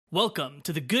Welcome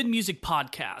to the Good Music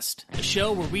Podcast, a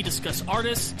show where we discuss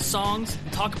artists, songs,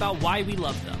 and talk about why we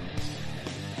love them.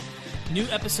 New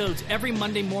episodes every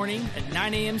Monday morning at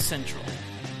 9 a.m. Central.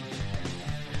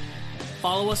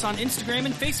 Follow us on Instagram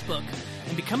and Facebook,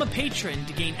 and become a patron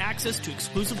to gain access to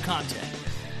exclusive content.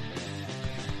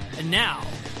 And now,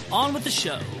 on with the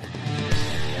show.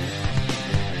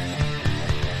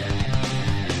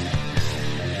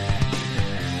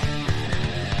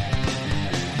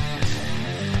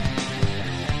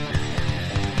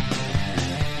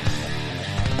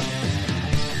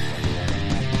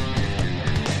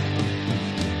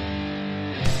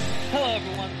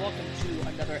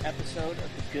 Episode of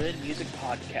the Good Music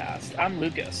Podcast. I'm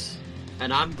Lucas.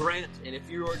 And I'm Grant. And if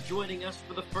you are joining us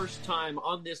for the first time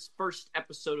on this first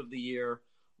episode of the year,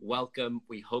 welcome.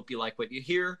 We hope you like what you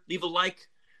hear. Leave a like,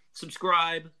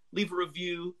 subscribe, leave a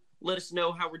review, let us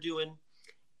know how we're doing.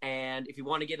 And if you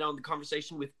want to get on the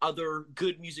conversation with other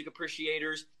good music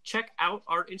appreciators, check out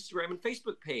our Instagram and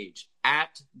Facebook page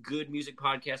at Good Music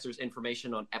Podcast. There's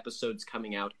information on episodes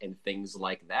coming out and things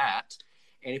like that.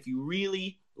 And if you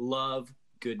really love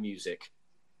good music,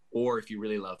 or if you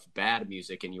really love bad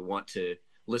music and you want to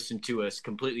listen to us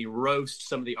completely roast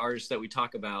some of the artists that we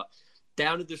talk about,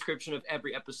 down in the description of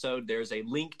every episode there's a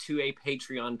link to a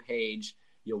Patreon page.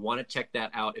 You'll want to check that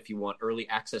out if you want early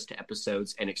access to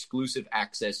episodes and exclusive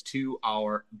access to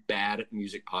our Bad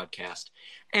Music Podcast.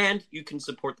 And you can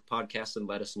support the podcast and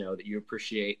let us know that you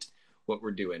appreciate what we're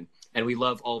doing. And we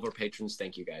love all of our patrons.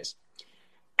 Thank you guys.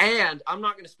 And I'm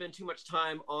not going to spend too much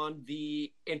time on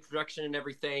the introduction and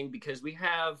everything because we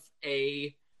have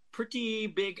a pretty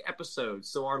big episode.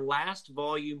 So our last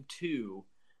volume 2,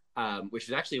 which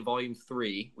is actually volume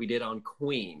 3, we did on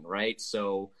Queen, right?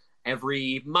 So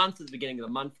every month at the beginning of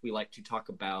the month, we like to talk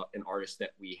about an artist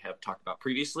that we have talked about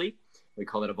previously. We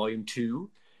call it a volume 2,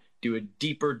 do a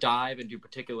deeper dive into a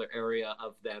particular area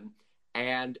of them.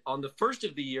 And on the first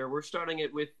of the year, we're starting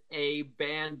it with a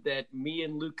band that me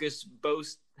and Lucas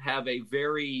both have a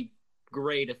very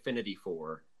great affinity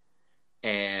for.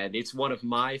 And it's one of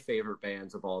my favorite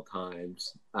bands of all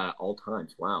times. All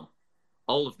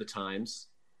of the times.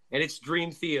 And it's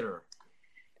Dream Theater.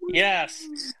 Yes.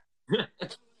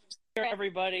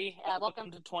 Everybody,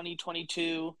 welcome to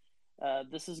 2022.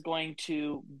 This is going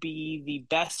to be the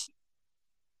best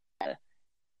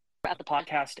at the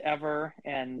podcast ever,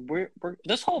 and we're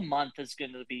this whole month is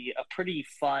going to be a pretty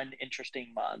fun,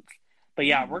 interesting month. But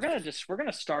yeah, we're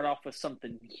gonna start off with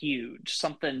something huge,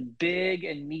 something big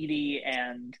and meaty,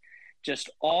 and just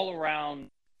all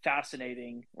around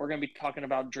fascinating. We're gonna be talking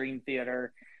about Dream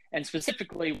Theater, and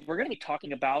specifically, we're gonna be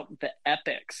talking about the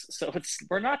epics. So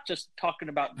we're not just talking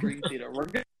about Dream Theater. We're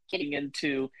getting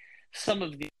into some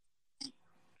of the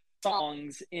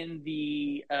songs in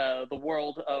the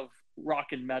world of rock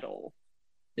and metal.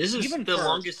 This is even the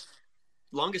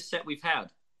longest set we've had.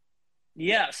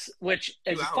 Yes, which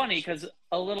is funny because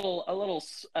a little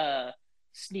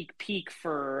sneak peek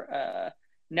for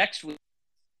next week.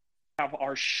 Have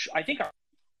our our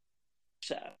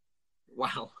set.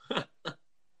 Wow.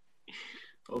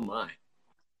 Oh my!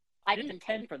 I didn't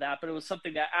intend for that, but it was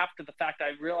something that after the fact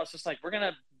I realized it's like we're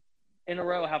gonna in a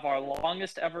row have our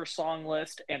longest ever song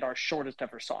list and our shortest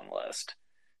ever song list.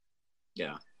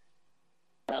 Yeah.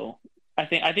 So I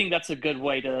think that's a good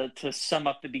way to sum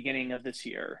up the beginning of this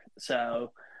year.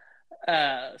 So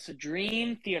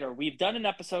Dream Theater, we've done an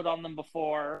episode on them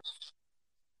before.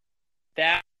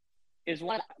 That is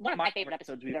one of my favorite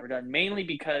episodes we've ever done, mainly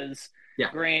because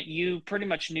Grant, you pretty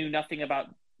much knew nothing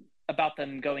about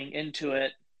them going into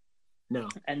it. No.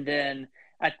 And then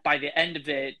by the end of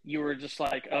it, you were just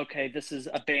like, okay, this is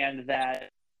a band that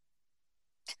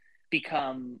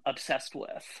become obsessed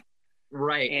with.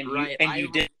 Right, and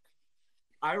you did.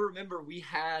 I remember we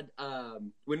had,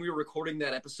 when we were recording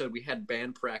that episode, we had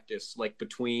band practice, like,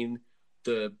 between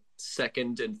the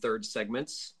second and third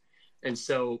segments. And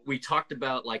so we talked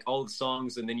about, like, all the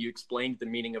songs, and then you explained the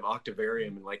meaning of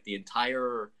Octavarium, and, like, the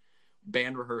entire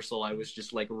band rehearsal, I was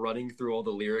just, like, running through all the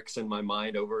lyrics in my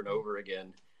mind over and over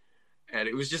again. And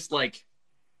it was just, like,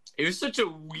 it was such a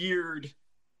weird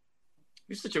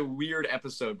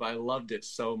episode, but I loved it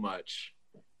so much.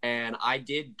 And I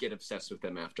did get obsessed with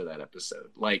them after that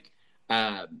episode. Like,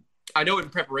 I know in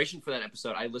preparation for that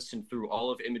episode, I listened through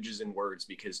all of Images and Words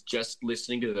because just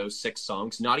listening to those 6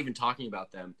 songs, not even talking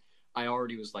about them, I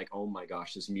already was like, oh my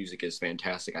gosh, this music is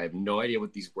fantastic. I have no idea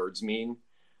what these words mean.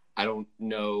 I don't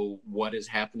know what is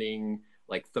happening,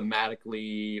 like,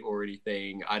 thematically or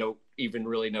anything. I don't even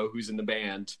really know who's in the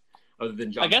band other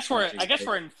than John. I guess we're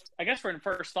in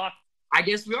first thought. I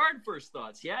guess we are in first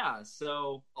thoughts, yeah.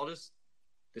 So I'll just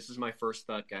This is my first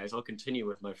thought, guys. I'll continue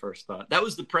with my first thought. That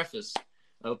was the preface.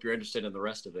 I hope you're interested in the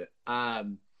rest of it.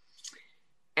 And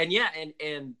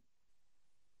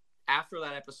after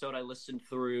that episode, I listened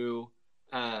through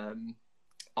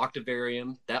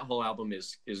Octavarium. That whole album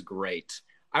is great.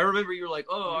 I remember you were like,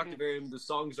 "Oh, Octavarium, the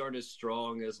songs aren't as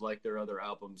strong as like their other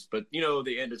albums, but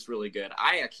the end is really good."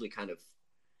 I actually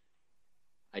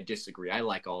I disagree. I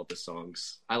like all the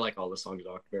songs. I like all the songs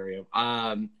of Octavarium.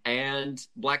 And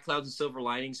Black Clouds and Silver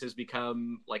Linings has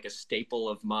become like a staple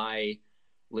of my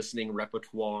listening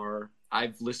repertoire.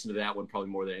 I've listened to that one probably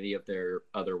more than any of their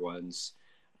other ones.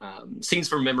 Scenes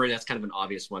from Memory, that's kind of an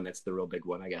obvious one. That's the real big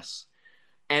one, I guess.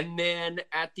 And then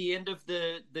at the end of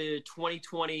the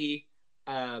 2020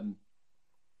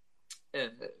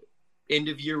 end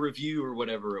of year review or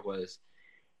whatever it was,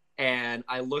 and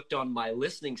I looked on my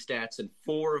listening stats, and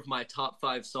 4 of my top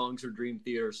 5 songs are Dream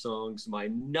Theater songs. My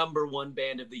number 1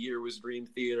 band of the year was Dream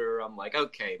Theater. I'm like,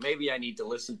 okay, maybe I need to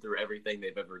listen through everything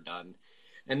they've ever done.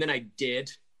 And then I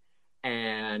did,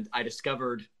 and I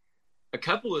discovered a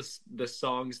couple of the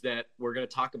songs that we're going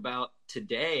to talk about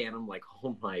today, and I'm like,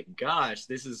 oh my gosh,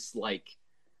 this is like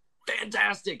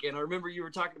fantastic. And I remember you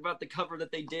were talking about the cover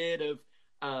that they did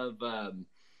of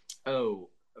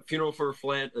Funeral for a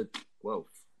Friend.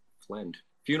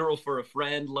 Funeral for a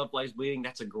Friend, Love Lies Bleeding.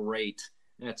 That's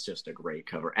just a great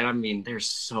cover. And I mean, there's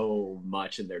so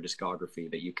much in their discography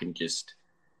that you can just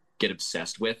get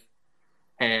obsessed with.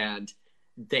 And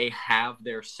they have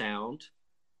their sound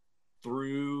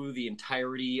through the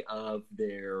entirety of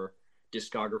their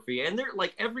discography. And they're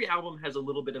like, every album has a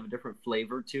little bit of a different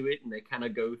flavor to it, and they kind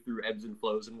of go through ebbs and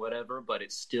flows and whatever, but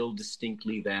it's still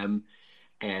distinctly them.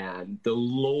 And the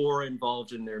lore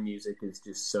involved in their music is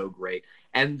just so great.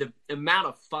 And the amount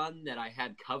of fun that I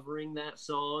had covering that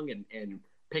song and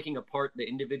picking apart the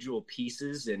individual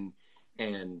pieces, and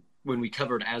when we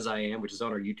covered As I Am, which is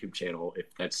on our YouTube channel,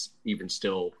 if that's even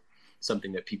still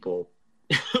something that people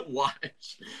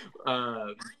watch.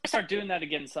 Start doing that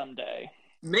again someday.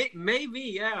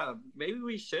 Maybe, yeah. Maybe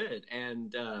we should.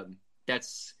 And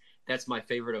that's my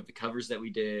favorite of the covers that we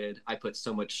did. I put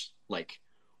so much like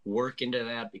work into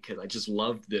that because I just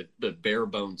loved the bare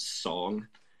bones song.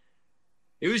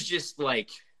 It was just like,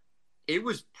 it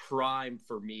was prime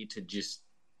for me to just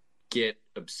get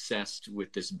obsessed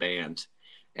with this band.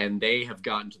 And they have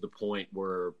gotten to the point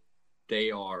where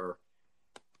they are,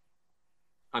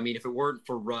 I mean, if it weren't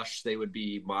for Rush, they would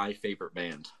be my favorite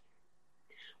band.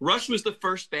 Rush was the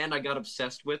first band I got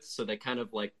obsessed with, so they kind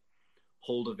of like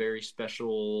hold a very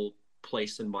special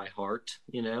place in my heart,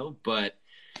 but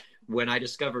when I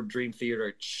discovered Dream Theater,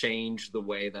 it changed the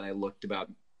way that I looked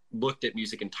at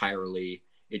music entirely.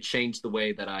 It changed the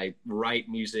way that I write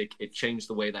music. It changed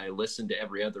the way that I listen to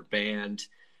every other band.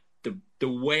 The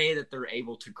way that they're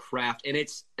able to craft, and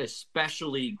it's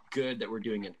especially good that we're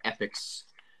doing an Epics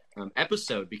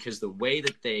episode, because the way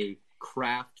that they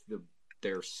craft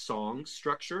their song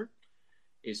structure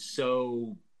is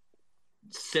so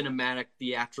cinematic,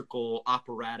 theatrical,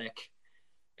 operatic,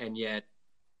 and yet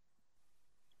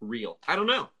real. I don't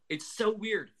know. It's so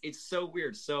weird.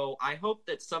 So I hope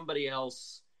that somebody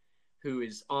else who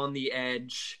is on the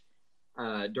edge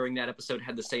during that episode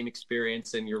had the same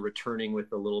experience, and you're returning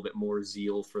with a little bit more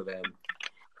zeal for them.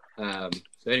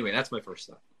 So anyway, that's my first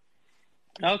thought.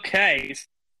 Okay.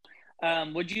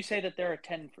 Would you say that they're a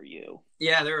 10 for you?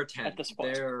 Yeah, they're a 10. At this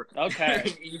point. They're okay.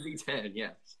 An easy 10,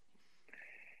 yes.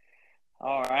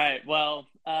 All right. Well,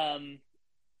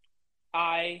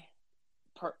 I've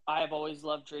always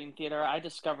loved Dream Theater. I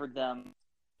discovered them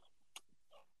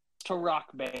to Rock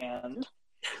Band.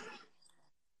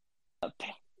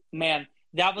 Man,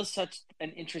 that was such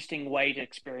an interesting way to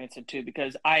experience it too,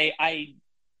 because I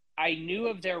knew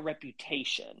of their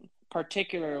reputation,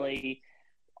 particularly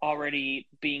already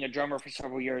being a drummer for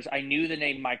several years. I knew the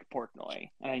name Mike Portnoy,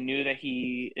 and I knew that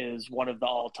he is one of the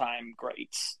all-time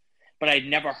greats, but I'd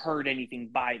never heard anything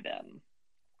by them.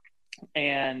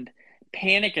 And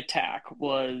Panic Attack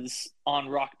was on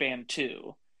Rock Band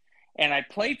 2, and I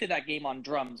played through that game on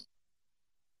drums.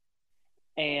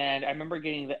 And I remember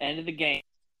getting the end of the game.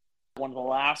 One of the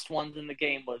last ones in the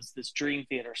game was this Dream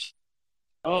Theater.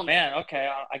 Oh man, okay,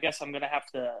 I guess I'm gonna have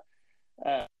to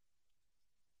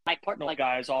Mike Portnoy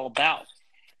guy is all about.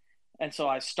 And so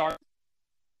I started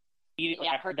immediately.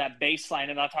 I heard that bass line,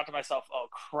 and I thought to myself, "Oh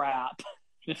crap,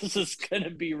 this is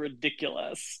gonna be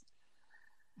ridiculous."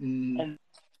 And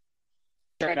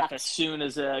sure enough, as soon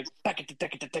as I was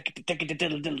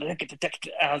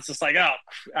just like, "Oh!"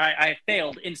 I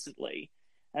failed instantly.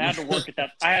 I had to work at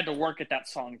that. I had to work at that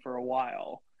song for a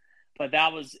while, but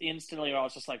that was instantly. I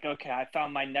was just like, "Okay, I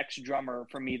found my next drummer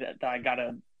for me that I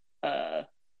gotta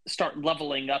start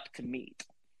leveling up to meet.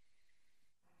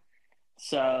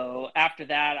 So after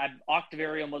that,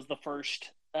 Octavarium was the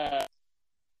first,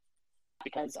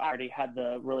 because I already had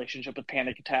the relationship with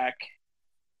Panic Attack.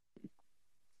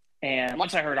 And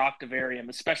once I heard Octavarium,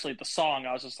 especially the song,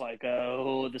 I was just like,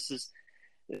 oh, this is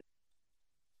going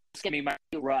to be my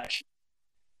new Rush.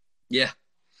 Yeah.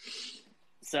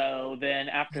 So then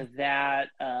after that,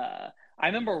 I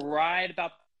remember right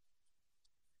about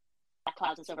Black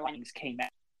Clouds and Silver Linings came out.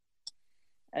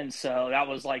 And so that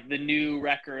was like the new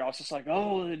record. I was just like,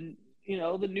 oh, the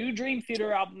new Dream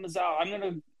Theater album is out.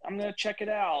 I'm gonna check it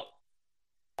out.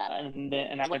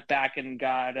 And I went back and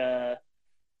got kind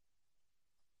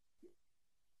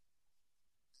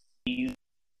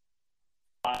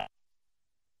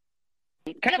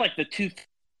of like the two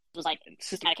was like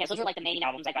Systematic Chaos. Those were like the main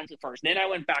albums I got into first. Then I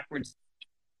went backwards,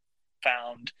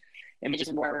 found Images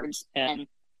and Words and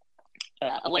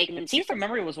Awaken. And Scenes from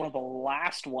Memory was one of the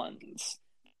last ones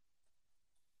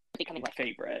becoming my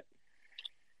favorite.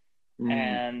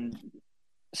 And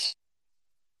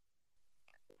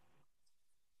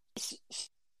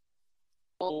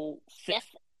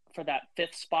fifth for that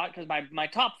fifth spot, because my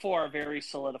top four are very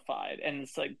solidified, and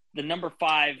it's like the number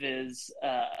 5 is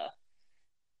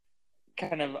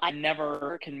kind of, I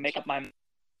never can make up my mind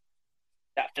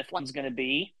that fifth one's going to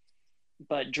be,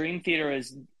 but Dream Theater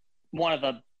is one of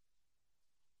the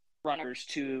runners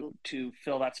to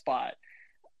fill that spot.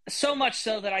 So much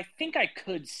so that I think I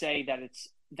could say that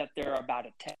they're about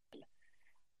a 10.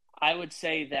 I would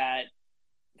say that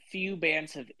few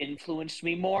bands have influenced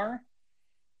me more,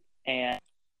 and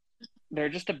they're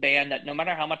just a band that no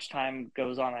matter how much time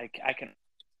goes on, I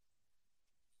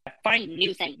find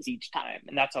new things each time,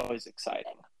 and that's always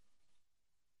exciting.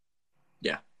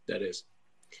 Yeah, that is.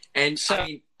 And so, I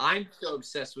mean, I'm so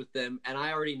obsessed with them, and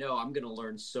I already know I'm going to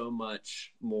learn so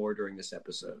much more during this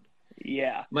episode.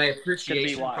 Yeah. My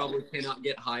appreciation probably cannot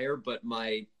get higher, but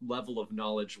my level of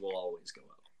knowledge will always go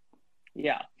up.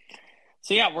 Yeah.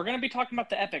 So, yeah, we're going to be talking about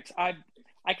the epics. I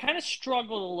kind of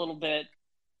struggled a little bit.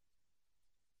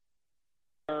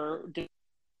 Or did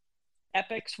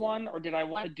epics one, or did I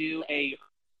want to do a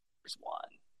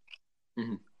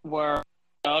one? Where,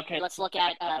 okay, let's look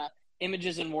at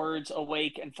Images and Words,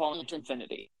 Awake, and Fall into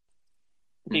Infinity.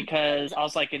 Because I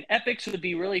was like, an epics would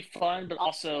be really fun, but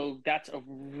also that's a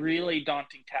really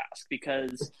daunting task,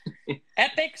 because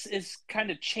epics is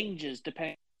kind of changes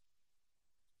depending.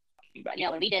 But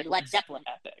when we did Led Zeppelin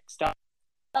epics,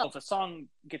 if a song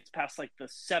gets past like the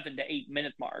 7 to 8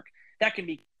 minute mark, that can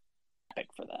be epic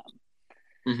for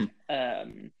them.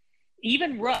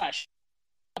 Even Rush,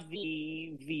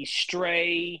 the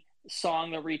Stray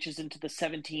song that reaches into the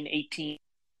 17, 18.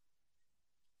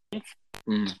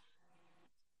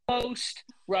 Most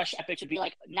Rush epics would be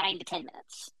like 9 to 10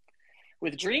 minutes.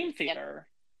 With Dream Theater,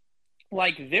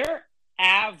 like their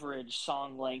average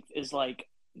song length is like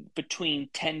between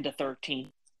 10 to 13.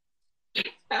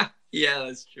 Yeah,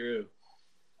 that's true.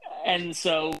 And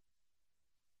so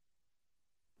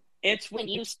it's when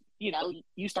you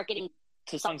start getting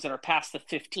to songs that are past the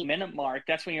 15-minute mark,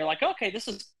 that's when you're like, okay, this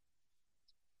is a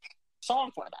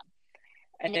song for them.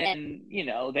 And then,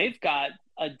 they've got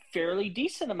a fairly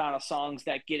decent amount of songs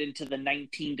that get into the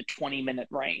 19 to 20-minute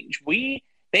range. They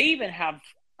even have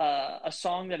a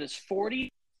song that is 40.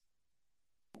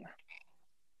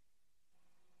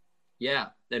 Yeah,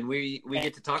 then we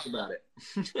get to talk about it.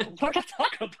 We're going to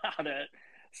talk about it.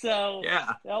 So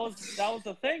yeah, that was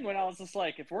the thing when I was just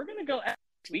like, if we're going to go,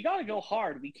 we got to go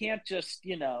hard. We can't just,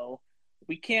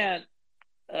 we can't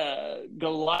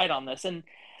go light on this. And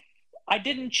I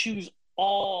didn't choose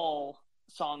all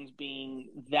songs being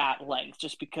that length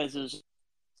just because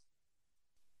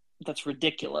that's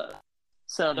ridiculous.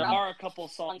 So there are a couple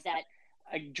songs that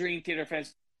Dream Theater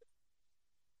fans,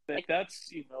 that's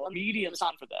a medium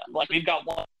song for them. Like we've got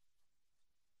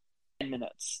 10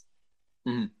 minutes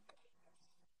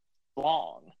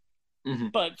long.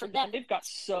 But for them, they've got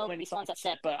so many songs that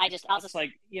set. But I was just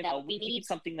like, we need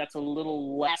something that's a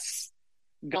little less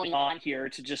going on here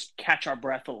to just catch our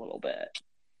breath a little bit.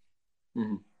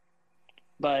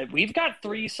 But we've got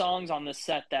 3 songs on this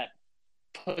set that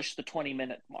push the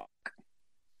 20-minute mark.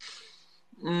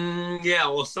 Yeah,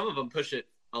 well, some of them push it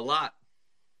a lot.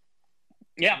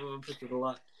 Yeah. Some of them push it a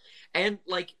lot. And,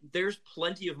 there's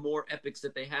plenty of more epics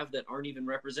that they have that aren't even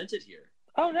represented here.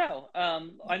 Oh, no.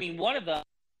 I mean, one of the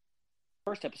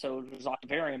first episodes was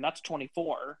Octavarium. That's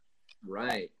 24.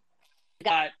 Right.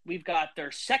 We've got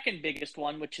their second biggest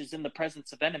one, which is In the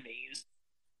Presence of Enemies.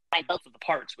 By both of the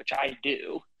parts, which I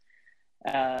do.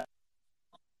 That's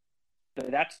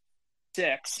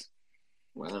 6.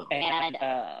 Wow. And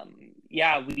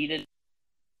we did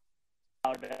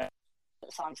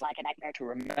songs like A Nightmare to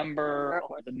Remember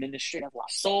or The Ministry of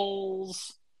Lost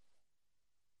Souls,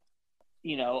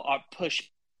 are push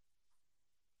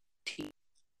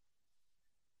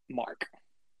mark.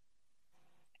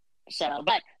 So,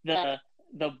 but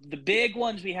the big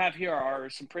ones we have here are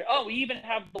some we even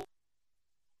have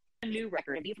the new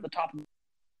record, View from the Top,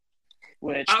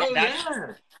 which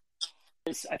I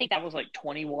think that was like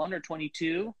 21 or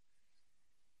 22.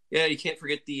 Yeah, you can't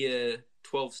forget the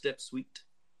 12-Step Suite.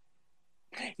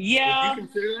 Yeah. Would you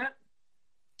consider that?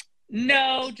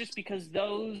 No, just because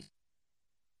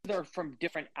they're from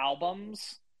different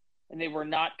albums and they were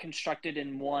not constructed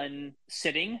in one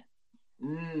sitting.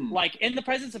 Like In the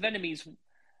Presence of Enemies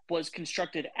was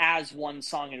constructed as one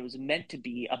song and it was meant to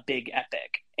be a big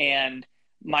epic. And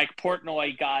Mike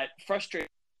Portnoy got frustrated.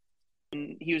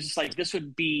 And he was just like, this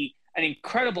would be an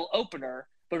incredible opener,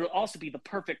 but it would also be the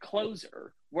perfect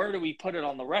closer. Where do we put it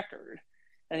on the record?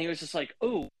 And he was just like,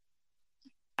 oh,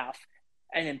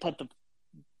 and then put the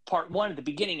part 1 at the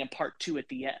beginning and part 2 at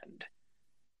the end.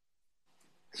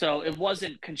 So it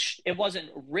wasn't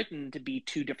written to be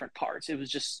 2 different parts. It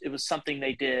was something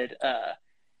they did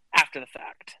after the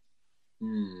fact.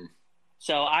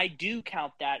 So I do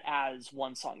count that as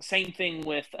one song. Same thing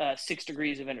with 6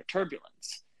 Degrees of Inner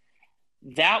Turbulence.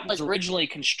 That was originally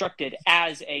constructed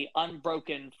as a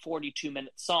unbroken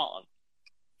 42-minute song,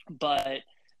 but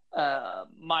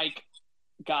Mike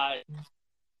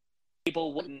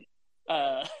people wouldn't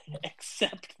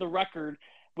accept the record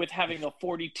with having a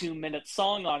 42-minute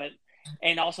song on it,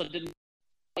 and also didn't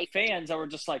fans that were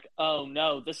just like, oh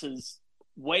no, this is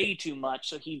way too much.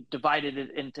 So he divided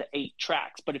it into 8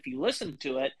 tracks. But if you listen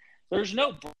to it, there's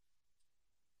no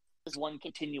it's one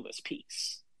continuous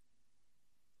piece.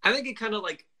 I think it kind of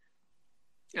like,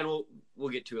 and we'll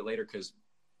get to it later because,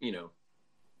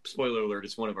 spoiler alert,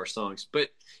 it's one of our songs, but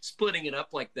splitting it up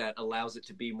like that allows it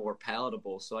to be more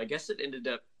palatable. So I guess it ended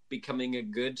up becoming a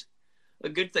good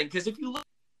thing. Because if you look,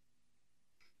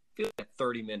 feel like a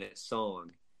 30-minute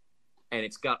song and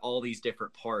it's got all these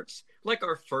different parts, like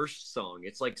our first song,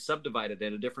 it's like subdivided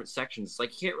into different sections. It's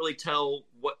like you can't really tell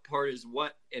what part is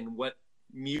what and what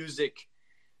music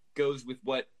goes with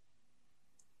what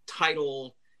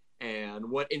title and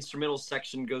what instrumental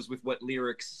section goes with what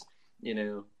lyrics,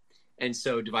 and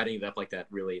so dividing it up like that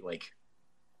really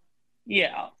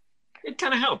it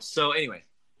kind of helps. So anyway,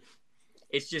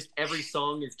 it's just every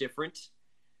song is different.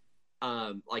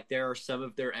 Like there are some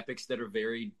of their epics that are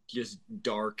very just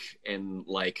dark and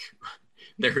like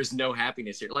there is no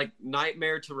happiness here. Like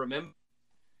Nightmare to Remember.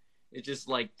 It's just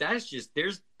like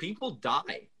there's people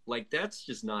die. Like that's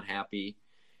just not happy.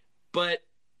 But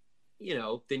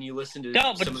then you listen to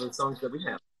some of the songs that we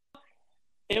have.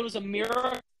 It was a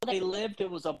miracle they lived. It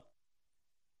was a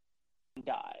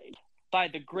died by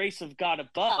the grace of God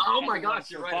above. Oh my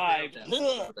gosh, you're right.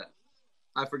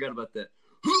 I forgot about that.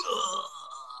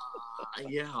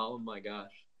 Yeah, oh my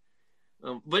gosh.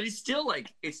 But it's still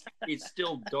like it's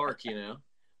still dark,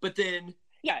 But then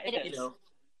it is.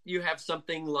 You have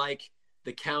something like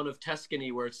The Count of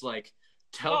Tuscany where it's like,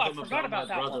 tell them about my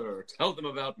brother, tell them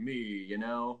about me,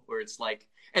 where it's like,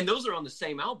 and those are on the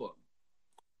same album.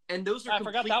 And those are I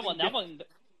forgot that one.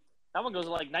 That one goes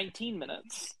like 19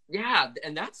 minutes. Yeah,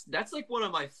 and that's like one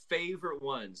of my favorite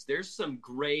ones. There's some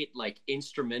great like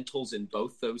instrumentals in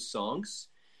both those songs,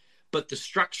 but the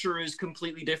structure is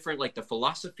completely different. Like the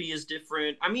philosophy is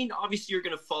different. I mean, obviously you're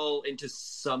going to fall into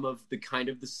some of the kind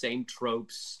of the same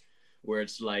tropes where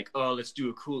it's like, oh, let's do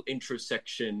a cool intro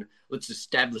section. Let's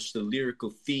establish the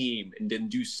lyrical theme and then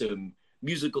do some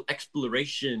musical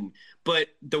exploration. But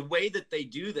the way that they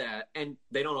do that, and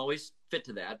they don't always fit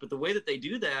to that, but the way that they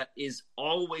do that is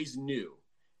always new.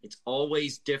 It's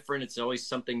always different. It's always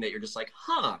something that you're just like,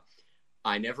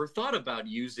 I never thought about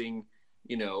using,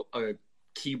 a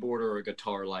keyboard or a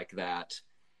guitar like that.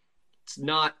 It's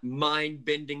not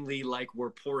mind-bendingly like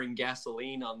we're pouring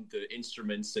gasoline on the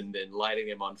instruments and then lighting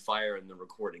them on fire and then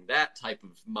recording, that type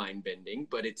of mind-bending,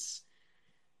 but it's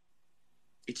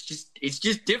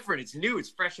just different. It's new. It's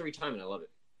fresh every time, and I love it.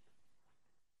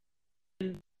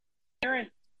 The inherent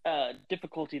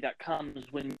difficulty that comes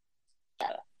when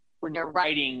you're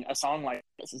writing a song like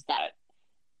this is that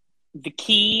the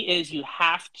key is you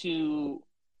have to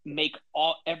make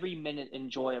every minute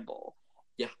enjoyable.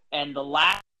 Yeah. And the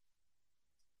last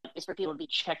is for people to be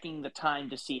checking the time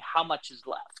to see how much is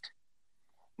left.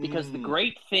 Because the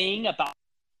great thing about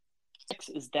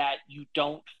is that you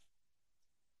don't,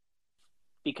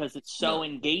 because it's so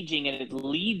engaging and it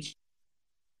leads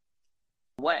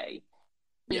away.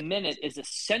 The minute is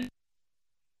essential.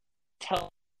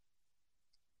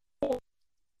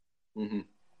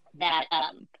 That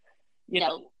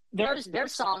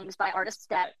there's songs by artists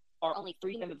that are only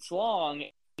 3 minutes long.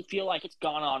 You feel like it's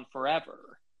gone on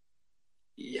forever.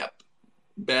 Yep.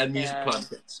 Bad music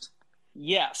podcast.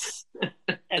 Yes.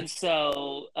 And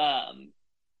so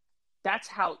that's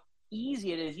how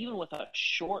easy it is, even with a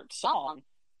short song,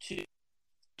 to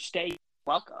stay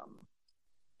welcome.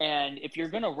 And if you're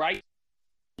going to write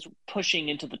pushing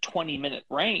into the 20-minute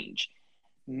range,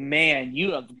 man,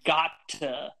 you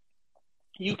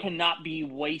cannot be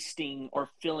wasting or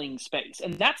filling space.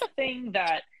 And that's a thing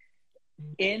that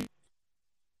in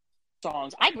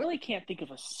songs, I really can't think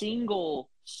of a single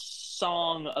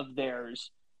song of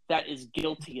theirs that is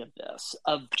guilty of this,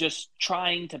 of just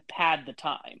trying to pad the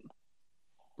time.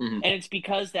 Mm-hmm. And it's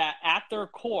because that at their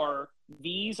core,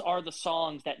 these are the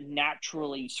songs that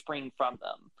naturally spring from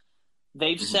them.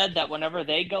 They've Mm-hmm. said that whenever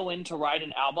they go in to write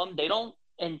an album, they don't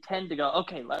intend to go,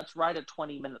 okay, let's write a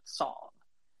 20-minute song.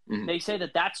 Mm-hmm. They say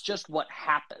that that's just what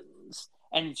happens.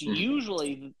 And it's Mm-hmm.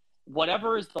 usually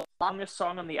whatever is the longest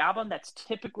song on the album, that's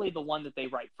typically the one that they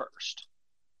write first.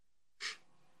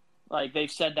 Like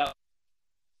they've said that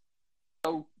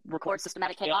record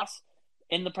Systematic Chaos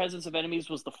in the Presence of Enemies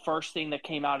was the first thing that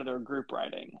came out of their group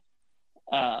writing.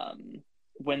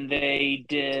 When they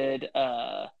did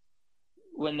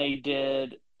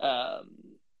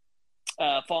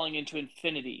Falling into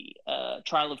Infinity,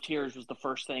 Trial of Tears was the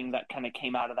first thing that kind of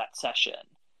came out of that session.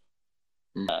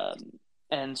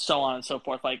 And so on and so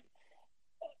forth. Like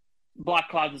Black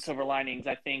Clouds and Silver Linings,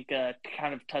 I think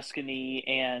kind of Tuscany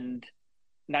and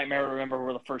Nightmare Remember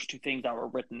were the first 2 things that were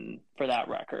written for that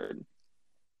record.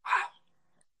 Wow.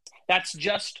 That's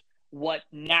just what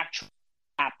naturally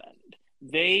happened.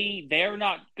 They're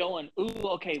not going, ooh,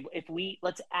 okay,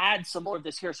 let's add some more of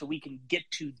this here so we can get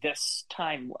to this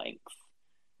time length.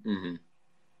 Mm-hmm.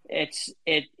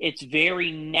 It's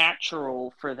very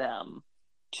natural for them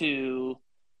to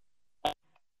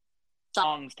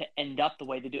songs to end up the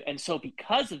way they do, and so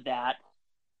because of that,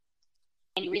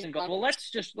 any reason going, well, let's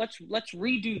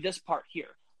redo this part here.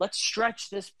 Let's stretch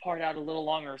this part out a little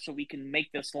longer so we can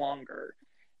make this longer.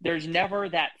 There's never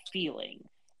that feeling.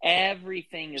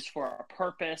 Everything is for a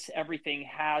purpose. Everything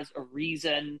has a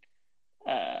reason.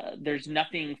 There's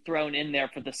nothing thrown in there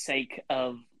for the sake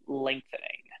of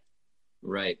lengthening.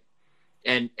 Right.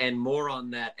 And more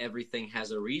on that, everything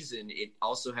has a reason. It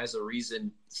also has a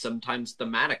reason sometimes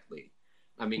thematically.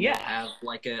 I mean, Yeah. You'll have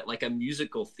like a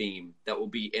musical theme that will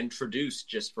be introduced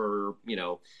just for,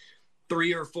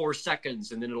 3 or 4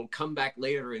 seconds, and then it'll come back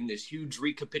later in this huge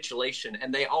recapitulation.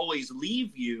 And they always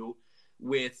leave you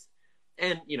with,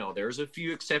 and, there's a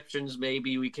few exceptions,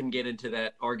 maybe we can get into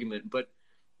that argument, but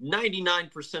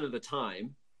 99% of the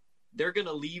time, they're going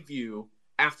to leave you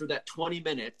after that 20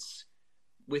 minutes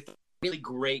with a really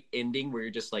great ending where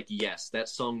you're just like, yes, that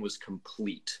song was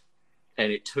complete.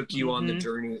 And it took you on the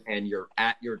journey, and you're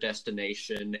at your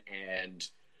destination, and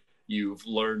you've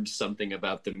learned something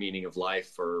about the meaning of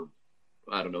life, or,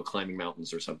 I don't know, climbing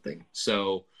mountains or something.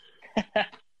 So,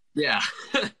 yeah.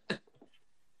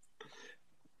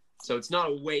 So it's not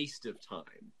a waste of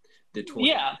time, the 20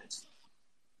 minutes.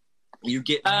 You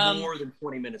get more than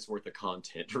 20 minutes worth of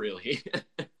content, really.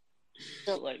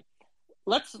 Absolutely.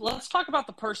 Let's talk about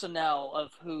the personnel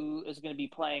of who is going to be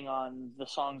playing on the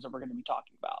songs that we're going to be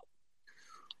talking about.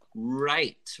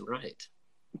 Right.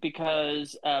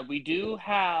 Because we do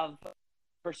have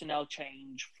personnel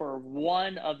change for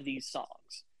one of these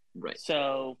songs. Right.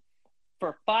 So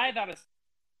for 5 out of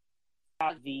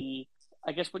the,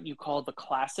 I guess what you call the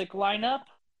classic lineup,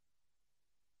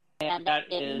 and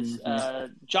that is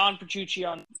John Petrucci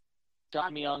on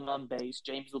John Myung on bass,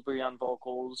 James LeBrie on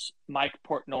vocals, Mike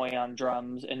Portnoy on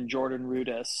drums, and Jordan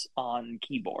Rudess on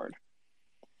keyboard.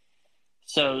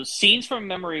 So Scenes from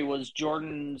Memory was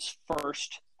Jordan's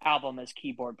first album as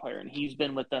keyboard player, and he's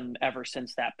been with them ever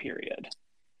since that period.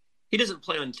 He doesn't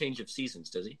play on Change of Seasons,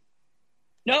 does he?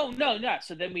 No.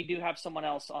 So then we do have someone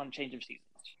else on Change of Seasons.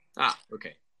 Ah,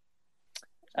 okay.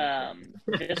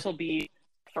 This will be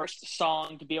the first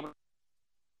song to be able to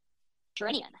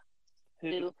Mediterranean,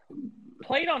 who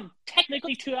played on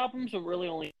technically 2 albums, but really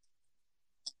only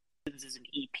is an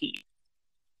EP.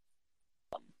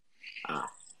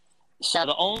 So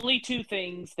the only 2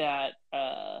 things that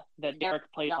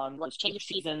Derek played on was Change of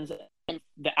Seasons and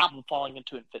the album Falling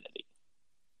into Infinity.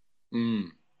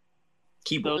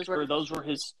 Keyboard. Those were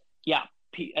his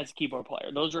as a keyboard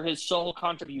player. Those were his sole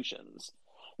contributions.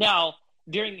 Now,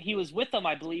 he was with them,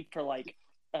 I believe, for like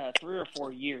 3 or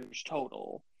 4 years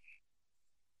total.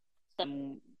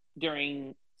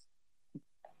 During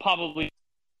probably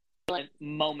a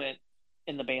moment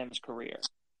in the band's career.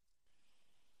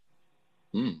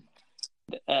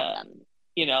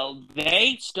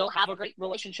 they still have a great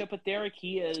relationship with Derek.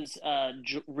 He has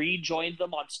rejoined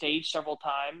them on stage several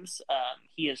times.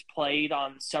 He has played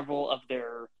on several of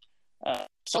their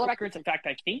solo records. In fact,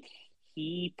 I think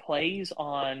he plays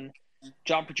on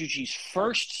John Petrucci's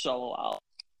first solo album.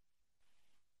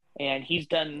 And he's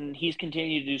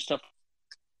continued to do stuff.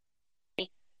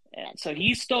 And so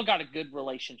he's still got a good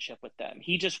relationship with them.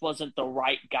 He just wasn't the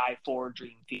right guy for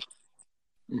Dream Theater.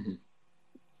 Mm-hmm.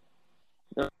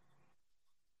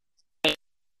 The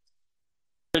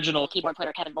original keyboard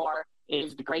player, Kevin Moore,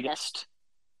 is the greatest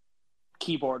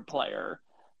keyboard player.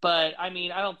 But, I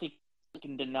mean, I don't think we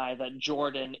can deny that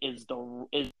Jordan is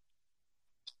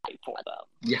right for them.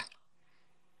 Yeah.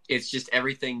 It's just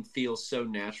everything feels so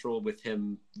natural with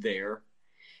him there.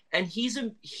 And he's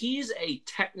a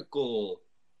technical,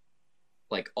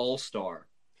 like, all-star.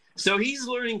 So he's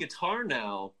learning guitar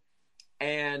now,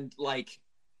 and, like,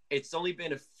 it's only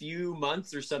been a few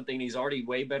months or something, and he's already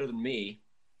way better than me.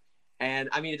 And,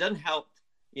 I mean, it doesn't help,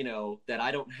 that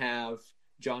I don't have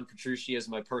John Petrucci as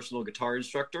my personal guitar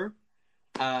instructor.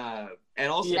 And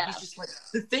also, He's just, like,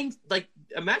 the thing, like,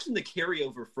 imagine the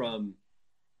carryover from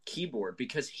keyboard,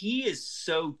 because he is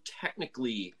so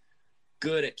technically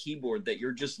good at keyboard that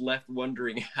you're just left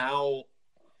wondering, how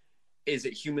is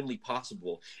it humanly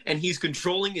possible? And he's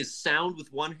controlling his sound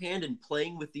with one hand and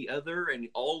playing with the other, and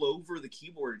all over the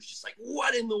keyboard. It's just like,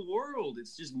 what in the world?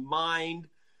 It's just mind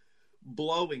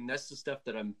blowing. That's the stuff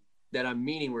that I'm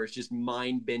meaning, where it's just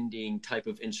mind bending type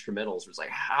of instrumentals. Where it's like,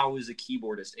 how is a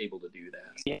keyboardist able to do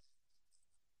that? Yeah.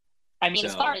 I mean,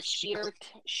 as far as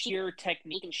sheer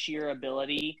technique and sheer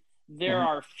ability, there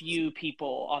are few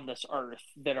people on this earth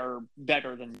that are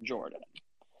better than Jordan.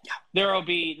 Yeah. There will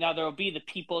be the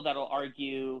people that will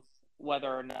argue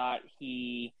whether or not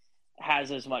he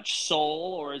has as much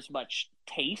soul or as much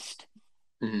taste.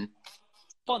 Mm-hmm.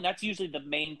 Well, and that's usually the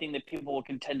main thing that people will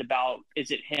contend about. Is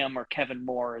it him or Kevin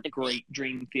Moore, the great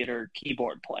Dream Theater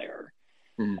keyboard player?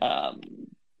 Mm-hmm.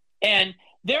 And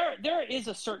there is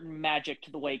a certain magic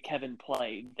to the way Kevin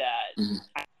played that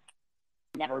I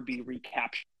will never be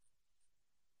recaptured.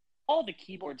 All the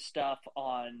keyboard stuff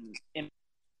on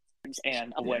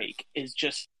and Awake is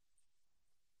just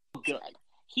good.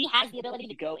 He has the ability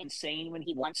to go insane when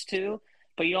he wants to,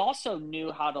 but he also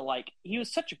knew how to, he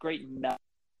was such a great melody.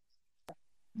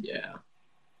 Yeah.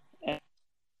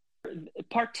 And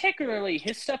particularly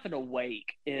his stuff in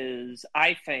Awake is,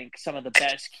 I think, some of the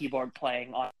best keyboard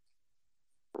playing on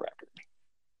the record.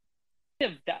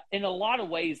 In a lot of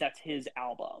ways, that's his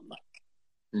album.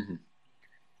 Mm-hmm.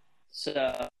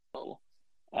 So,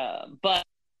 but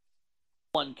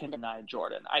one can deny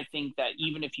Jordan. I think that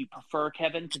even if you prefer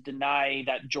Kevin, to deny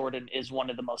that Jordan is one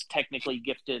of the most technically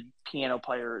gifted piano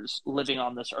players living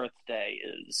on this earth today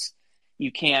is,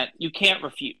 you can't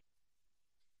refute.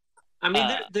 I mean,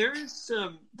 there's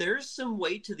some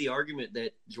weight to the argument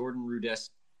that Jordan Rudess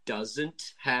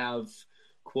doesn't have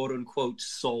quote unquote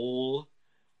soul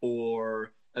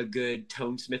or a good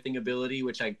tone-smithing ability,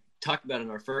 which I talked about in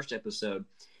our first episode.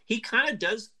 He kind of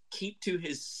does keep to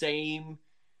his same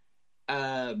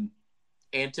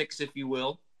antics, if you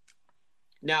will.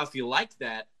 Now, if you like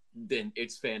that, then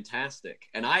it's fantastic.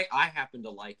 And I happen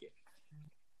to like it.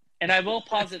 And I will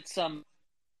posit some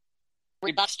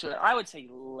rebuffs to it. I would say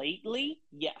lately,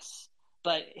 yes.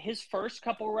 But his first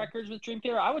couple records with Dream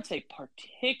Theater, I would say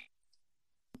particularly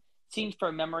Scenes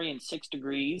from Memory and 6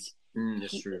 Degrees.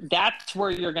 That's true. That's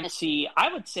where you're going to see,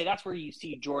 I would say that's where you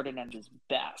see Jordan at his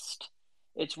best.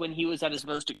 It's when he was at his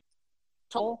most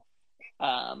total.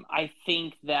 I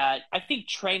think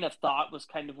Train of Thought was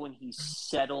kind of when he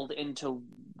settled into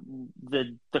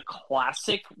the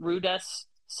classic Rudess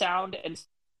sound.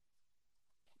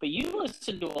 But you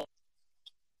listen to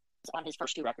on his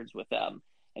first two records with them,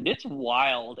 and it's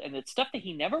wild, and it's stuff that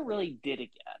he never really did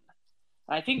again.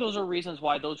 And I think those are reasons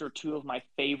why those are two of my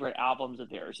favorite albums of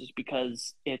theirs, is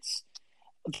because it's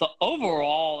the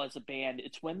overall as a band,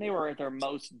 it's when they were at their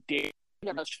most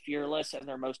fearless and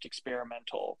their most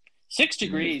experimental. 6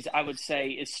 Degrees, I would say,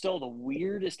 is still the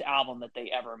weirdest album that they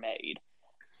ever made.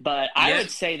 But I would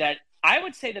say that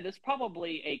it's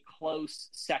probably a close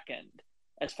second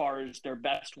as far as their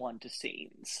best one to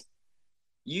Scenes.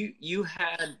 You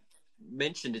had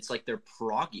mentioned it's like their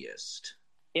proggiest.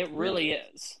 It really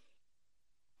is.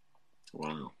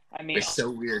 Wow. I mean, it's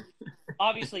so weird.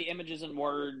 Obviously, Images and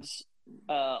Words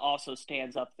also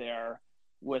stands up there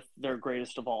with their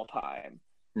greatest of all time.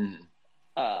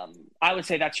 I would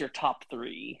say that's your top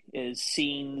three: is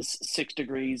Scenes, 6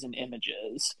 Degrees, and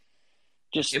Images.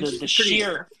 Just the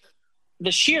sheer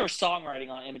songwriting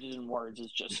on Images and Words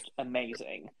is just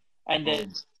amazing, and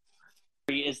then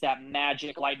is that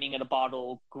magic, lightning in a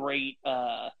bottle, great,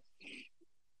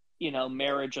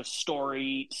 marriage of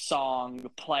story, song,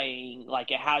 playing.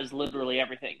 Like, it has literally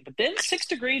everything. But then 6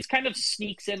 Degrees kind of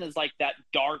sneaks in as like that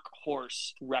dark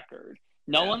horse record.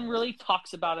 No one really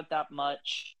talks about it that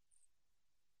much.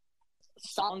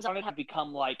 Songs on it have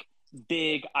become like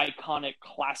big, iconic,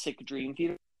 classic Dream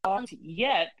Theater songs,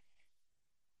 yet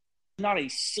not a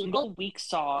single weak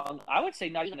song. I would say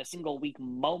not even a single weak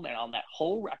moment on that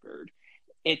whole record.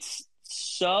 It's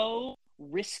so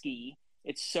risky.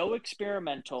 It's so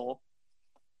experimental.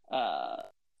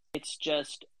 It's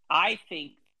just, I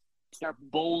think, it's their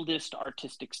boldest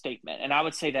artistic statement. And I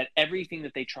would say that everything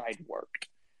that they tried worked.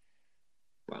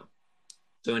 Wow.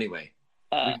 So anyway,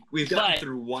 we've gotten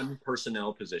through one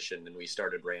personnel position and we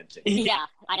started ranting. Yeah,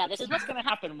 I know. This is what's going to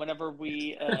happen whenever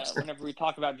we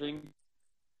talk about Dream.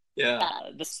 Yeah.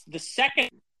 The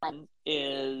second one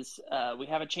is we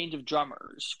have a change of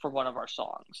drummers for one of our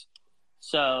songs.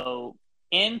 So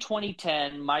in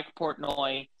 2010, Mike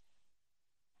Portnoy,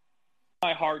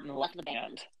 my heart, and left the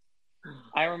band.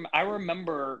 I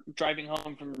remember driving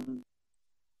home from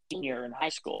senior in high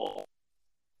school.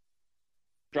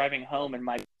 Driving home, and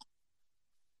my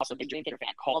also big Dream Theater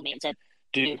fan called me and said,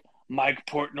 "Dude, Mike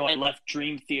Portnoy left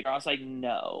Dream Theater." I was like,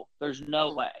 "No, there's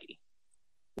no way.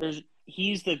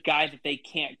 He's the guy that they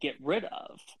can't get rid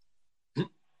of."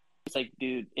 It's like,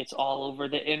 dude, it's all over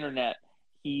the internet.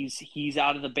 He's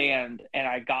out of the band. And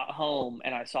I got home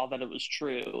and I saw that it was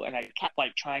true, and I kept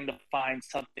like trying to find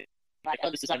something like,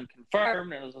 oh, this is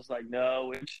unconfirmed, and it was just like,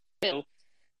 no, it's true.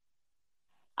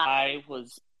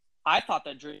 I thought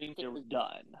that Dream Theater was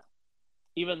done,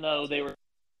 even though they were.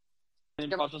 I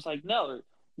was just like, no,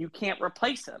 you can't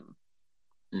replace him.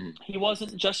 Mm-hmm. He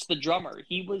wasn't just the drummer;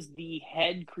 he was the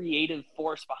head creative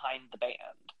force behind the band.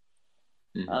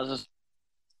 Mm-hmm. I was just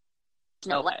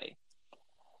no way.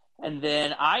 And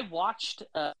then I watched,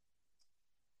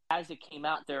 as it came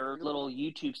out, their little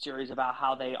YouTube series about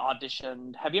how they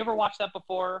auditioned. Have you ever watched that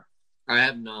before? I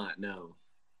have not. No.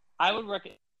 I would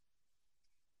recommend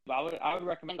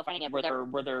finding it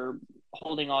where they're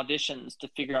holding auditions to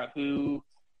figure out who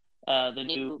the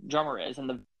new drummer is, and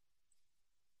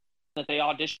that they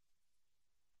auditioned.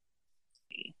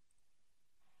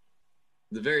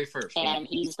 The very first one. And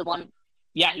he's the one.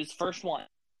 Yeah, he's the first one.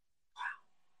 Wow.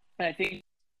 And I think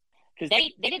because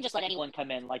they didn't just let anyone come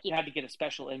in. Like, you had to get a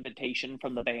special invitation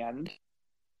from the band.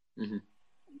 Mm-hmm.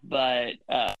 But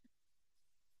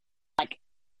like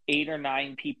 8 or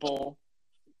 9 people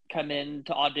come in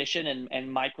to audition,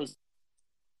 and Mike was.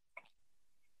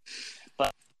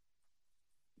 But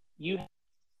you have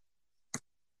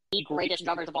the greatest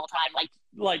drummers of all time.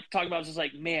 Like talking about, just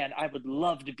like, man, I would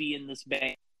love to be in this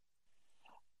band.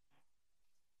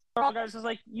 All guys is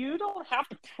like, you don't have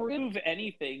to prove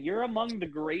anything. You're among the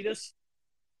greatest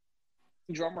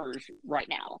drummers right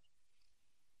now.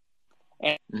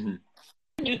 And mm-hmm.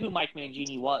 I knew who Mike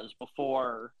Mangini was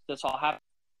before this all happened.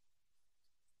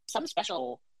 Some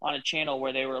special on a channel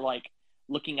where they were like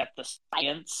looking at the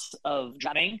science of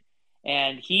drumming,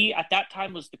 and he at that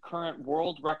time was the current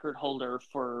world record holder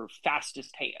for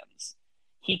fastest hands.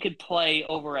 He could play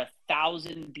over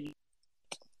 1,000 beats.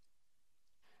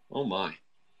 Oh my.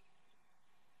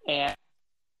 And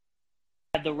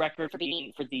had the record for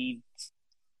the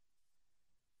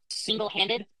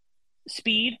single-handed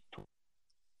speed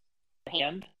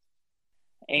hand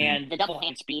and the double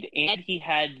hand speed, and he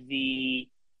had the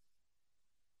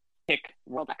pick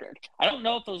world record. I don't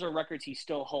know if those are records he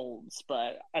still holds,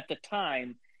 but at the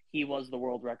time he was the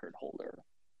world record holder.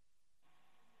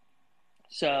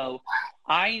 So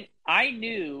I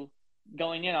knew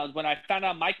going in, when I found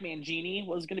out Mike Mangini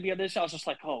was going to be on this, I was just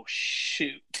like, oh,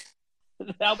 shoot.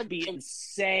 That would be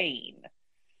insane.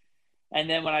 And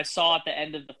then when I saw at the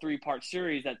end of the 3-part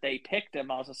series that they picked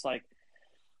him, I was just like,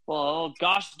 well,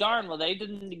 gosh darn, well, they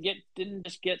didn't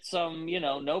just get some,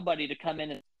 nobody to come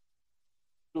in and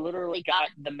literally got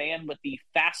the man with the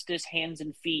fastest hands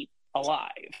and feet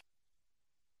alive.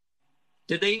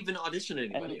 Did they even audition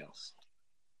anybody else?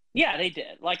 Yeah, they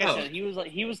did. Like I said, he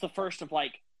was the first of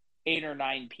like 8 or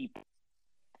 9 people.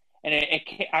 And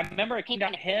I remember it came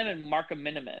down to him and Markham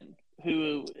Miniman,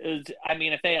 who is, I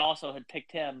mean, if they also had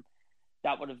picked him,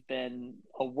 that would have been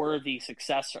a worthy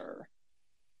successor.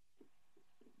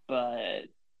 But,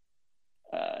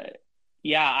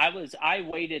 I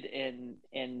waited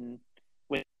in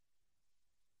with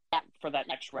that for that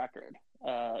next record,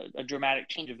 a dramatic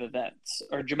change of events,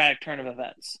 or dramatic turn of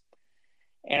events.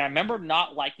 And I remember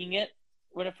not liking it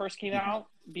when it first came out,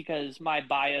 because my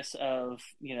bias of,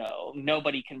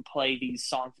 nobody can play these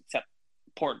songs except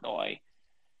Portnoy.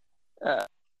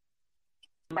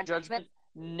 My judgment,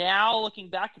 now looking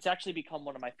back, it's actually become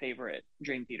one of my favorite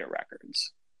Dream Theater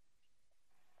records.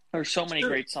 There's so many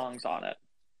great songs on it.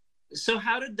 So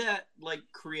how did that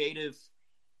creative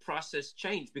process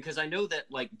change? Because I know that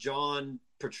John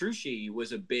Petrucci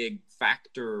was a big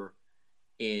factor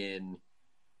in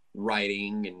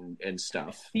writing and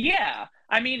stuff. Yeah.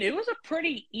 I mean, it was a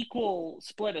pretty equal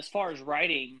split as far as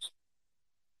writing,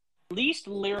 at least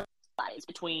lyric-wise,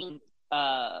 between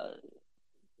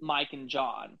Mike and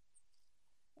John.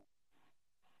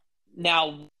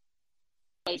 Now,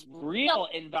 his real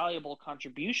invaluable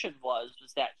contribution was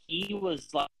that he was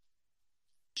an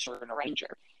arranger.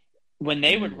 When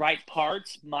they would write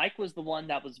parts, Mike was the one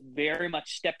that was very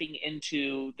much stepping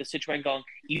into the situation, going,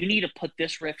 you need to put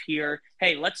this riff here.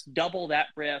 Hey, let's double that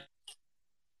riff.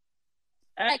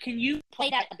 Can you play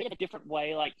that a bit of a different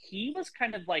way? He was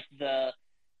kind of like the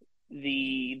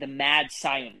mad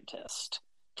scientist,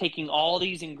 taking all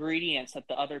these ingredients that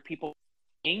the other people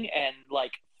were doing and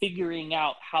figuring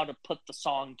out how to put the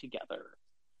song together.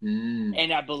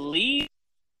 And I believe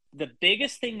the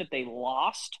biggest thing that they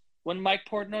lost when Mike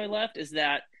Portnoy left is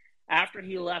that after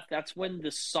he left, that's when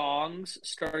the songs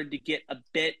started to get a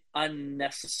bit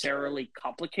unnecessarily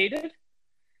complicated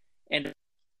and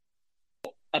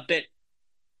a bit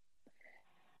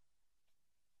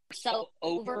so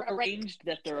over arranged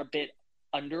that they're a bit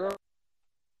under. I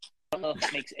don't know if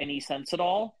that makes any sense at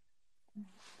all.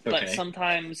 Okay. But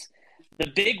sometimes the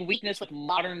big weakness with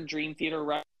modern Dream Theater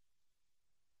records,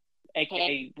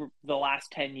 aka the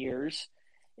last 10 years,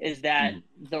 is that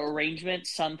the arrangement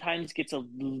sometimes gets a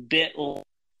bit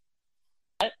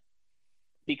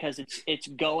because it's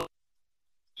going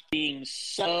being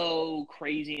so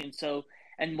crazy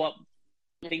and what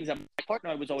things that Mike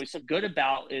Portnoy was always so good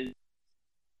about is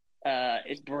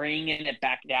bringing it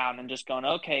back down and just going,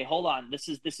 okay, hold on, this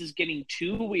is getting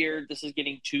too weird, this is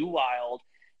getting too wild,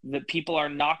 the people are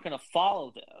not going to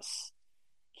follow this.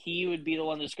 He would be the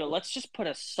one to just go, let's just put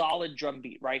a solid drum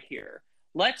beat right here.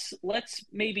 Let's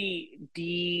maybe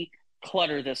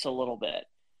declutter this a little bit.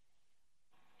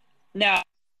 Now,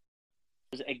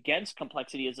 against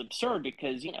complexity is absurd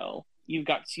because you've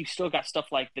still got stuff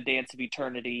like The Dance of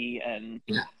Eternity and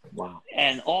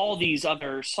and all these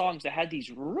other songs that had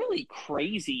these really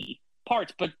crazy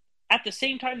parts, but at the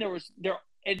same time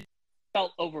it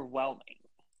felt overwhelming.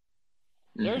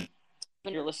 There's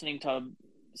when you're listening to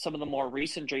some of the more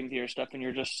recent Dream Theater stuff and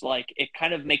you're just it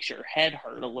kind of makes your head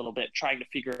hurt a little bit trying to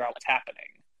figure out what's happening.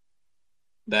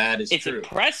 That is it's true. It's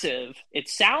impressive. It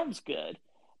sounds good,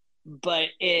 but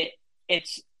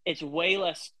it's way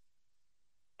less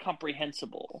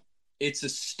comprehensible. It's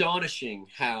astonishing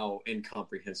how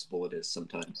incomprehensible it is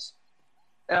sometimes.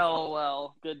 Oh,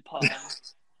 well, good pun.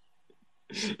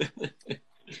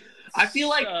 I feel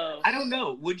like, I don't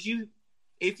know,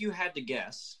 if you had to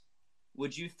guess,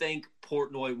 would you think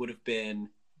Portnoy would have been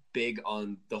big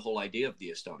on the whole idea of the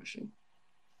astonishing?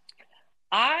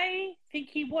 I think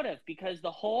he would have, because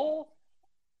the whole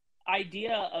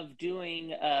idea of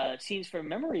doing Scenes from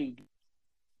Memory,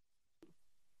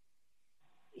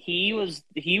 he was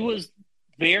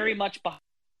very much behind.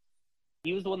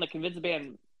 He was the one that convinced the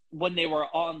band when they were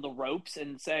on the ropes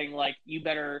and saying you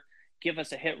better give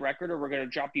us a hit record or we're going to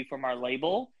drop you from our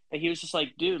label. And he was just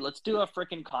like, dude, let's do a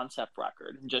freaking concept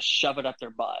record and just shove it up their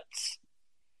butts.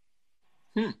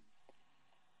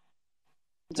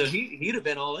 So he'd have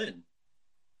been all in.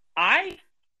 That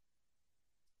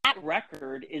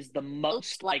record is the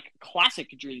most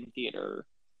classic Dream Theater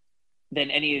than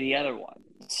any of the other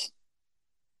ones.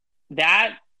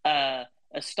 That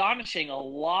astonishing a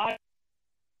lot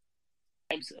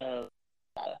of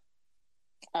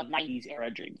 90s era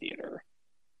Dream Theater.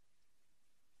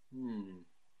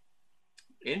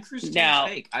 Interesting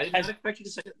take. I did not expect you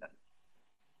to say that.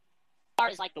 As far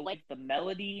as the way the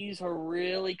melodies are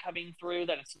really coming through,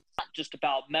 that it's not just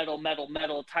about metal,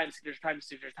 time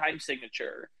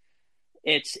signature.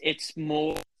 It's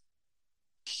more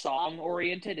song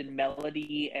oriented and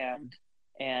melody and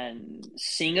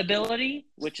singability,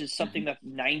 which is something that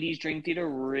 90s Dream Theater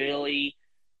really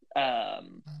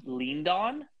leaned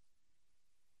on.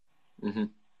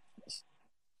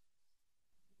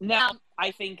 Now,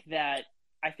 I think that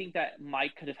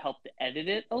Mike could have helped to edit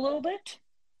it a little bit.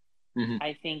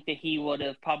 I think that he would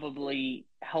have probably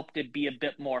helped it be a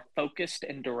bit more focused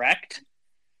and direct.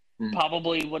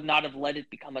 Probably would not have let it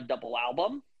become a double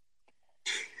album.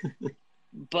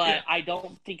 But I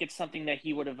don't think it's something that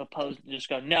he would have opposed to just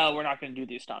go, no, we're not going to do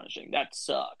the astonishing. That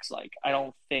sucks. I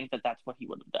don't think that that's what he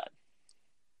would have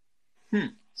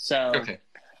done. So,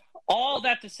 all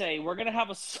that to say, we're going to have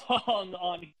a song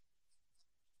on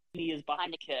He Is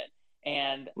Behind the Kit.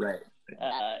 And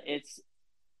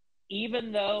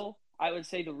even though I would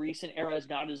say the recent era is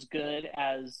not as good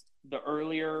as the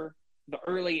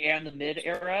early and the mid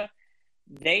era,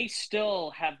 they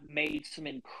still have made some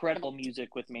incredible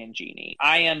music with Mangini.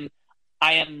 I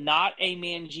am not a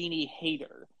Mangini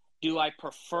hater. Do I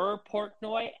prefer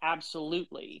Portnoy?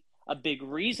 Absolutely. A big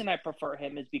reason I prefer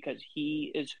him is because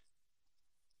he is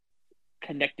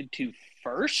connected to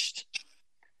first.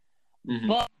 Mm-hmm.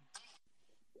 But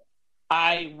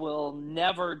I will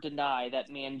never deny that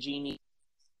Mangini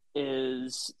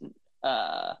is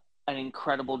an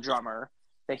incredible drummer,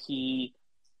 that he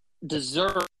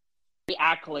deserves the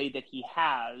accolade that he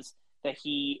has, that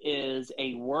he is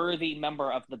a worthy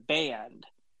member of the band,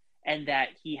 and that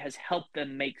he has helped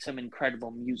them make some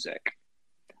incredible music.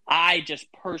 I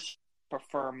just personally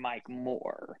prefer Mike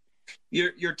more.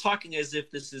 You're talking as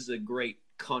if this is a great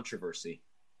controversy.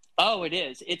 Oh, it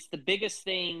is. It's the biggest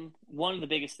thing, one of the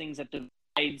biggest things that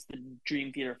divides the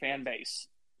Dream Theater fan base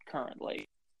currently.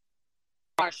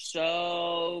 There are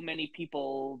so many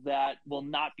people that will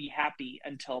not be happy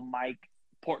until Mike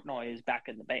Portnoy is back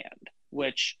in the band,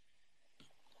 which,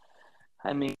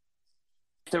 I mean,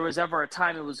 if there was ever a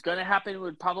time it was going to happen, it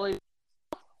would probably,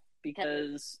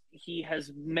 because he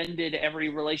has mended every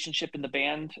relationship in the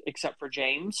band except for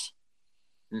James.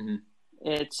 Mm-hmm.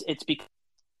 It's because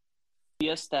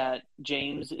that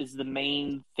James is the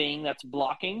main thing that's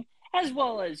blocking, as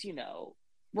well as, you know,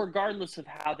 regardless of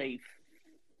how they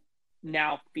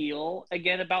now feel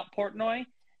again about Portnoy,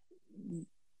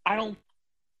 I don't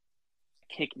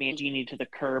kick Mangini to the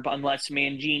curb unless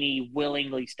Mangini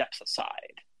willingly steps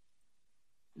aside.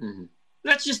 Mm-hmm.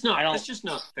 That's just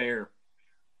not fair.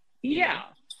 Yeah.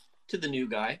 To the new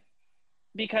guy.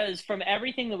 Because from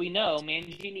everything that we know,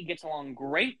 Mangini gets along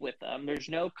great with them. There's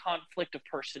no conflict of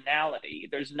personality.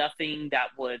 There's nothing that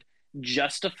would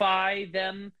justify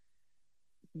them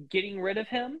getting rid of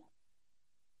him.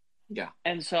 Yeah.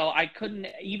 And so I couldn't,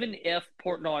 even if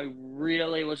Portnoy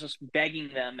really was just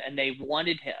begging them and they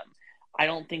wanted him, I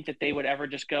don't think that they would ever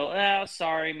just go, oh,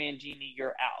 sorry, Mangini, you're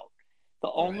out.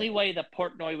 The only way that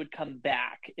Portnoy would come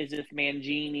back is if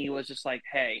Mangini was just like,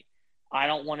 hey, I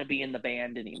don't want to be in the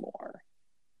band anymore.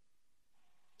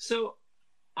 So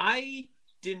I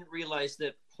didn't realize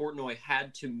that Portnoy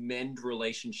had to mend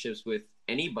relationships with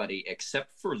anybody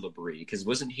except for Labrie, because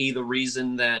wasn't he the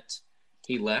reason that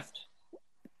he left?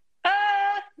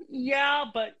 Yeah,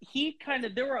 but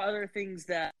there were other things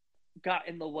that got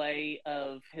in the way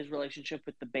of his relationship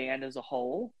with the band as a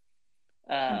whole.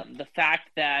 The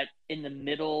fact that in the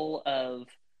middle of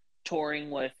touring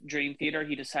with Dream Theater,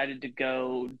 he decided to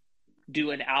go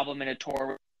do an album and a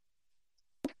tour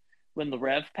when the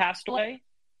Rev passed away.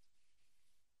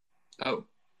 Oh.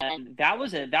 And that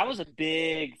was a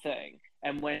big thing.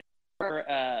 And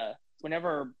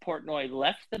whenever Portnoy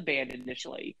left the band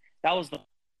initially, that was the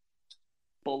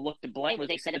people looked at blame.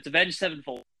 They said it's Avenged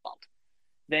Sevenfold.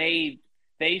 They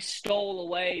stole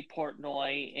away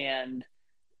Portnoy and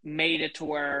made it to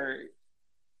where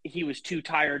he was too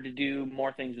tired to do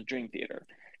more things with Dream Theater.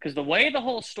 Because the way the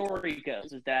whole story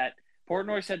goes is that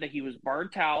Portnoy said that he was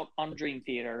burnt out on Dream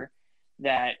Theater,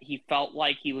 that he felt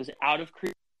like he was out of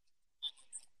creativity,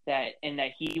 and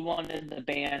that he wanted the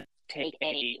band to take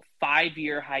a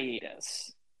 5-year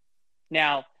hiatus.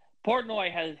 Now,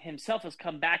 Portnoy has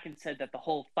come back and said that the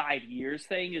whole 5 years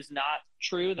thing is not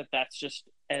true, that's just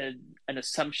an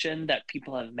assumption that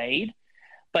people have made.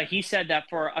 But he said that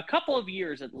for a couple of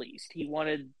years at least, he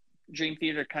wanted Dream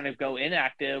Theater to kind of go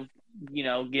inactive, you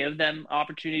know, give them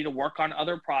opportunity to work on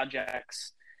other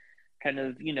projects, kind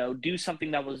of, you know, do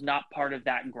something that was not part of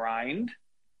that grind.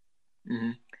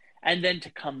 Mm-hmm. And then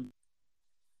to come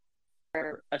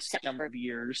for a set number of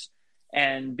years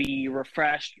and be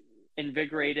refreshed,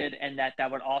 invigorated, and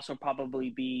that would also probably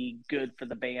be good for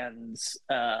the band's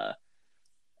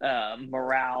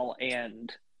morale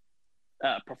and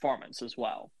performance as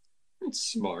well. That's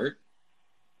smart.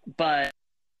 But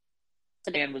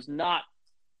the band was not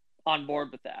on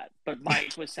board with that. But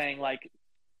Mike was saying, like,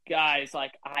 guys,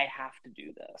 like, I have to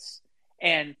do this.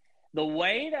 And the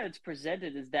way that it's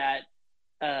presented is that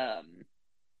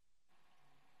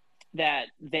that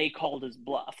they called his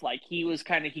bluff. Like, he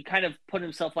kind of put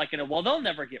himself like in a, well, they'll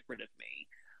never get rid of me.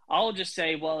 I'll just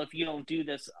say, well, if you don't do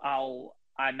this,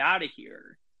 I'm out of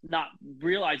here. Not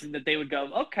realizing that they would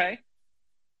go, okay.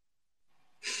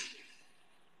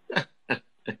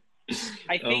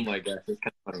 I think oh my gosh, it's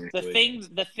kind of funny.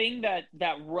 The thing that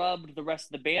rubbed the rest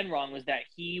of the band wrong was that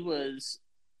he was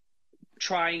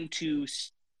trying to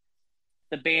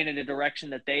the band in a direction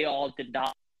that they all did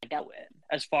not go in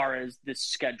as far as this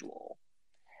schedule,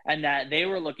 and that they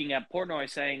were looking at Portnoy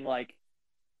saying, like,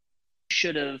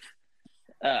 should have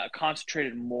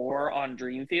concentrated more on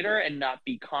Dream Theater and not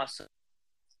be constantly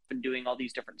doing all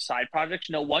these different side projects.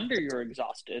 No wonder you're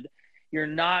exhausted. You're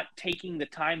not taking the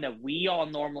time that we all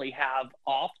normally have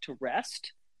off to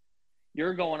rest.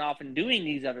 You're going off and doing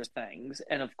these other things.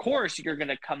 And of course, you're going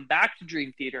to come back to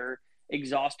Dream Theater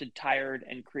exhausted, tired,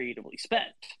 and creatively spent.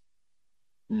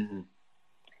 Mm-hmm.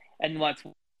 And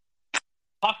listen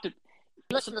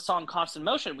to the song Constant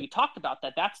Motion. We talked about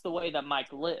that. That's the way that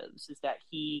Mike lives, is that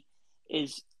he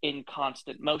is in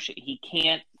constant motion. He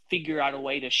can't figure out a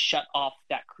way to shut off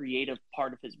that creative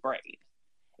part of his brain.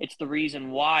 It's the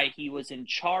reason why he was in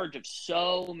charge of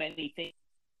so many things,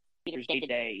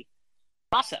 day-to-day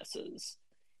processes.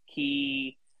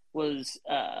 He wasn't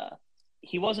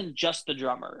just the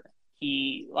drummer.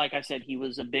 He, like I said, he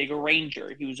was a big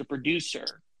arranger. He was a producer.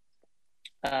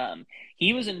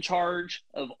 He was in charge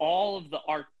of all of the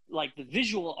art, like the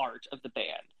visual art of the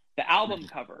band, the album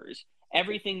covers,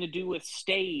 everything to do with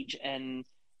stage and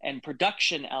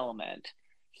production element.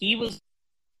 He was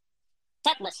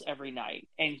set list every night,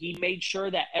 and he made sure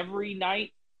that every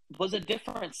night was a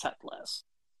different set list.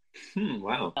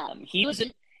 Wow. He was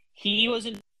in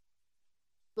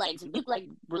like bootleg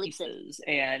releases,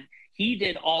 and he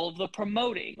did all of the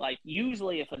promoting. Like,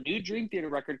 usually if a new Dream Theater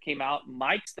record came out,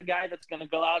 Mike's the guy that's going to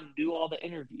go out and do all the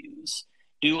interviews,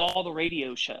 do all the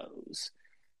radio shows.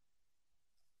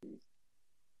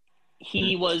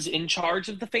 He was in charge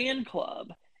of the fan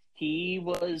club. He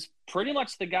was pretty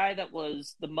much the guy that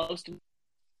was the most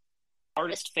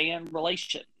artist-fan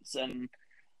relations. And,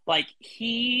 like,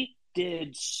 he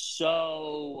did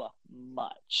so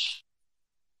much.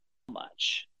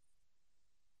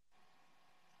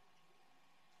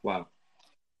 Wow.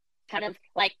 Kind of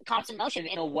like Constant Motion,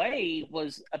 in a way,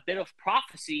 was a bit of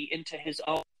prophecy into his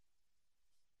own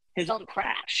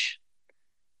crash.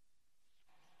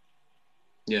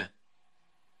 Yeah.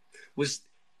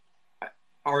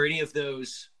 Are any of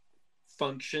those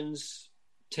functions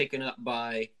taken up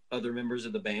by other members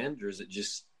of the band, or is it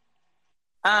just?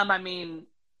 I mean,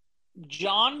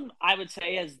 John, I would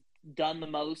say, has done the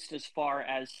most as far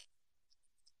as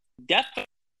definitely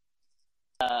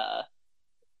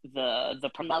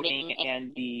the promoting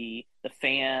and the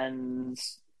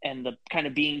fans and the kind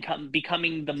of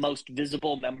becoming the most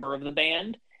visible member of the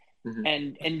band.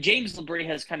 Mm-hmm. And James LaBrie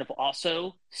has kind of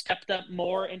also stepped up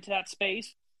more into that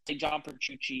space. John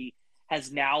Petrucci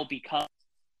has now become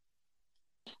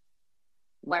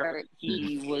where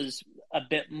he was a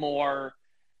bit more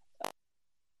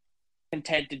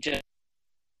content to just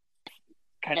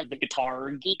kind of the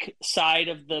guitar geek side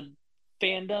of the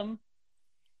fandom,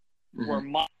 where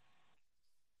Mike,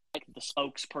 like, the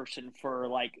spokesperson for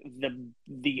like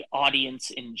the audience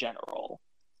in general.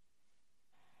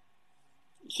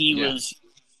 He was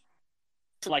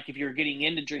like, if you're getting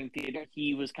into Dream Theater,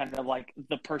 he was kind of like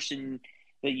the person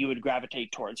that you would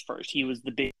gravitate towards first. He was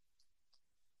the big,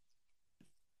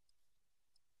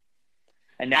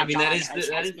 and now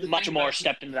that is much more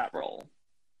stepped into that role.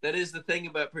 That is the thing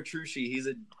about Petrucci.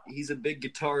 He's a big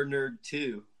guitar nerd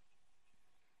too,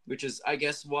 which is, I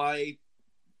guess, why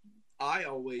I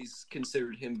always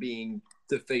considered him being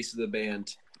the face of the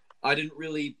band. I didn't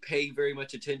really pay very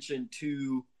much attention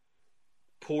to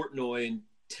Portnoy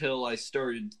until I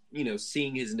started,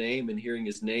 seeing his name and hearing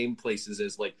his name places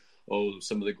as like, oh,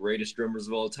 some of the greatest drummers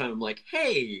of all time. I'm like,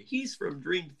 hey, he's from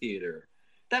Dream Theater.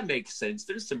 That makes sense.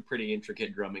 There's some pretty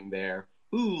intricate drumming there.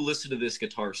 Ooh, listen to this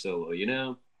guitar solo,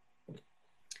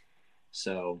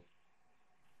 So,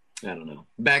 I don't know.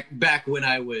 Back when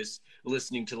I was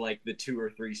listening to like the 2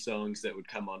 or 3 songs that would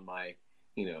come on my,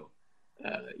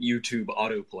 YouTube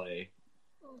autoplay.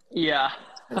 Yeah.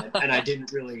 and I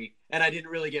didn't really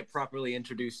get properly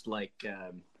introduced like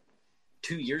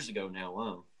 2 years ago now.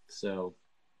 Wow. So,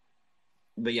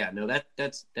 but yeah, no,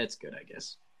 that's good, I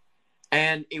guess.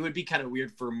 And it would be kind of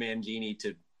weird for Mangini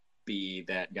to be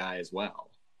that guy as well,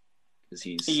 because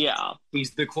he's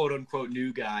the quote unquote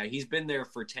new guy. He's been there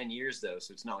for 10 years though,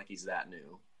 so it's not like he's that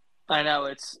new. I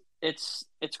know, it's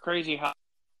crazy how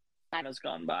time has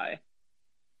gone by.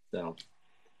 So,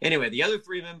 anyway, the other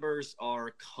 3 members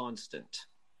are constant.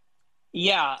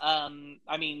 Yeah,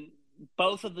 I mean,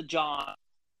 both of the John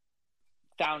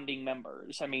founding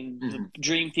members. I mean, the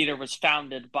Dream Theater was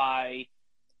founded by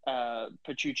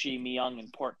Petrucci, Myung,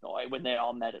 and Portnoy when they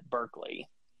all met at Berkeley.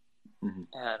 Mm-hmm.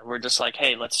 And we're just like,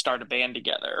 hey, let's start a band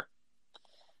together.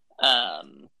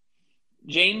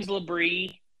 James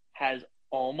LaBrie has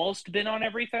almost been on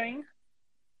everything.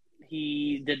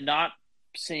 He did not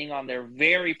sing on their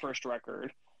very first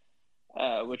record,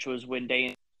 which was When Day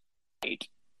and Night.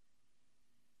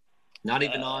 Not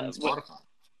even on Spotify.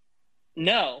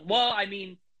 No. Well, I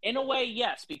mean, In a way,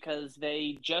 yes, because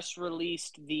they just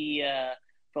released the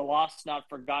Lost Not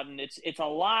Forgotten. It's a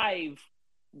live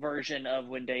version of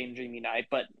When Day and Dream Unite,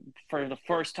 but for the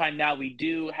first time now, we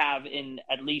do have in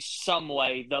at least some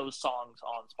way those songs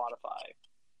on Spotify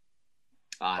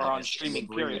or on streaming.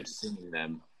 Period. Singing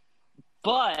them,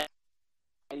 but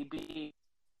maybe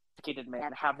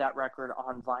man have that record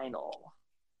on vinyl,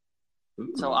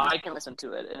 so I can listen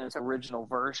to it in its original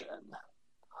version.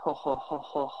 Ho ho ho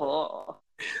ho ho.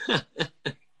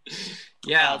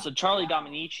 Yeah. So Charlie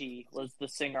Dominici was the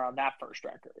singer on that first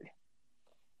record,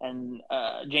 and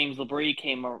James LaBrie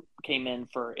came in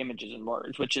for Images and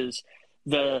Words, which is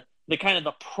the kind of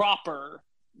the proper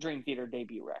Dream Theater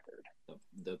debut record.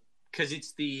 Because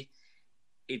it's the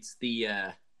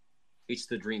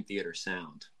Dream Theater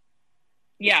sound.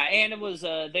 Yeah, and it was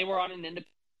they were on an independent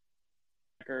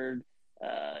record.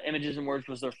 Images and Words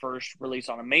was their first release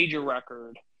on a major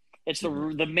record. It's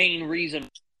the main reason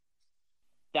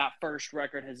that first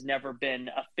record has never been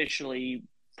officially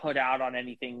put out on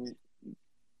anything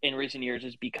in recent years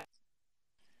is because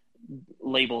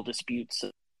label disputes.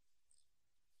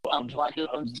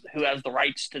 Who has the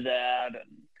rights to that?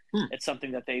 And it's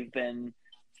something that they've been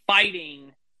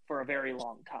fighting for a very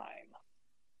long time.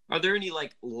 Are there any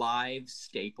like live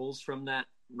staples from that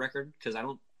record? Because I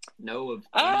don't know of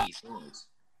any songs.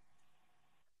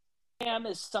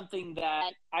 Is something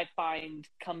that I find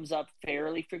comes up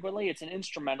fairly frequently. It's an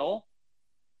instrumental,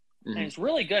 and it's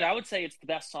really good. I would say it's the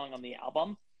best song on the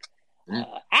album.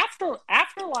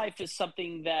 Afterlife is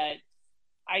something that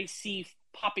I see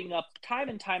popping up time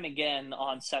and time again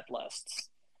on set lists.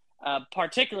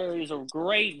 Particularly, there's a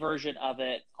great version of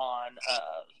it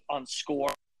on Score,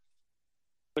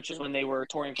 which is when they were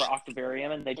touring for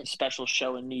Octavarium, and they did a special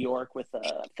show in New York with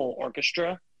a full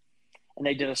orchestra, and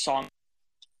they did a song.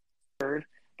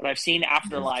 But I've seen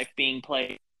Afterlife being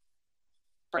played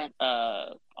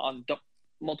on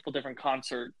multiple different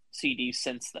concert CDs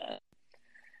since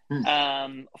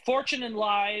then. Fortune and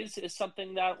Lies is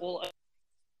something that will find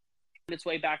its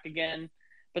way back again,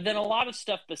 but then a lot of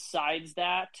stuff besides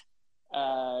that,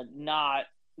 not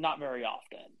very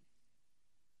often.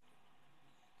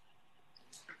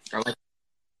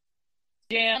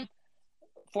 Jam,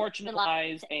 Fortune and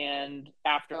Lies, and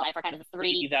Afterlife are kind of the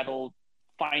three that'll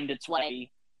find its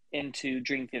way into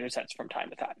Dream Theater sets from time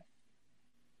to time.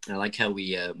 I like how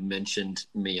we mentioned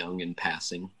Myung in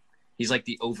passing. He's like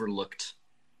the overlooked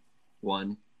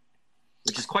one,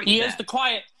 which is quite. He is the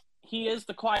quiet. He's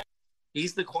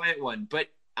the quiet one, but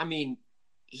I mean,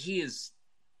 he is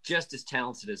just as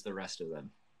talented as the rest of them.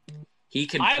 He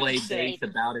can play bass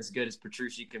about as good as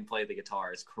Petrucci can play the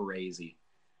guitar. It's crazy.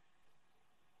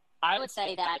 I would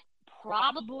say that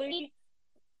probably.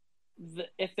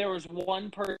 If there was one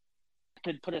person who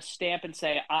could put a stamp and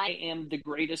say, I am the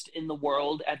greatest in the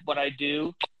world at what I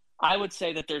do, I would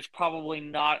say that there's probably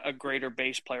not a greater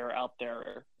bass player out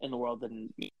there in the world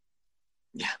than me.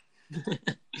 Yeah.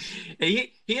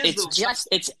 he has the weirdest.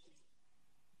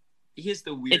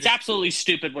 It's absolutely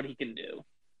stupid what he can do.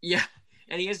 Yeah.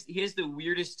 And he has the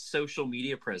weirdest social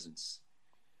media presence.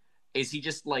 Is he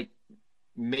just like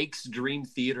makes Dream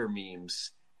Theater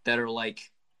memes that are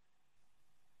like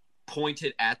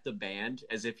pointed at the band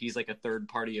as if he's like a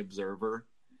third-party observer.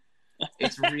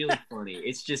 It's really funny.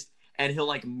 It's just, and he'll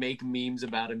like make memes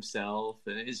about himself,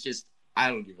 and it's just, I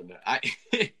don't even know.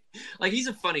 Like he's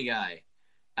a funny guy,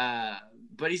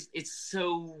 but it's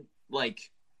so like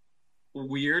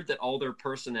weird that all their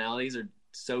personalities are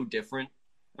so different.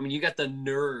 I mean, you got the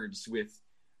nerds with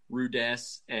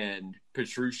Rudess and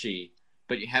Petrucci,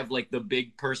 but you have like the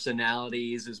big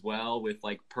personalities as well with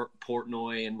like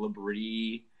Portnoy and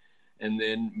LaBrie. And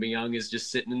then Myung is just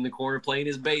sitting in the corner playing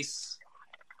his bass.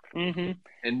 Mm-hmm.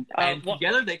 And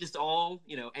together they just all,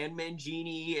 and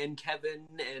Mangini and Kevin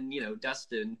and,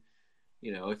 Dustin,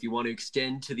 if you want to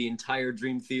extend to the entire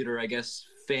Dream Theater, I guess,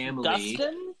 family.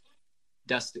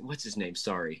 Dustin, what's his name?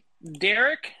 Sorry.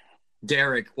 Derek.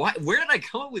 Why? Where did I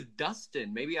come up with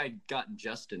Dustin? Maybe I got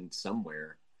Justin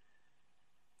somewhere.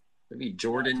 Maybe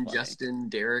Jordan, Justin,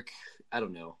 Derek. I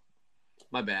don't know.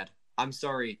 My bad. I'm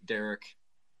sorry, Derek.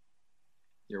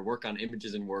 Your work on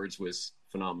Images and Words was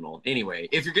phenomenal. Anyway,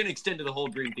 if you're going to extend to the whole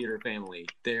Dream Theater family,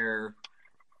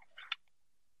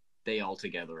 they all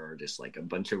together are just like a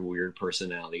bunch of weird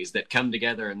personalities that come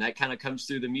together, and that kind of comes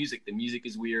through the music. The music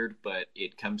is weird, but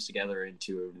it comes together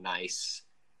into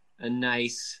a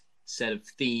nice set of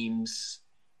themes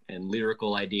and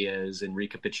lyrical ideas and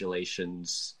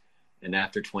recapitulations. And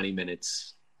after 20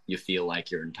 minutes, you feel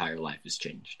like your entire life has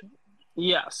changed.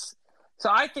 Yes. So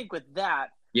I think with that,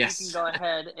 yes, we can go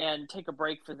ahead and take a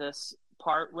break for this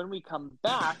part. When we come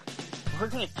back, we're we're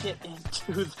going to get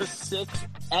into the 6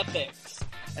 epics.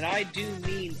 And I do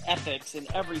mean epics in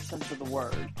every sense of the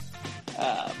word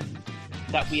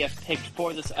that we have picked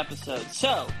for this episode.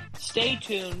 So, stay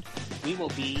tuned. We will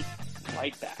be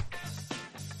right back.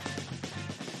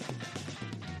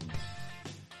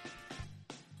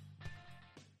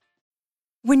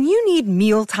 When you need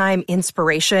mealtime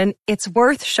inspiration, it's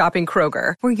worth shopping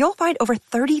Kroger, where you'll find over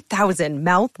 30,000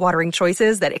 mouth-watering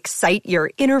choices that excite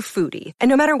your inner foodie. And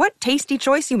no matter what tasty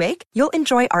choice you make, you'll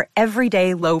enjoy our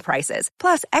everyday low prices,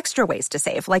 plus extra ways to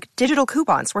save, like digital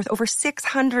coupons worth over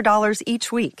 $600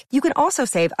 each week. You can also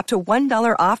save up to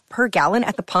 $1 off per gallon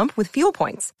at the pump with fuel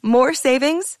points. More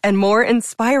savings and more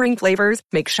inspiring flavors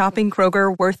make shopping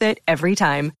Kroger worth it every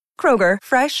time. Kroger,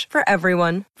 fresh for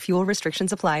everyone. Fuel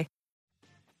restrictions apply.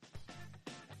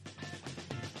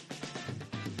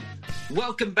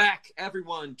 Welcome back,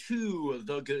 everyone, to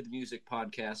the Good Music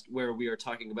Podcast, where we are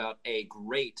talking about a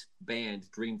great band,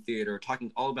 Dream Theater,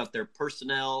 talking all about their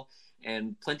personnel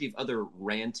and plenty of other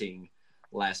ranting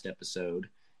last episode.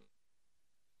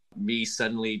 Me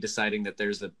suddenly deciding that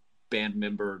there's a band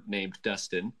member named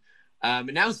Dustin.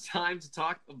 And now it's time to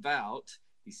talk about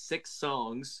the 6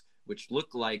 songs, which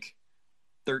look like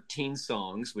 13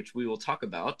 songs, which we will talk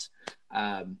about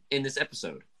in this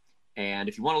episode. And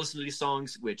if you want to listen to these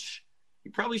songs, which you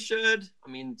probably should.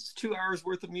 I mean, it's 2 hours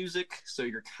worth of music, so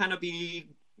you're kind of going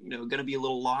to be a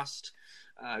little lost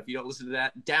if you don't listen to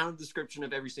that. Down in the description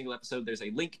of every single episode, there's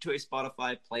a link to a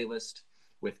Spotify playlist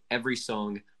with every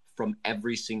song from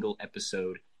every single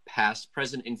episode, past,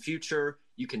 present, and future.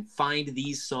 You can find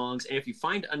these songs, and if you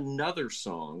find another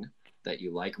song that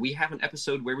you like, we have an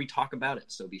episode where we talk about it,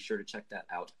 so be sure to check that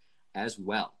out as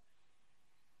well.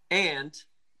 And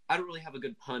I don't really have a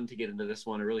good pun to get into this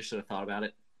one. I really should have thought about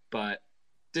it, but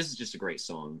this is just a great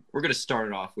song. We're going to start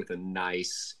it off with a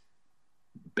nice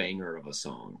banger of a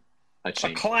song. A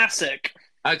classic.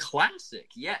 A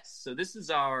classic, yes. So this is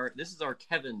our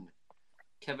Kevin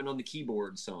on the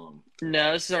keyboard song.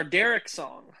 No, this is our Derek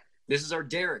song. This is our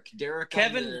Derek.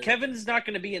 Kevin's not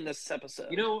going to be in this episode.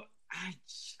 You know,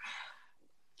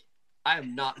 I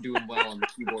am not doing well on the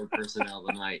keyboard personnel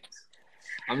tonight.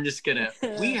 I'm just going to...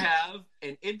 We have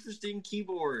an interesting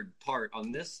keyboard part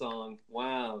on this song.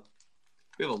 Wow.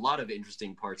 We have a lot of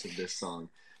interesting parts of this song.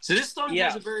 So this song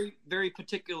has a very, very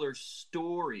particular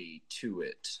story to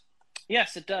it.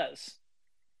 Yes, it does.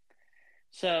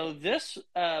 So this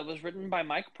was written by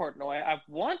Mike Portnoy. I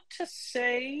want to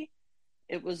say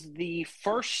it was the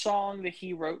first song that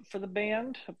he wrote for the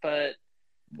band, but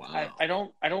wow. I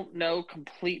don't know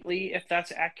completely if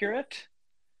that's accurate.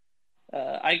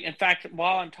 In fact,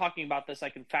 while I'm talking about this, I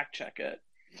can fact check it.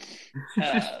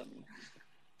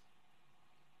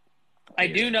 I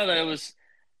do know that it was.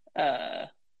 I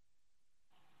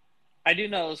do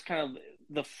know it was kind of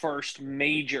the first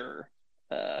major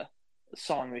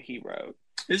song that he wrote.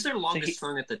 Is their longest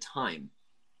song at the time?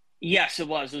 Yes, it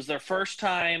was. It was their first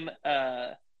time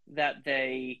that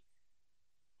they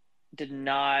did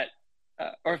not,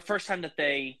 or first time that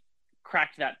they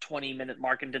cracked that 20-minute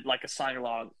mark and did like a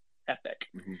sing-along epic.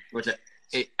 Mm-hmm. Which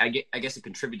I guess it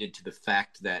contributed to the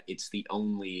fact that it's the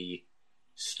only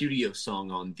studio song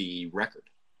on the record.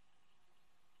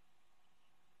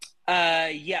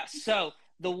 Yes. So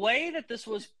the way that this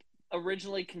was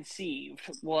originally conceived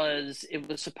was it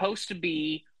was supposed to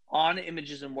be on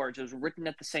Images and Words. It was written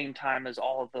at the same time as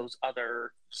all of those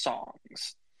other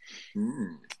songs.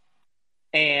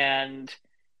 And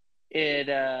it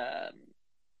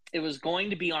was going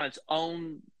to be on its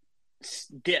own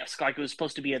disc, like it was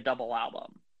supposed to be a double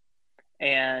album.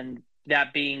 And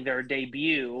that being their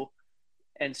debut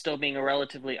and still being a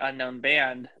relatively unknown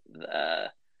band,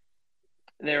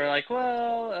 they were like,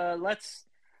 well, let's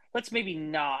maybe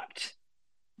not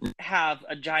have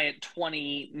a giant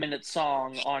 20-minute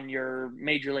song on your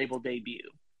major label debut.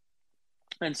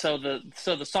 And so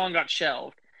the song got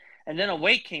shelved. And then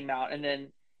Awake came out, and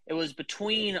then it was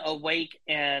between Awake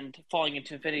and Falling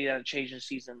into Infinity that Change of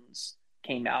Seasons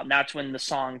came out. And that's when the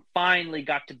song finally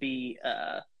got to be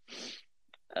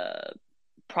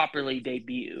properly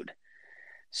debuted.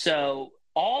 So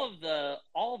all of the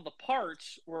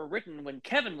parts were written when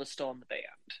Kevin was still in the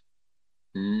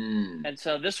band. And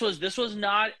so this was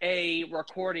not a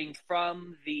recording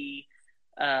from the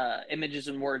Images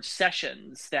and Words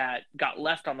sessions that got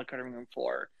left on the cutting room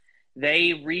floor.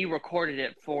 They re-recorded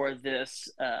it for this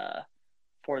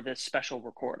special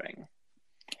recording.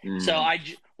 So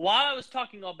while I was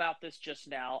talking about this just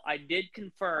now, I did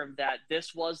confirm that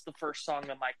this was the first song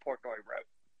that Mike Portnoy wrote.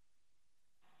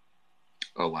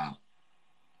 Oh, wow.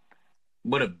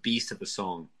 What a beast of a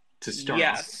song to start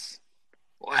Yes.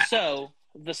 off. Wow. So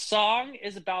The song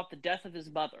is about the death of his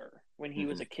mother when he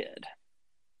was a kid.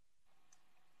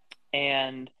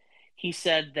 And he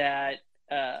said that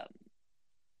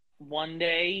one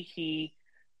day he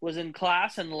was in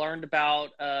class and learned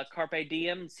about Carpe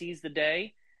Diem, seize the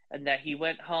day, and that he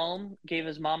went home, gave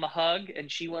his mom a hug,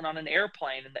 and she went on an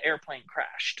airplane, and the airplane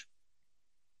crashed.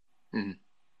 Mm-hmm.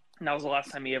 And that was the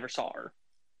last time he ever saw her.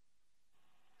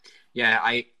 Yeah,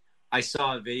 I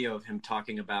saw a video of him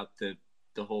talking about the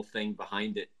whole thing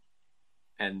behind it,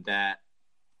 and that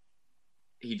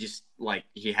he just, like,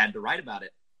 he had to write about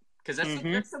it. Because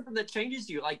that's something that changes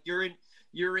you. Like,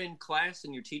 you're in class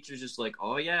and your teacher's just like,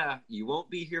 oh yeah, you won't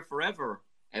be here forever.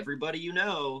 Everybody you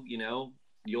know,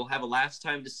 you'll have a last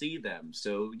time to see them.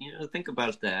 So, think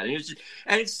about that. And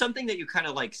it's something that you kind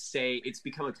of like say, it's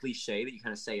become a cliche that you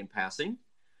kind of say in passing.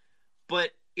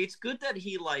 But it's good that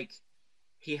he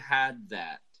had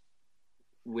that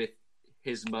with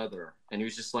his mother, and he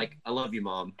was just like, I love you,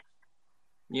 Mom.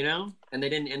 And they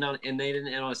didn't end on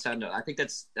a sad note. I think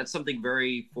that's something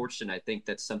very fortunate. I think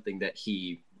that's something that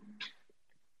he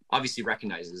obviously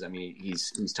recognizes. I mean,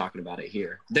 he's talking about it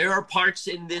here. There are parts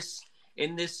in this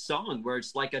song where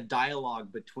it's like a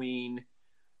dialogue between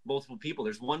multiple people.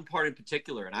 There's one part in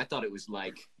particular, and I thought it was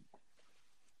like,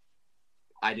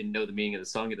 I didn't know the meaning of the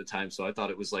song at the time, so I thought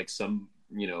it was like some,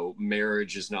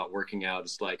 marriage is not working out.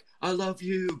 It's like, I love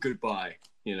you, goodbye.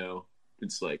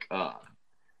 It's like,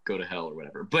 go to hell or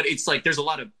whatever. But it's like there's a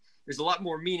lot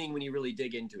more meaning when you really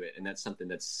dig into it, and that's something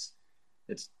that's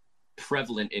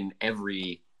prevalent in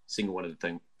every single one of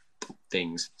the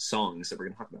songs that we're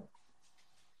going to talk about.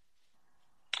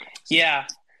 Yeah,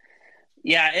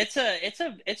 it's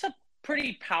a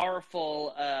pretty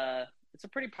powerful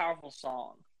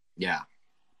song. Yeah.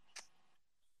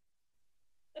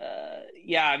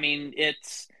 I mean,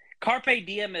 it's Carpe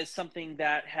Diem is something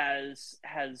that has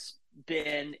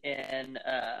been in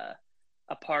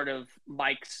a part of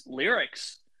Mike's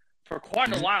lyrics for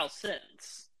quite a while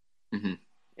since. Mm-hmm.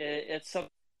 It's something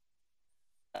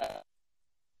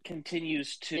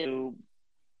continues to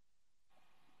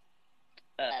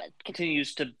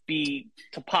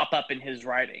pop up in his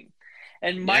writing.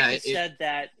 And Mike has said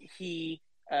that he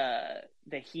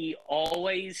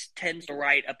always tends to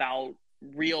write about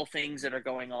real things that are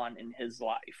going on in his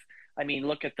life. I mean,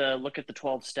 look at the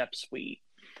 12-step suite,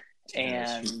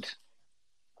 and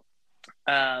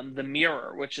the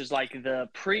Mirror, which is like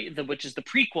which is the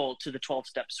prequel to the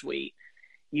 12-step suite.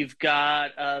 You've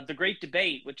got The Great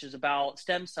Debate, which is about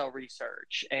stem cell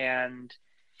research, and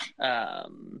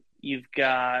you've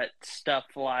got stuff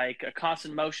like A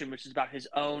Constant Motion, which is about his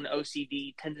own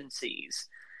OCD tendencies.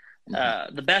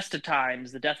 The Best of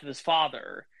Times, the death of his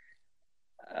father.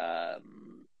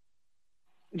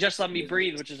 Just Let Me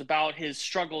Breathe, which is about his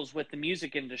struggles with the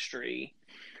music industry.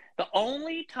 The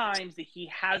only times that he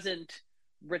hasn't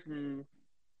written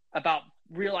about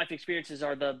real life experiences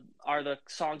are the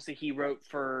songs that he wrote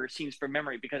for Scenes from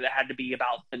Memory, because it had to be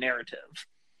about the narrative.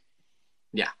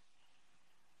 Yeah.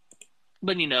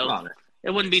 But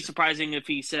it wouldn't be surprising if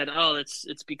he said, "Oh,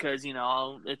 it's because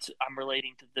I'm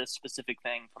relating to this specific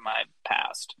thing from my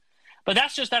past." But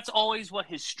that's always what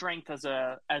his strength as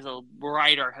a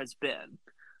writer has been,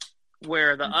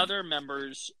 where the other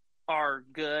members are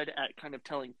good at kind of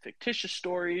telling fictitious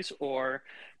stories or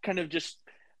kind of just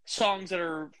songs that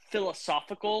are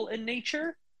philosophical in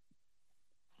nature.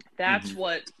 That's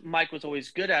what Mike was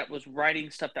always good at, was writing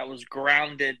stuff that was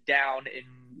grounded down in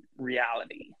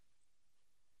reality.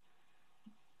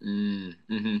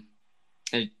 Mm-hmm.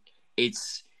 And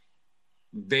it's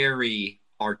very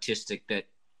artistic that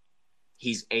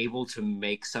he's able to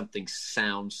make something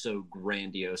sound so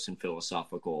grandiose and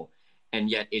philosophical, and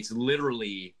yet it's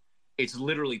literally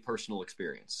personal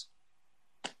experience.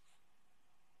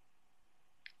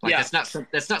 Like,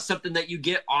 that's not something that you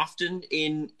get often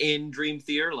in Dream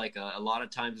Theater. Like a lot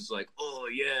of times it's like, oh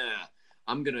yeah,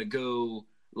 I'm gonna go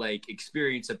like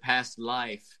experience a past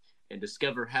life and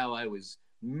discover how I was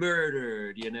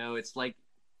murdered. It's like,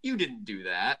 you didn't do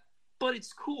that, but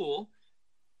it's cool.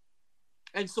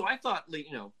 And so I thought,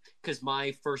 because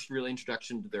my first real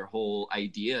introduction to their whole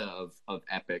idea of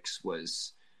epics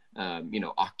was,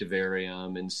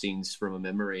 Octavarium and Scenes from a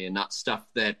Memory, and not stuff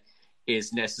that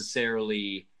is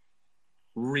necessarily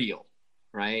real,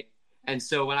 right? And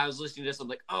so when I was listening to this, I'm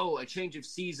like, oh, A Change of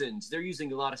Seasons. They're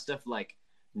using a lot of stuff like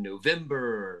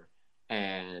November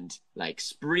and like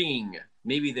spring.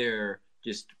 Maybe they're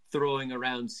just throwing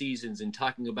around seasons and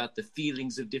talking about the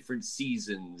feelings of different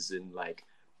seasons, and like,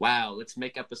 wow, let's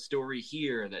make up a story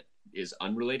here that is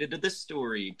unrelated to this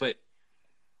story. But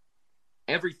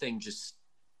everything just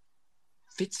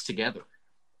fits together.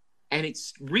 and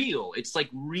it's real. It's like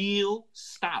real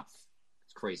stuff.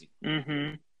 It's crazy.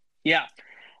 Mm-hmm. Yeah.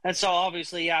 And so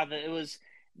obviously, yeah, it was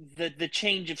the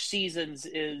change of seasons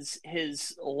is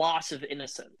his loss of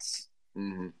innocence.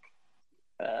 Mm-hmm.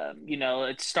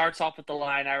 It starts off with the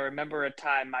line, "I remember a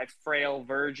time my frail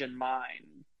virgin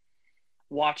mind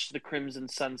watched the crimson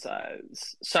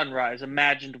sunrise,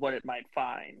 imagined what it might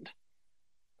find."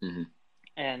 Mm-hmm.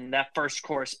 And that first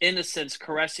chorus, "Innocence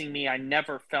caressing me, I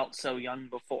never felt so young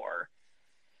before.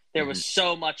 There was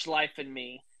so much life in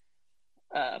me,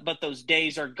 but those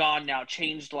days are gone now,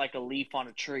 changed like a leaf on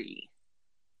a tree."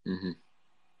 Mm-hmm.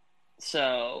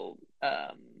 So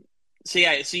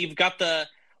you've got the.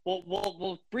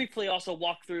 We'll briefly also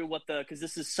walk through because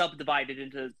this is subdivided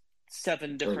into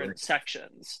 7 different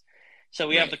sections. So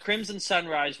we have the Crimson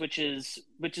Sunrise, which is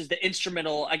the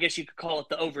instrumental. I guess you could call it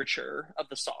the overture of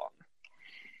the song.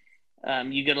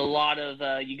 You get a lot of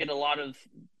the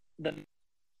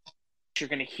you're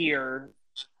going to hear.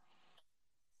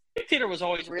 Theater was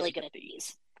always really good at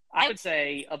these. I would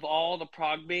say of all the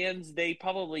prog bands, they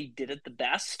probably did it the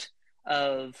best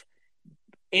of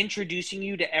introducing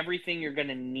you to everything you're going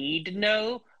to need to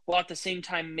know, while at the same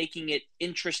time making it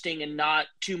interesting and not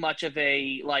too much of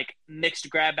a like mixed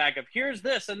grab bag of here's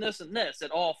this and this and this. It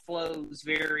all flows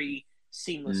very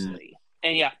seamlessly.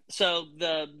 And yeah, so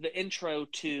the intro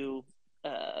to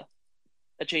A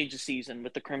Change of Season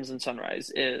with the Crimson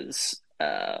Sunrise is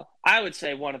I would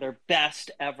say one of their best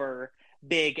ever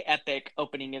big epic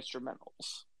opening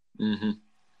instrumentals. Mm-hmm.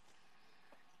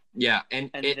 Yeah, and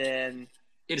then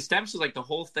it establishes like the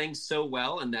whole thing so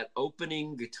well, and that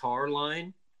opening guitar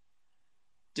line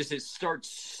just it starts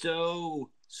so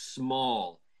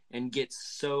small and gets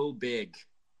so big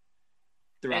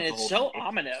throughout and the whole it's so thing.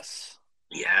 ominous.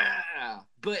 Yeah,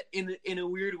 but in a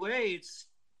weird way,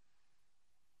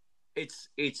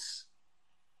 it's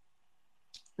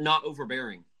not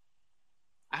overbearing.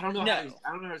 I don't know. No.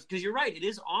 I don't know because you're right. It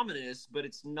is ominous, but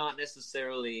it's not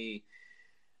necessarily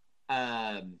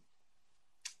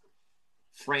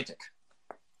frantic.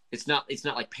 It's not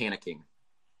like panicking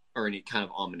or any kind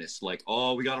of ominous, like,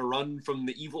 oh, we gotta run from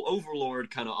the evil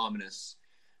overlord kind of ominous.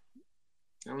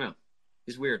 I don't know.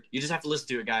 It's weird. You just have to listen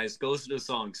to it, guys. Go listen to the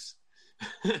songs.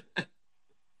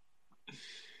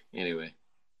 Anyway.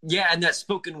 Yeah, and that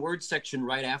spoken word section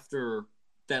right after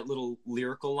that little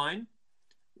lyrical line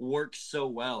works so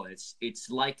well. It's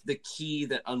like the key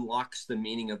that unlocks the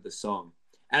meaning of the song.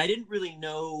 And I didn't really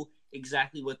know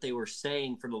exactly what they were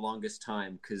saying for the longest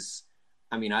time because,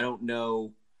 I mean, I don't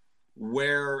know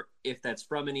if that's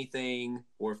from anything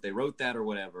or if they wrote that or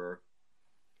whatever.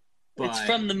 But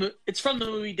it's from the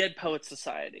movie Dead Poets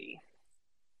Society.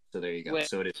 So there you go.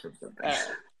 So it is from something.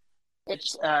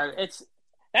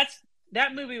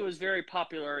 That movie was very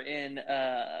popular in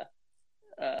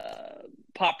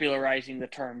popularizing the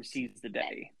term "seize the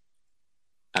day."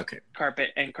 Okay.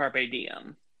 Carpe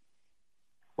diem.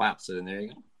 Wow. So then there you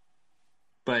go.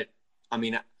 But I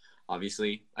mean,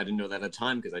 obviously, I didn't know that at the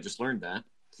time because I just learned that.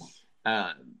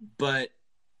 But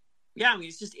yeah, I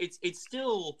mean, it's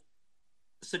still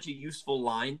such a useful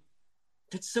line.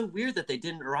 That's so weird that they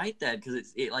didn't write that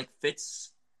because it like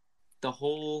fits the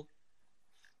whole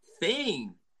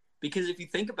thing. Because if you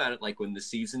think about it, like when the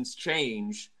seasons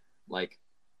change, like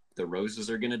the roses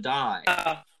are gonna die.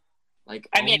 Like,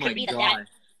 I mean, it could be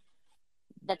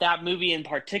that movie in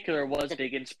particular was a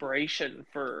big inspiration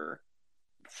for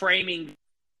framing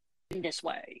in this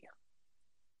way.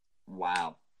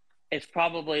 Wow. It's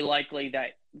probably likely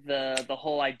that the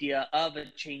whole idea of a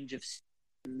change of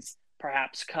seasons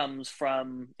perhaps comes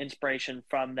from inspiration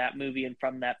from that movie and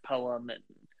from that poem, and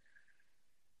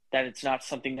that it's not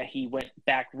something that he went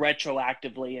back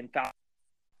retroactively and found.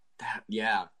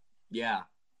 Yeah.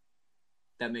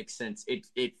 That makes sense.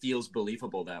 It feels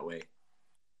believable that way.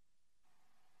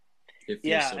 It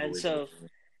feels so believable.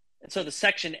 So the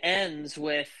section ends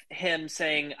with him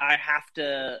saying, I have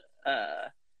to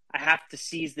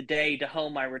seize the day to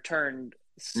home I returned,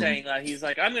 saying that he's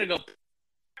like, I'm going to go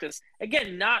practice.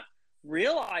 Again, not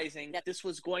realizing that this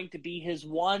was going to be his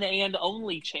one and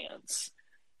only chance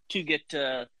to get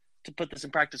to put this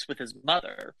in practice with his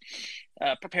mother.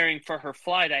 Preparing for her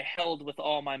flight, I held with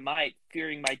all my might,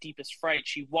 fearing my deepest fright.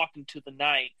 She walked into the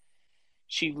night.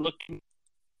 She looked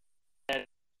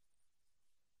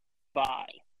by.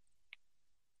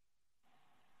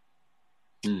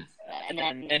 And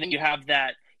then you have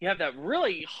that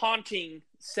really haunting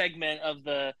segment of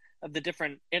the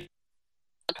different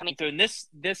coming through, and this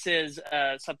is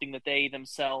something that they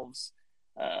themselves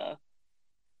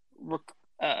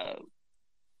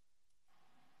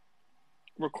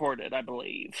recorded, I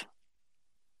believe.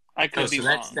 I could be wrong.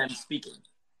 That's them speaking.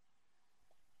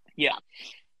 Yeah.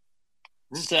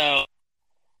 So,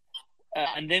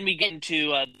 and then we get into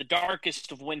The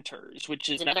Darkest of Winters, which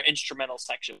is another instrumental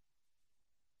section.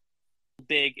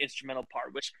 Big instrumental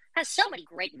part, which has so many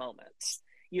great moments.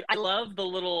 I love the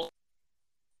little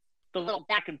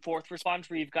back and forth response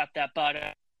where you've got that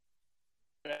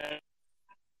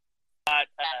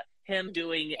him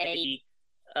doing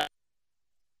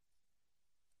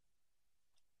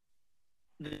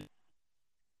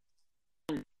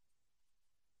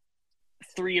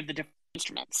three of the different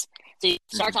instruments. So you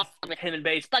start off with him and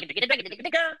bass,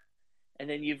 and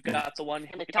then you've got the one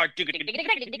guitar, and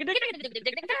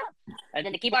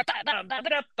then the keyboard.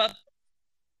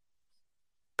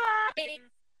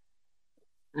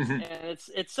 And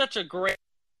it's such a great.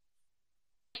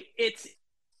 It's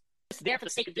there for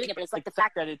the sake of doing it, but it's like the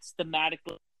fact that it's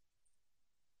thematically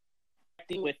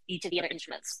with each of the other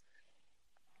instruments,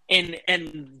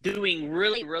 and doing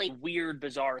really, really weird,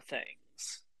 bizarre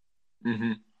things.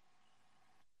 Mm-hmm.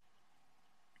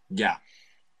 Yeah,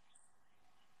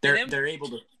 they're able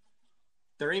to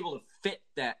fit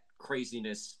that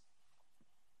craziness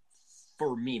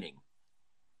for meaning.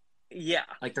 Yeah,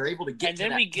 like they're able to get to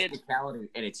that technicality,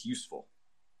 and it's useful.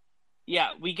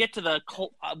 Yeah, we get to the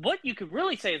what you could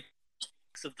really say is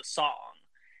of the song.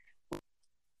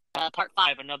 Part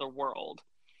 5, Another World.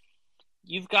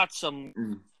 You've got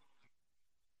some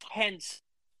tense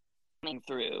coming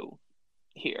through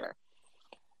here.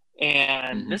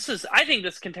 And I think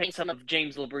this contains some of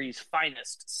James LaBrie's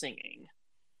finest singing.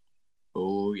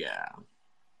 Oh yeah.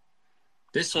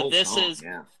 This is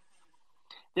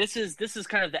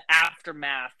kind of the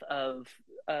aftermath of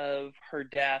her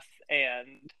death,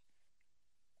 and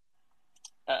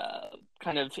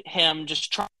kind of him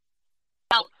just trying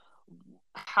out,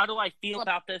 how do I feel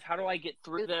about this? How do I get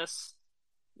through this?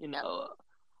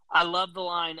 I love the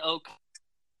line,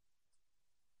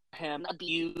 him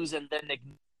abuse and then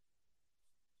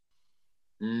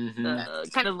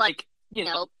kind of like,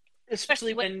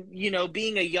 especially when,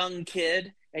 being a young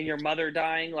kid and your mother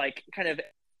dying, like kind of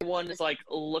everyone is like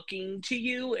looking to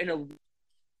you in a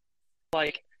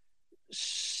like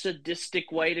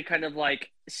sadistic way to kind of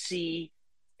like see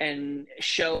and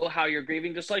show how you're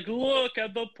grieving. Just like, look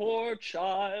at the poor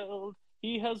child.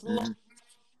 He has lost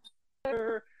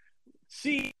her.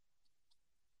 See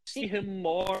him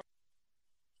more.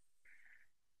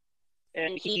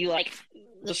 And he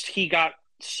got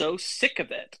so sick of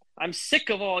it. I'm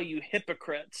sick of all you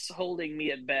hypocrites holding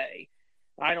me at bay.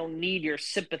 I don't need your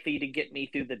sympathy to get me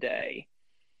through the day.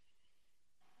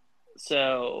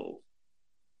 So,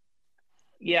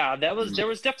 yeah, there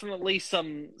was definitely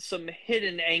some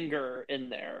hidden anger in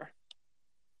there.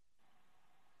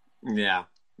 Yeah,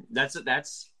 that's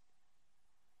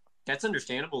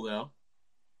understandable though.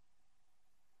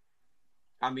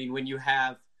 I mean, when you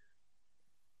have,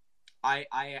 I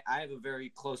have a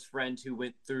very close friend who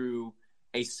went through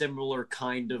a similar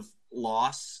kind of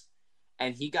loss,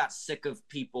 and he got sick of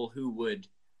people who would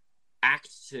act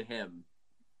to him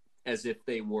as if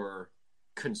they were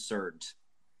concerned.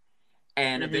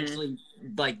 And eventually,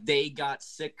 like, they got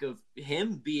sick of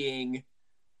him being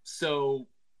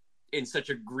in such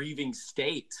a grieving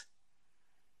state.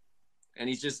 And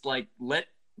he's just like,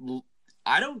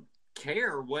 I don't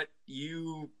care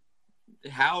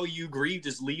how you grieve,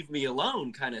 just leave me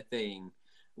alone, kind of thing.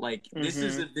 Like, this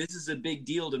is a big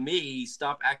deal to me.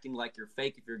 Stop acting like you're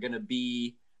fake. If you're going to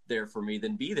be there for me,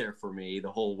 then be there for me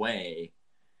the whole way.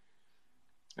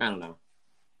 I don't know.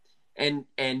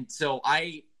 And so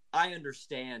I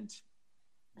understand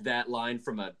that line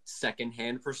from a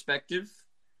secondhand perspective.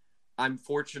 I'm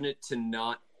fortunate to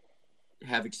not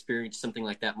have experienced something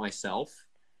like that myself.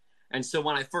 And so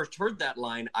when I first heard that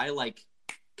line, I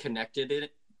connected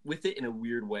it with it in a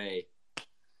weird way.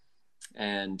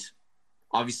 And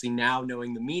obviously now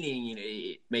knowing the meaning,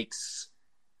 it makes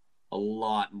a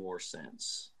lot more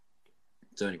sense.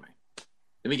 So anyway,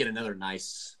 then we get another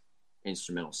nice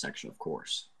instrumental section, of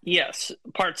course. Yes,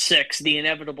 part 6, The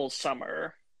Inevitable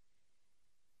Summer.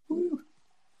 Woo.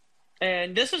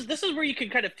 And this is where you can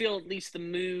kind of feel at least the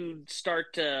mood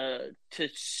start to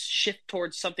shift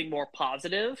towards something more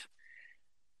positive.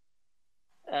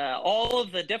 All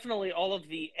of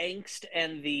the angst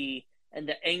and the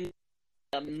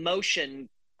emotion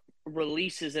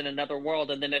releases in Another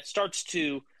World, and then it starts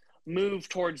to move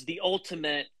towards the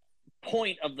ultimate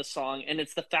point of the song, and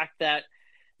it's the fact that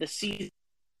the season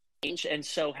changed, and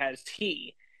so has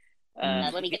he.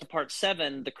 When we get to part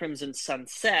 7, The Crimson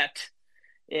Sunset,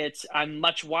 it's, I'm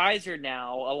much wiser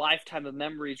now, a lifetime of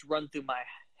memories run through my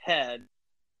head.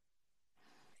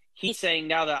 He's saying,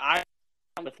 now that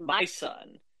I'm with my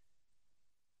son,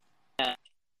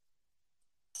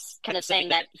 kind of saying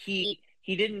that he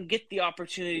didn't get the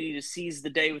opportunity to seize the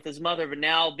day with his mother, but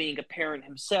now being a parent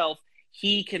himself,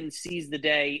 he can seize the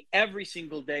day every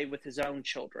single day with his own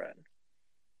children.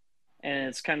 And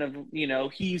it's kind of,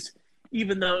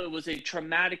 even though it was a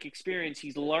traumatic experience,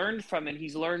 he's learned from it.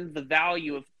 He's learned the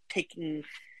value of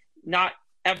not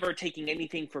ever taking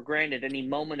anything for granted, any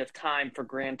moment of time for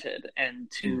granted,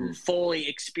 and to fully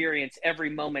experience every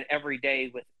moment, every day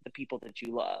with the people that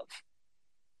you love.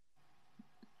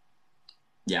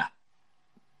 Yeah.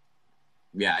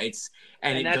 Yeah, it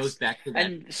goes back to that.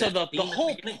 And so the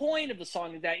whole point of the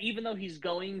song is that even though he's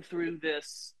going through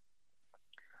this,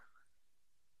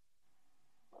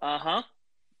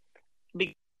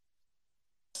 because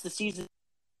the season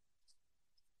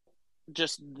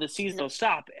will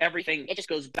stop. Everything, it just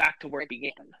goes back to where it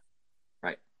began.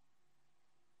 Right.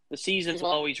 The seasons will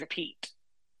always repeat.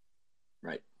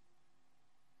 Right.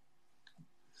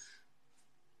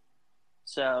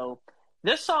 So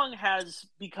this song has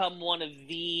become one of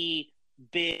the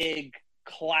big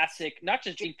classic, not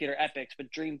just Dream Theater epics,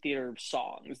 but Dream Theater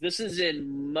songs. This is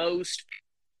in most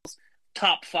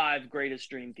top 5 greatest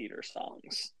Dream Theater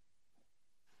songs.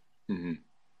 Mm-hmm.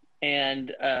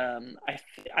 And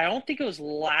I don't think it was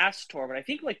last tour, but I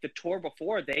think like the tour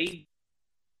before, they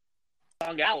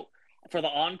sung out for the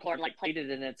encore and like played it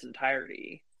in its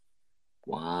entirety.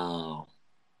 Wow.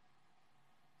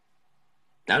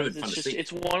 That would be fun to see.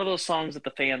 It's one of those songs that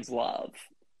the fans love.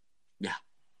 Yeah.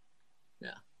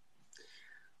 Yeah.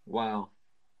 Wow.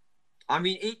 I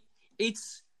mean,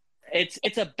 it's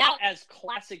about as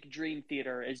classic Dream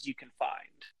Theater as you can find.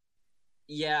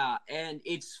 Yeah, and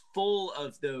it's full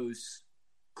of those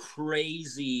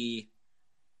crazy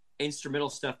instrumental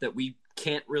stuff that we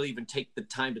can't really even take the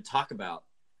time to talk about.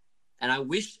 And I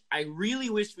really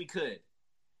wish we could.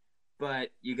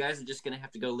 But you guys are just going to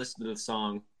have to go listen to the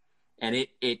song. And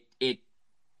it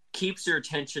keeps your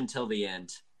attention till the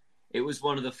end. It was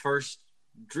one of the first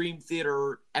Dream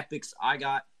Theater epics I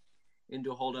got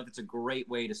into a hold of. It's a great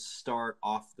way to start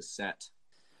off the set.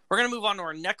 We're going to move on to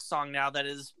our next song now that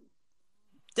is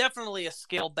definitely a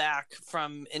scale back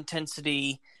from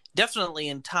intensity, definitely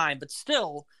in time, but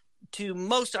still, to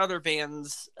most other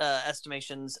bands'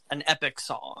 estimations, an epic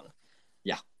song.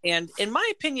 Yeah. And in my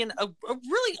opinion, a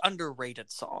really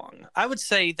underrated song. I would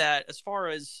say that as far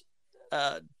as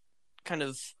kind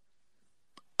of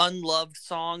unloved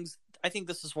songs, I think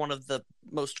this is one of the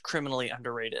most criminally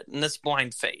underrated, and that's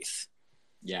Blind Faith.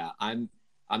 Yeah, I'm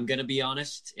going to be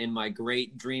honest. In my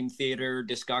great Dream Theater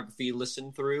discography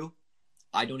listen through,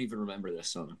 I don't even remember this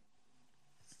song,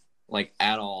 like,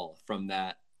 at all from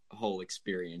that whole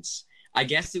experience. I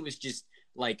guess it was just,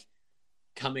 like,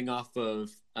 coming off of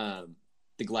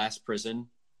The Glass Prison,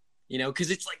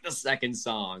 because it's, like, the second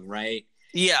song, right?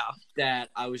 Yeah.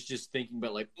 That I was just thinking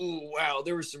about, like, oh, wow,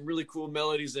 there were some really cool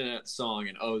melodies in that song,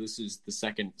 and, oh, this is the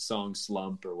second song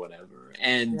slump or whatever.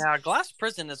 And yeah, Glass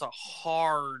Prison is a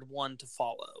hard one to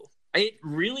follow. It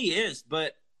really is,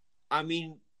 but, I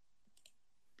mean,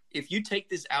 if you take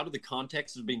this out of the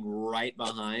context of being right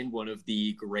behind one of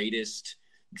the greatest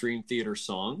Dream Theater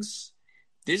songs,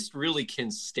 this really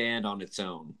can stand on its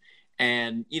own.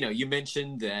 And, you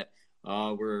mentioned that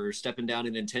we're stepping down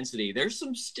in intensity. There's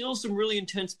still some really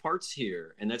intense parts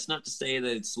here. And that's not to say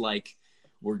that it's like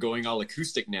we're going all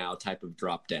acoustic now type of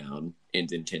drop down in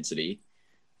intensity.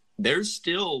 There's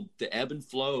still the ebb and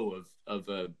flow of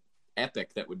a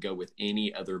epic that would go with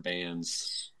any other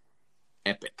band's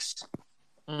epics.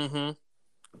 Mm-hmm.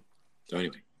 So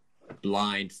anyway,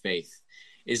 Blind Faith.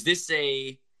 Is this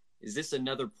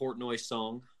another Portnoy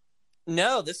song?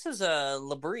 No, this is a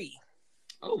Labrie.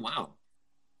 Oh, wow.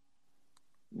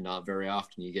 Not very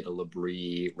often you get a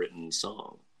Labrie written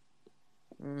song.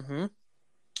 Mm-hmm.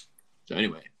 So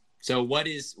anyway, what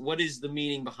is the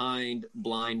meaning behind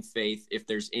Blind Faith, if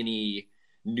there's any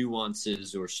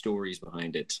nuances or stories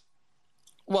behind it?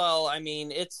 Well, I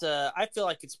mean, I feel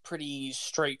like it's pretty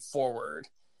straightforward.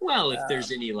 Well, if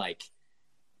there's any, like,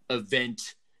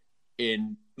 event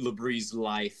in Labrie's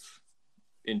life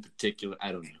in particular,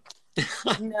 I don't know.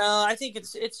 No, I think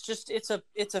it's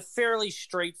a fairly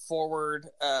straightforward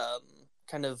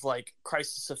kind of like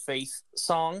crisis of faith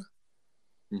song.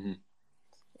 Mm-hmm.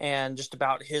 And just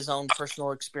about his own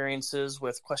personal experiences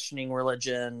with questioning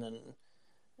religion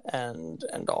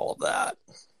and all of that.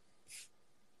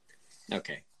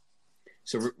 Okay.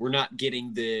 So we're not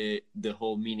getting the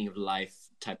whole meaning of life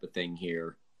type of thing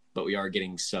here, but we are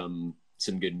getting some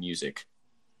good music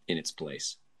in its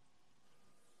place.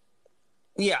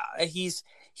 Yeah, he's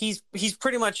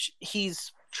pretty much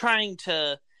he's trying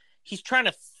to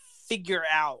figure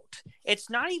out. It's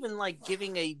not even like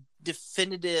giving a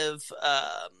definitive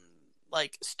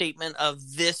like statement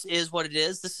of this is what it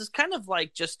is. This is kind of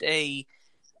like just a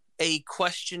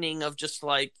questioning of just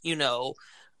like,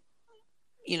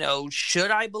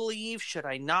 should I believe? Should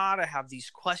I not? I have these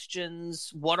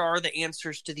questions. What are the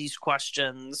answers to these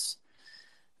questions?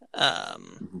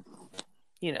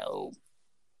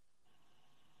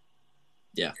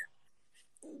 Yeah.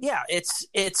 Yeah,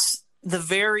 it's the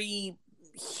very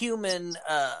human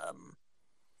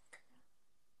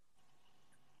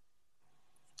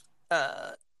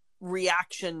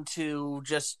reaction to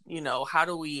just, how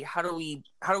do we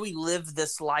live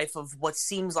this life of what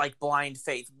seems like blind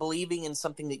faith, believing in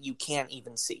something that you can't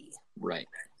even see. Right.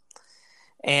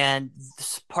 And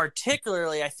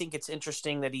particularly, I think it's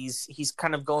interesting that he's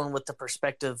kind of going with the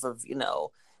perspective of,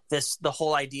 the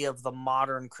whole idea of the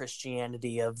modern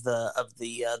Christianity of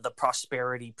the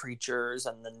prosperity preachers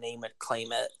and the name it,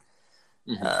 claim it.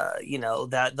 Mm-hmm.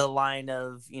 That the line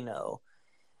of,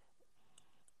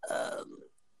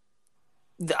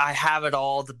 I have it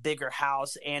all, the bigger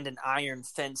house and an iron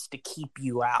fence to keep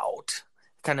you out.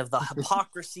 Kind of the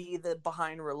hypocrisy that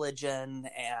behind religion,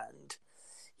 and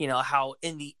how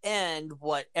in the end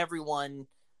what everyone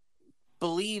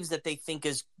believes that they think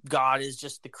is God is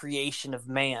just the creation of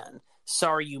man.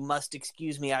 Sorry, you must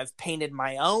excuse me. I've painted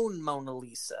my own Mona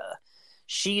Lisa.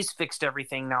 She's fixed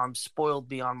everything. Now I'm spoiled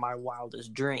beyond my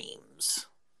wildest dreams.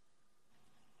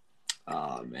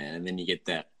 Oh man, and then you get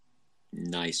that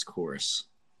nice chorus.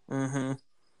 Mm-hmm.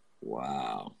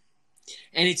 Wow.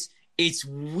 And it's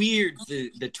weird,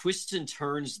 the twists and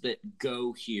turns that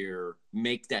go here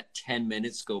make that 10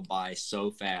 minutes go by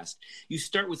so fast. You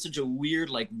start with such a weird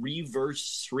like reverse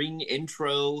string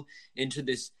intro into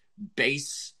this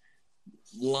bass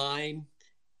line,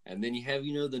 and then you have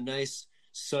the nice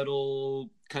subtle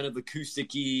kind of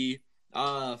acousticy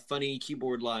funny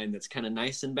keyboard line that's kind of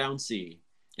nice and bouncy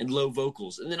and low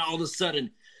vocals, and then all of a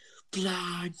sudden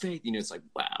blind faith, it's like,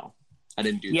 wow, I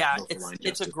didn't do that.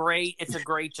 It's a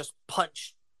great just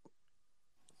punch.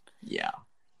 Yeah.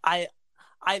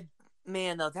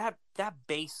 Man, though, that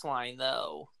bass line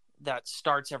though that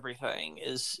starts everything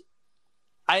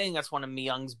I think that's one of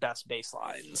Myung's best bass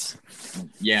lines.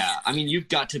 Yeah, I mean, you've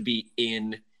got to be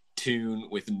in tune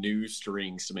with new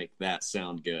strings to make that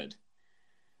sound good.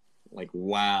 Like,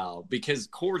 wow, because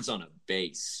chords on a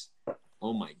bass,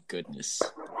 oh my goodness.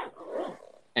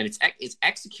 And it's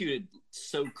executed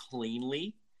so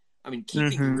cleanly. I mean,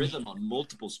 keeping rhythm on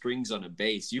multiple strings on a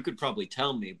bass, you could probably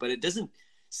tell me, but it doesn't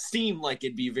seem like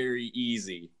it'd be very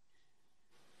easy.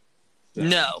 So.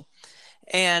 No.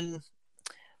 And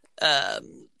I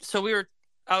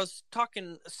was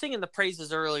singing the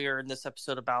praises earlier in this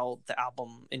episode about the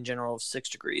album in general of 6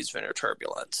 Degrees of Inner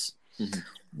Turbulence. Mm-hmm.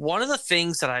 One of the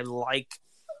things that I like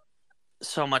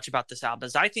so much about this album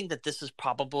is I think that this is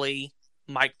probably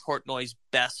Mike Portnoy's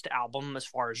best album as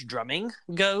far as drumming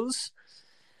goes.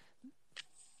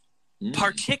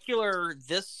 Particular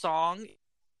this songs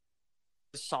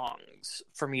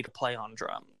for me to play on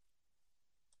drum.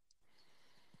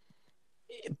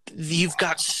 You've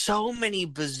got so many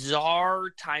bizarre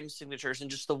time signatures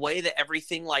and just the way that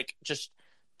everything like just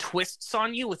twists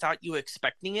on you without you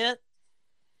expecting it.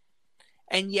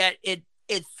 And yet it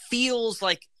feels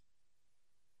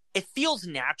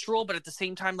natural, but at the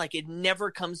same time, like it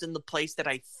never comes in the place that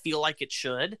I feel like it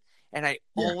should. And I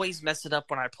always mess it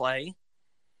up when I play.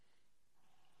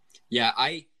 Yeah,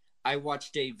 I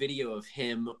watched a video of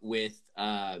him with,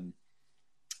 I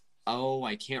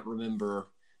can't remember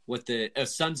what the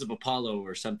Sons of Apollo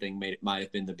or something might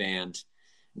have been the band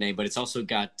name, but it's also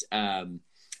got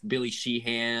Billy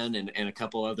Sheehan and a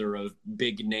couple other of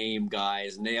big name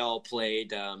guys, and they all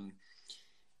played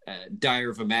Diary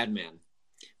of a Madman,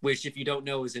 which, if you don't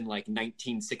know, is in like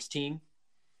 1916.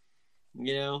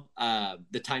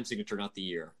 The time signature, not the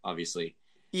year, obviously.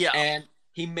 Yeah. And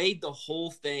he made the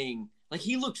whole thing, like,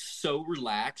 he looked so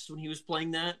relaxed when he was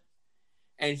playing that.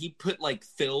 And he put like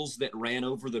fills that ran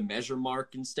over the measure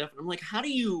mark and stuff. And I'm like,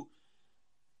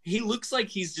 he looks like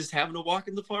he's just having a walk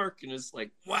in the park. And it's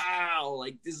like, wow,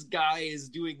 like this guy is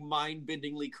doing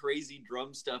mind-bendingly crazy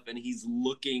drum stuff. And he's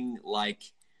looking like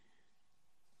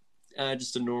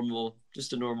just a normal,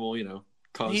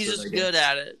 concert. He's just good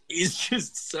at it. He's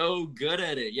just so good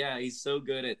at it. Yeah, he's so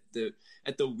good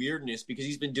at the weirdness because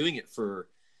he's been doing it for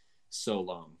so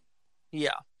long.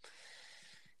 Yeah.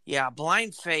 Yeah,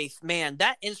 Blind Faith, man,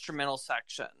 that instrumental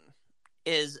section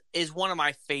is one of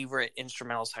my favorite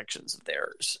instrumental sections of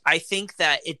theirs. I think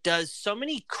that it does so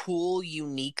many cool,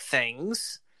 unique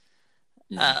things.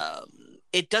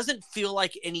 It doesn't feel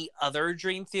like any other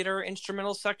Dream Theater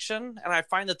instrumental section, and I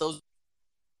find that those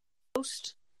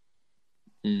most.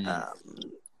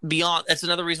 Beyond, that's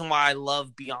another reason why I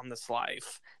love Beyond This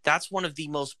Life. That's one of the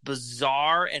most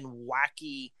bizarre and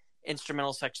wacky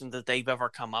instrumental sections that they've ever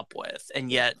come up with,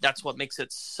 and yet that's what makes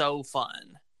it so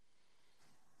fun.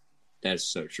 That's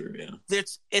so true. Yeah,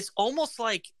 it's almost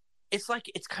like it's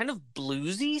kind of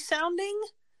bluesy sounding.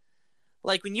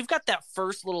 Like when you've got that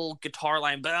first little guitar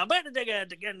line,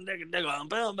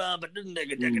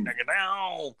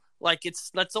 like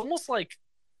that's almost like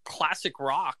classic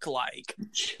rock. Like,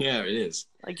 yeah, it is.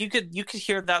 Like you could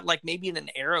hear that like maybe in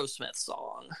an Aerosmith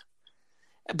song,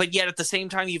 but yet at the same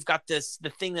time you've got the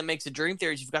thing that makes a Dream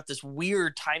Theater is you've got this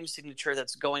weird time signature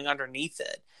that's going underneath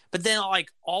it. But then like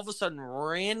all of a sudden,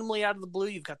 randomly out of the blue,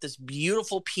 you've got this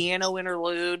beautiful piano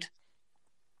interlude.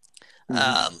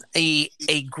 A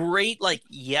great like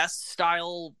Yes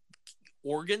style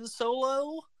organ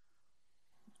solo.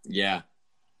 Yeah.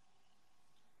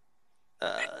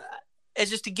 It's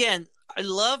just, again, I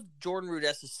love Jordan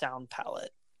Rudess's sound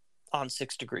palette on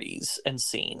 6 Degrees and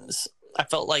Scenes. I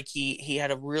felt like he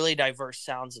had a really diverse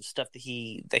sounds of stuff that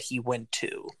he went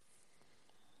to.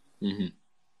 Mm-hmm.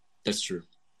 That's true.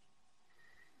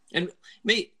 And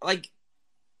maybe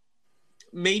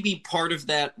part of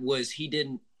that was he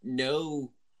didn't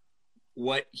know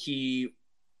what he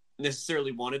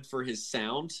necessarily wanted for his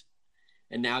sound,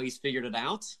 and now he's figured it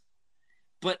out.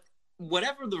 But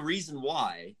whatever the reason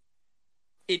why,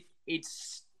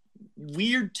 it's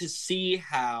weird to see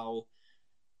how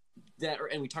that,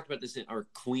 and we talked about this in our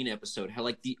Queen episode, how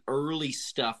like the early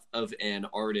stuff of an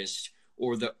artist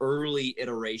or the early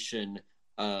iteration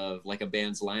of like a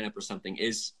band's lineup or something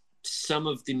is some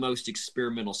of the most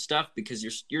experimental stuff, because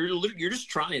you're just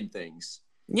trying things.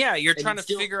 Yeah, you're trying to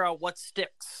figure out what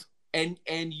sticks. And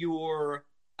you're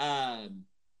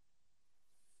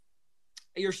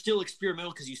still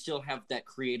experimental because you still have that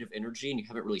creative energy and you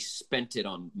haven't really spent it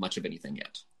on much of anything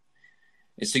yet.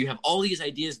 And so you have all these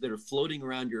ideas that are floating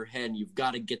around your head and you've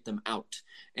got to get them out.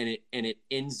 And it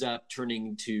ends up turning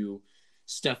into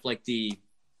stuff like the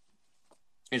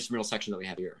instrumental section that we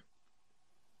have here.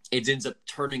 It ends up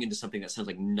turning into something that sounds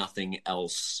like nothing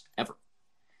else ever.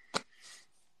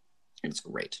 And it's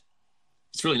great.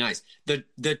 It's really nice.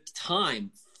 The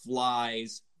time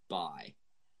flies by.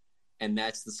 And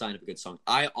that's the sign of a good song.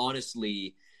 I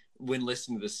honestly, when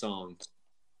listening to this song,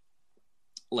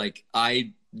 like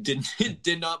I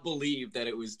did not believe that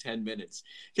it was 10 minutes.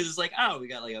 Because it's like, oh, we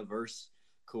got like a verse,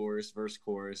 chorus,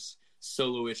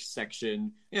 solo-ish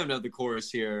section. We have another chorus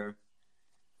here.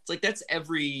 It's like that's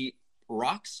every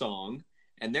rock song,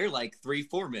 and they're like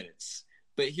 3-4 minutes.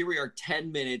 But here we are,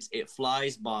 10 minutes. It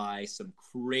flies by. Some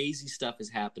crazy stuff is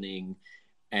happening,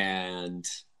 and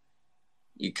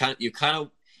you kind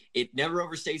of, it never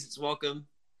overstays its welcome.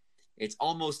 It's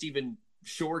almost even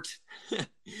short.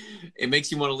 It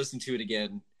makes you want to listen to it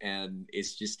again, and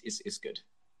it's just it's good.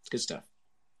 It's good stuff.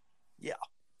 Yeah.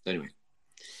 So anyway,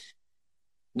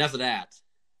 enough of that.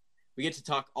 We get to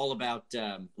talk all about,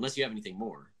 unless you have anything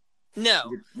more.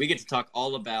 No. We get to talk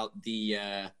all about the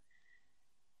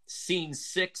scene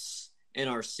 6 in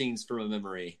our Scenes from a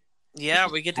Memory. Yeah,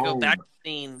 we get to go back to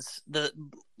Scenes.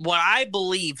 What I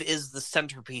believe is the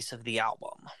centerpiece of the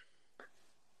album.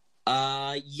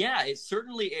 Yeah, it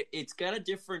certainly it's got a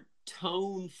different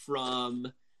tone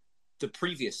from the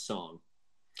previous song.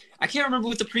 I can't remember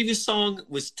what the previous song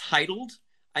was titled.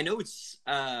 I know it's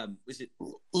was it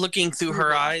Looking Through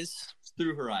Her Eyes?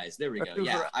 Through Her Eyes. There we go.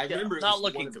 Yeah, I remember it not was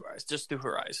Looking Through Her Eyes, just Through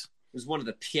Her Eyes. It was one of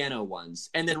the piano ones.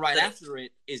 And then right after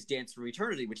it is Dance from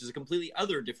Eternity, which is a completely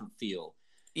other different feel.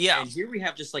 Yeah. And here we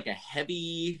have just like a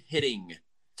heavy hitting.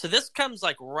 So this comes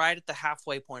like right at the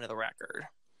halfway point of the record.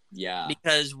 Yeah.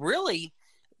 Because really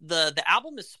the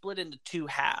album is split into 2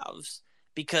 halves,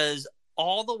 because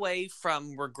all the way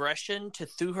from Regression to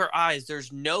Through Her Eyes,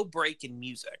 there's no break in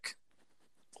music.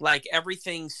 Like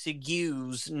everything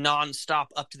segues nonstop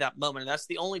up to that moment. And that's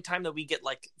the only time that we get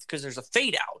like, because there's a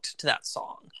fade out to that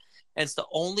song. And it's the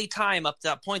only time up to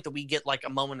that point that we get like a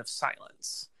moment of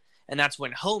silence. And that's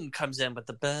when Home comes in with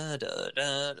the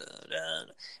ba-da-da-da-da.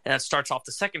 And that starts off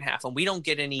the second half. And we don't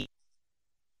get any.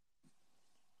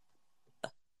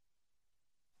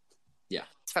 Yeah.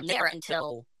 From there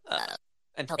until the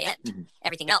end. Mm-hmm.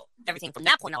 Everything from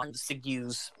that point on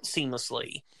segues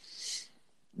seamlessly.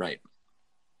 Right.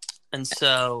 And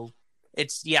so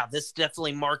this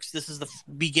definitely marks, this is the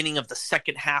beginning of the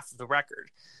second half of the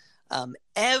record.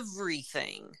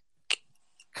 Everything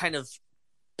kind of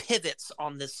pivots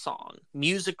on this song,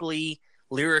 musically,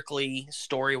 lyrically,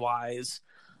 story-wise.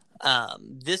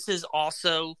 This is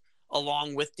also,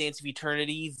 along with Dance of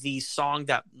Eternity, the song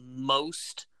that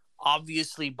most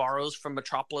obviously borrows from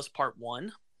Metropolis Part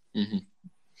 1. Mm-hmm.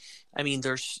 I mean,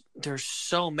 there's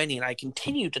so many, and I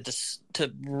continue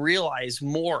to realize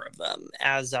more of them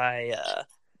as I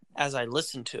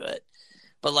listen to it.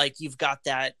 But like you've got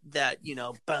that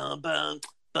bum bum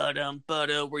ba-dum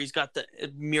ba-dum, where he's got the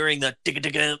mirroring the digga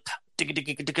digga digga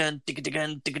digga digga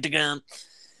digga digga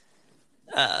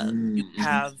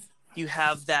digga. You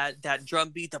have that drum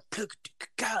beat, the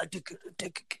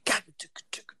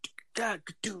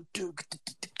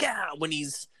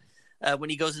when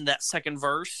he goes in that second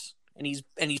verse and he's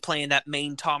playing that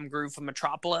main tom groove from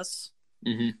Metropolis.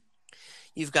 Mm-hmm.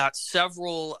 You've got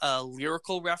several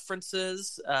lyrical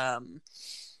references.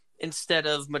 Instead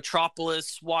of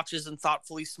Metropolis watches and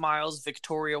thoughtfully smiles,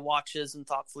 Victoria watches and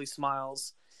thoughtfully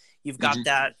smiles. You've got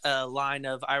that line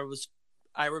of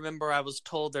I remember I was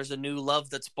told there's a new love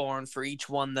that's born for each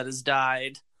one that has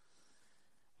died.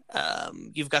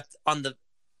 You've got on the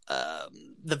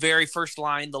very first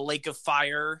line, the lake of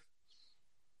fire,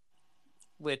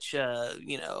 which, I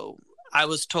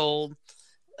was told,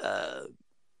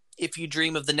 if you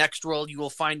dream of the next world, you will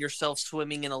find yourself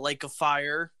swimming in a lake of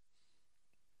fire.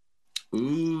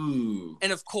 Ooh.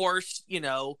 And of course,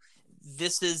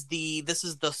 this is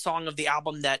the song of the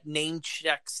album that name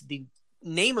checks the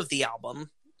name of the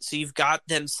album. So you've got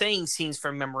them saying Scenes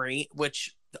from Memory,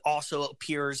 which also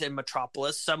appears in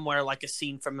Metropolis, somewhere like a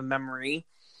scene from a memory.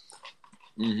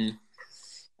 Mm-hmm.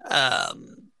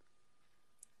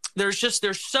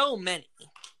 There's so many.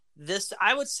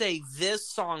 I would say this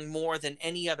song more than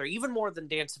any other, even more than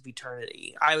Dance of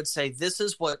Eternity, I would say this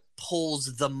is what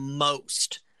pulls the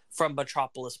most from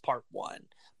Metropolis Part 1.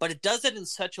 But it does it in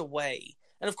such a way.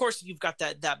 And of course, you've got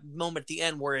that moment at the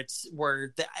end where it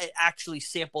actually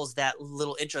samples that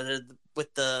little intro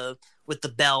with the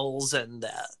bells and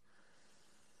that.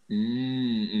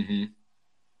 Mm-hmm.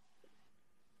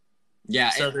 Yeah.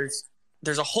 So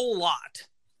there's a whole lot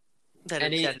that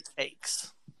it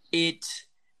takes. It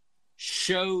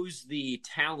shows the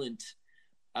talent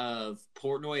of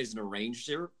Portnoy as an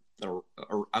arranger, or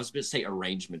I was going to say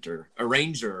arranger,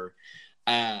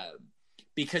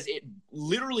 because it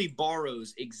literally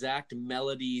borrows exact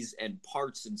melodies and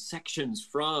parts and sections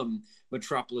from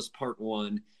Metropolis Part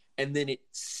 1, and then it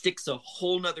sticks a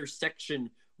whole nother section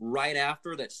right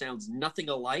after that sounds nothing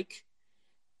alike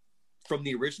from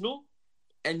the original.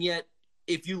 And yet,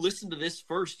 if you listen to this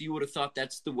first, you would have thought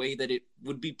that's the way that it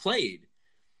would be played.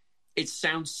 It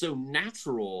sounds so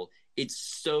natural. It's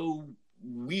so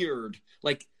weird.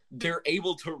 Like, they're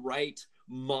able to write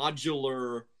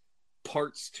modular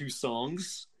parts to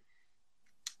songs.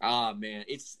 Ah, man,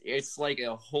 it's like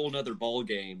a whole nother ball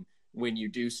game when you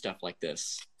do stuff like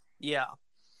this. Yeah.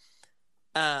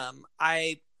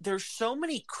 There's so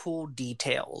many cool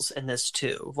details in this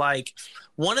too. Like,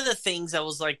 one of the things that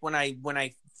was like when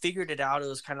I figured it out, it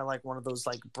was kind of like one of those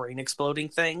like brain exploding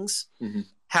things. Mm-hmm.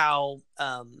 How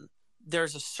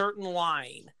there's a certain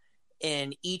line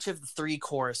in each of the three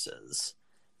choruses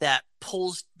that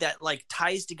like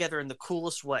ties together in the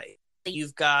coolest way.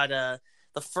 You've got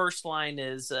the first line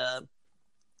is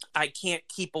I can't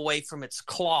keep away from its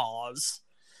claws.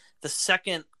 The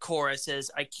second chorus is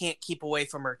I can't keep away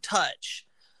from her touch.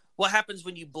 What happens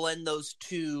when you blend those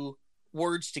two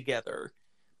words together?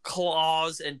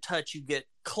 Claws and touch, you get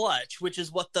clutch, which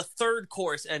is what the third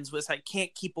chorus ends with. I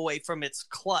can't keep away from its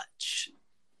clutch.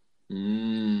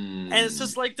 And it's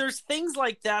just like, there's things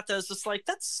like that that's just like,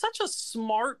 that's such a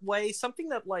smart way, something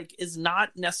that like is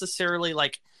not necessarily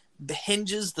like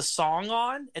hinges the song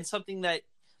on, and something that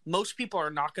most people are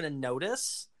not going to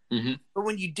notice. Mm-hmm. But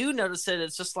when you do notice it,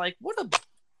 it's just like, what an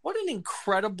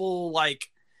incredible like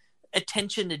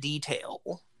attention to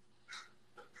detail.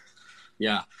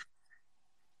 Yeah.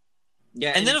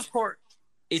 And then of course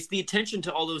it's the attention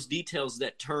to all those details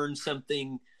that turn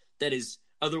something that is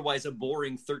otherwise a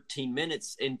boring 13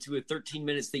 minutes into a 13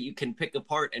 minutes that you can pick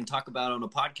apart and talk about on a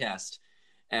podcast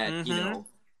at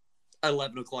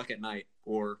 11 o'clock at night,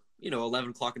 or 11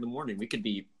 o'clock in the morning. We could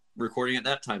be recording at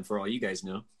that time for all you guys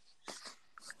know.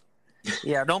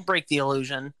 Yeah, don't break the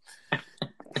illusion.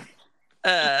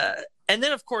 And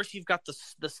then of course you've got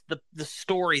the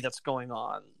story that's going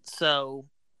on. So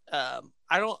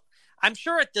I'm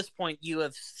sure at this point you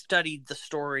have studied the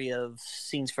story of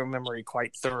Scenes from Memory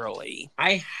quite thoroughly.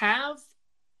 I have,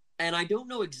 and I don't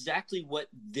know exactly what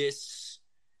this,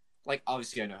 like,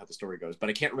 obviously I know how the story goes, but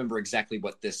I can't remember exactly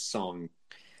what this song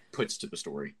puts to the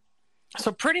story.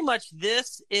 So pretty much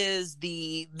this is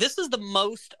the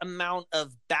most amount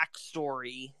of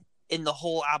backstory in the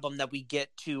whole album that we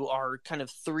get to our kind of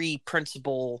three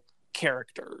principal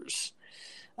characters.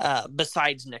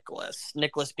 Besides Nicholas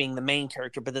being the main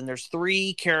character, but then there's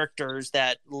three characters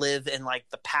that live in like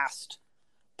the past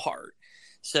part.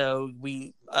 So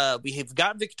we have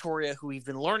got Victoria, who we've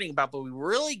been learning about, but we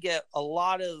really get a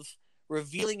lot of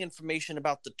revealing information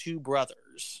about the two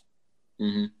brothers,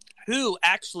 who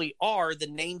actually are the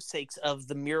namesakes of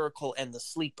the Miracle and the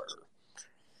Sleeper.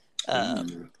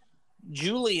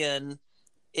 Julian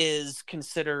is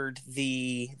considered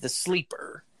the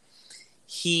Sleeper.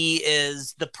 He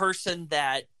is the person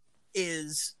that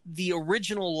is the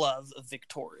original love of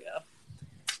Victoria,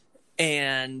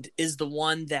 and is the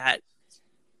one that,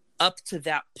 up to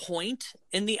that point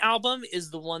in the album, is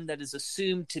the one that is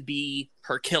assumed to be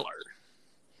her killer.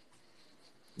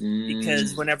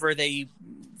 Because whenever they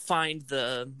find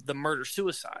the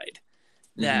murder-suicide,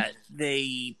 that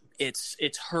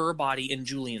it's her body and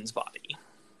Julian's body.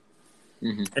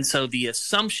 And so the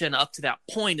assumption up to that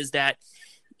point is that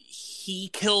he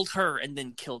killed her and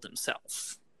then killed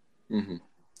himself.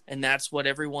 And that's what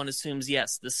everyone assumes.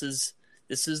 Yes, this is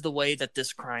the way that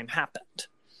this crime happened.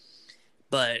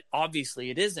 But obviously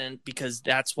it isn't, because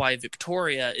that's why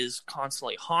Victoria is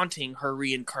constantly haunting her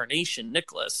reincarnation,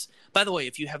 Nicholas. By the way,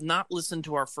 if you have not listened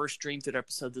to our first Dream Theater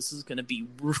episode, this is going to be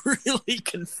really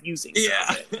confusing.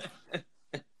 Yeah.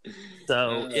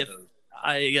 So if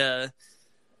I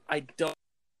don't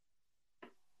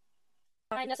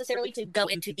necessarily to go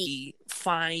into the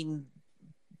fine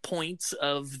points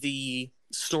of the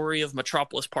story of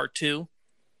Metropolis Part 2,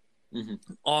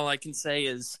 all I can say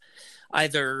is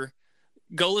either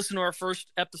go listen to our first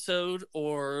episode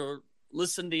or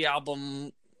listen to the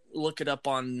album, look it up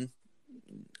online.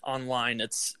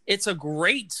 It's a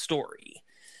great story,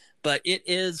 but it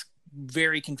is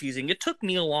very confusing. It took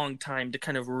me a long time to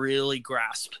kind of really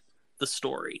grasp the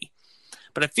story,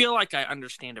 but I feel like I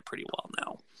understand it pretty well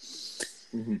now.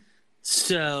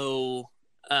 So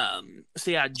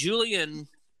yeah, Julian,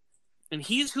 and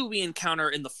he's who we encounter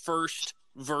in the first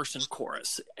verse and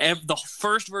chorus. The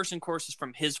first verse and chorus is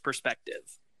from his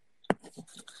perspective.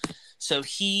 So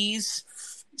he's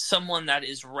someone that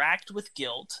is racked with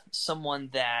guilt, someone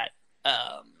that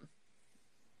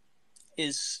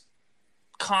is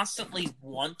constantly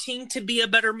wanting to be a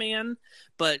better man,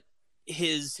 but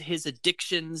his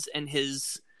addictions and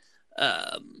his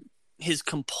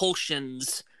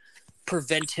compulsions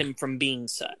prevent him from being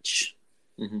such.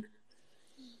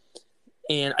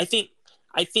 And I think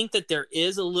that there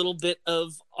is a little bit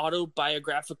of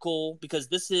autobiographical, because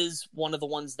this is one of the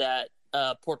ones that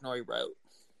Portnoy wrote.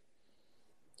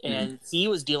 And he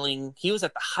was at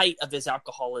the height of his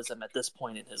alcoholism at this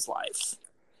point in his life.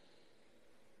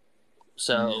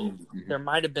 So there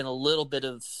might have been a little bit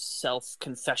of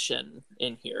self-confession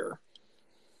in here.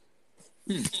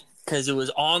 Because it was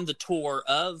on the tour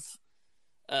of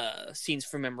Scenes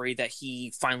from Memory that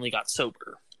he finally got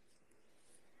sober.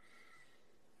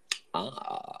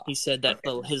 He said that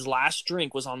his last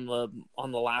drink was on the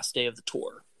last day of the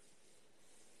tour.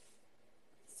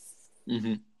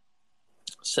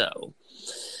 So,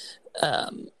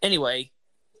 anyway,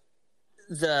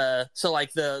 the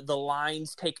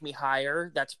lines "Take Me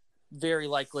Higher," that's very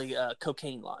likely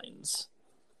cocaine lines.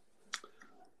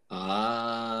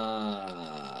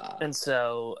 And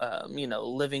so,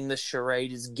 living this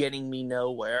charade is getting me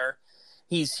nowhere.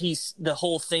 He's the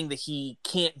whole thing that he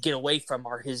can't get away from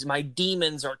are my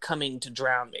demons are coming to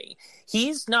drown me.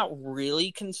 He's not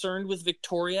really concerned with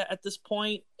Victoria at this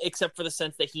point, except for the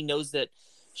sense that he knows that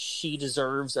she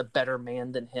deserves a better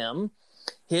man than him.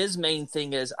 His main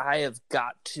thing is, I've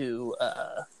got to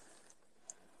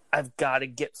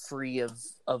get free of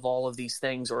all of these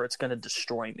things, or it's going to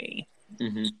destroy me.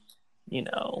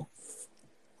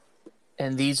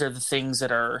 And these are the things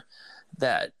that are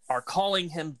calling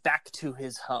him back to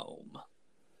his home.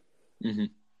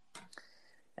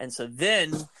 And so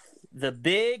then the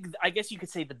big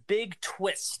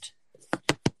twist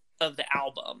of the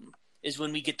album is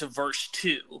when we get to verse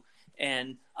 2.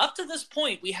 And up to this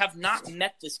point, we have not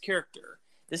met this character.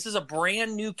 This is a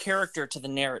brand new character to the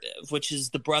narrative, which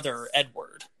is the brother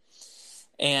Edward.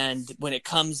 And when it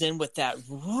comes in with that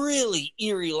really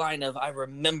eerie line of, "I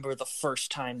remember the first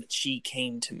time that she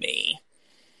came to me.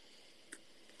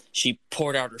 She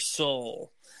poured out her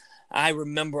soul. I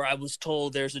remember I was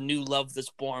told there's a new love that's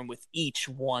born with each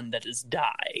one that has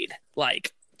died."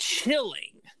 Like,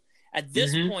 chilling. At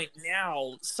this point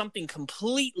now, something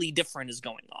completely different is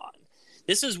going on.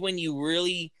 This is when you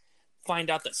really find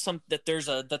out that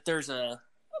there's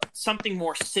something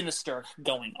more sinister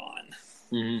going on.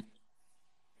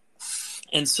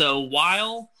 And so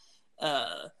while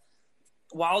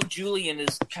Julian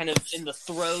is kind of in the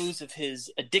throes of his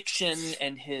addiction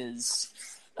and his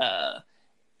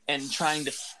and trying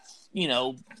to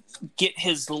get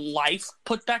his life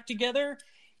put back together,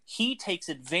 he takes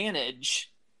advantage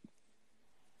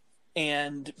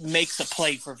and makes a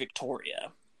play for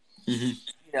Victoria.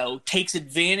 Mm-hmm. Takes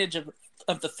advantage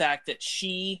of the fact that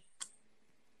she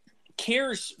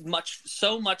cares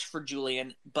so much for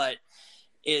Julian, but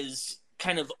is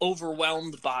kind of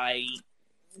overwhelmed by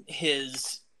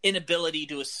his inability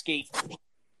to escape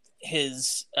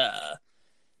his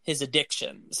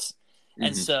addictions. Mm-hmm.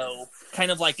 And so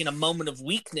kind of like in a moment of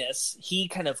weakness, he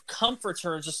kind of comforts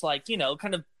her, just like,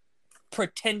 kind of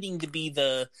pretending to be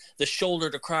the shoulder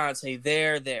to cry and say,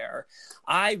 there,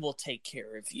 I will take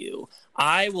care of you.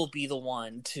 I will be the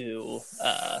one to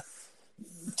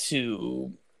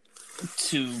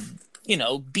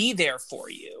be there for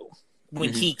you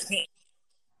when mm-hmm. he can't.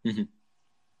 Mm-hmm.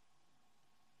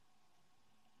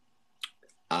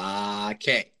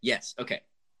 Okay. Yes. Okay.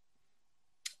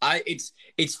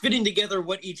 It's fitting together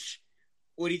what each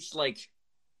like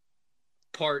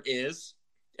part is,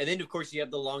 and then of course you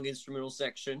have the long instrumental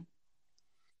section.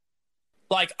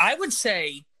 Like I would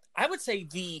say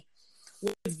the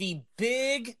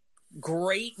big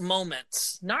great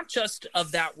moments, not just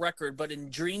of that record, but in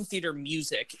Dream Theater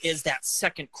music, is that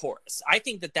second chorus. I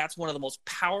think that's one of the most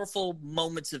powerful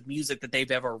moments of music that they've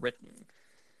ever written.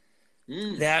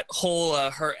 That whole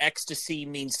her ecstasy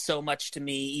means so much to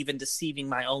me, even deceiving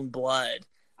my own blood.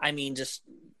 I mean, just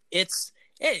it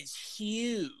is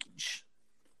huge.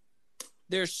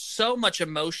 There's so much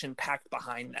emotion packed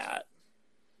behind that.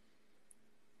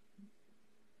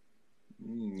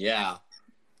 Yeah.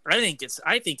 I think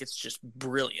it's just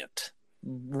brilliant.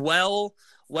 Well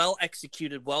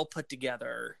executed, well put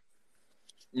together.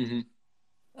 Mm-hmm.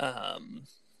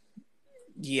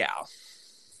 Yeah.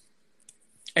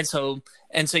 And so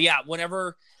yeah,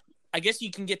 whenever I guess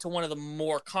you can get to one of the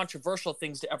more controversial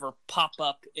things to ever pop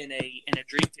up in a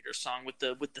Dream Theater song with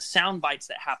the sound bites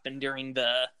that happen during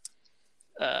the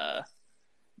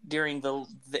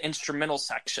instrumental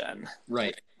section.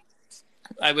 Right.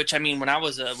 Which I mean, when I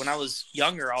was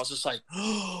younger, I was just like,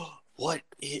 oh,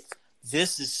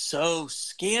 this is so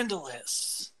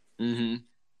scandalous. Mm-hmm.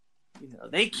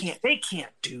 They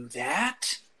can't do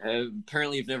that.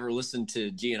 Apparently you've never listened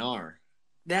to GNR.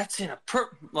 That's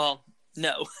well,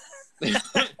 no.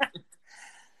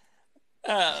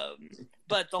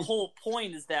 But the whole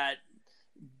point is that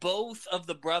both of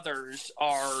the brothers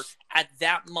are at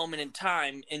that moment in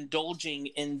time indulging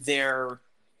in their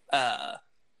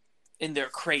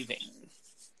craving,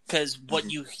 because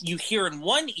what you hear in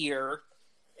one ear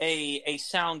a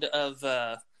sound of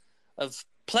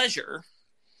pleasure,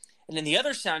 and in the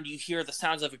other sound you hear the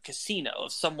sounds of a casino,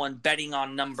 of someone betting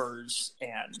on numbers,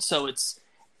 and so it's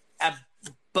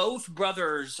both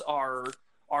brothers are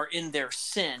in their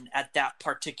sin at that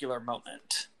particular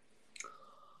moment.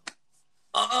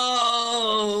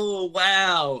 Oh,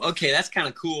 wow. Okay, that's kind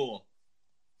of cool.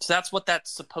 So that's what that's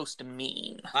supposed to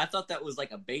mean. I thought that was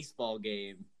like a baseball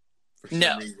game for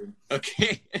some reason.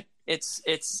 Okay.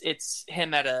 It's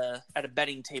him at a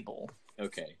betting table.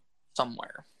 Okay.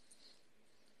 Somewhere.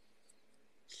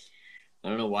 I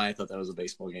don't know why I thought that was a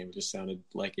baseball game. It just sounded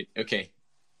like it. Okay.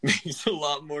 Makes a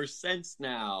lot more sense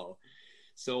now.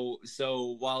 So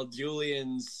while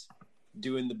Julian's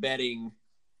doing the betting,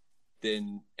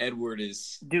 then Edward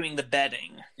is doing the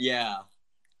betting. Yeah.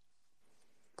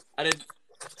 I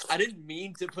didn't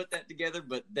mean to put that together,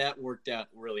 but that worked out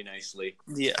really nicely.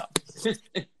 Yeah.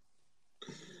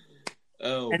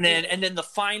 Oh. And then the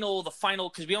final,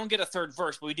 because we don't get a third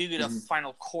verse, but we do get a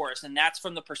final chorus, and that's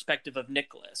from the perspective of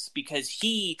Nicholas, because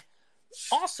he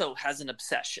also has an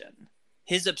obsession.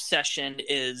 His obsession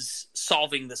is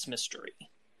solving this mystery.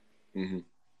 Mm-hmm.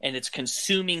 And it's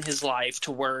consuming his life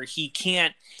to where he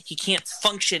can't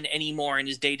function anymore in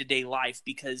his day-to-day life,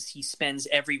 because he spends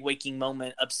every waking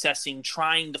moment obsessing,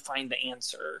 trying to find the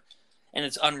answer, and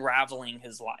it's unraveling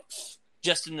his life.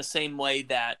 Just in the same way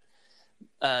that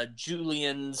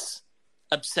Julian's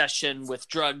obsession with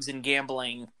drugs and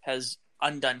gambling has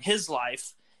undone his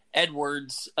life,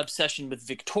 Edward's obsession with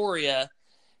Victoria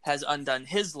has undone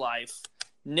his life.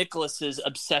 Nicholas's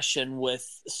obsession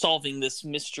with solving this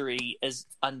mystery is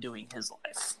undoing his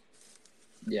life.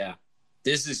 Yeah.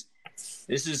 This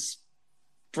is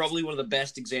probably one of the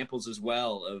best examples as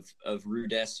well of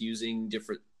Rudess using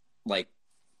different like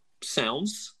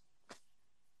sounds.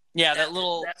 Yeah, that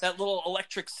little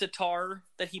electric sitar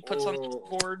that he puts on the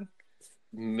keyboard.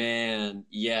 Man,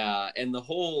 yeah, and the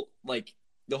whole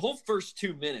first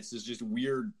 2 minutes is just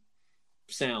weird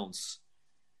sounds.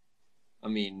 I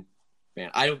mean,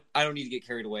 man, I don't need to get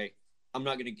carried away. I'm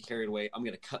not going to get carried away. I'm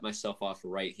going to cut myself off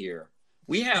right here.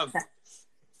 We have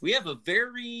a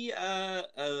very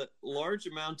large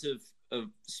amount of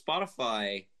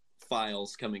Spotify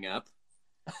files coming up.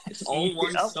 It's all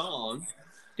one song.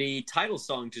 The title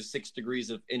song to 6 Degrees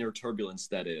of Inner Turbulence,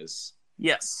 that is.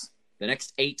 Yes. The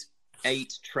next eight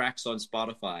tracks on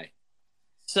Spotify.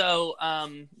 So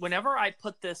whenever I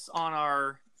put this on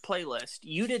our playlist,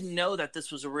 you didn't know that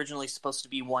this was originally supposed to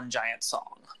be one giant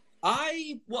song.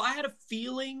 I had a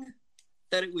feeling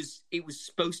that it was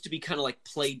supposed to be kind of like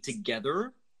played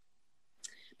together.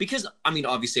 Because, I mean,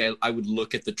 obviously I would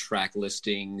look at the track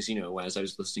listings, you know, as I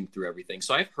was listening through everything.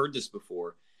 So I've heard this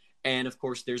before. And, of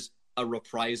course, there's a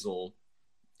reprisal,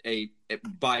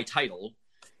 by title,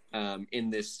 in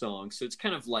this song. So it's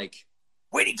kind of like...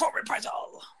 Waiting for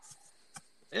reprisal!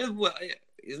 Well,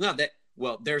 it's not that...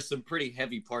 Well, there's some pretty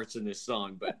heavy parts in this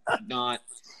song, but not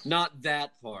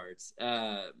that part.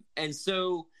 And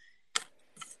so...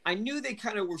 I knew they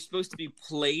kind of were supposed to be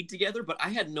played together, but I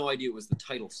had no idea it was the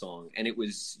title song. And it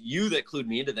was you that clued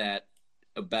me into that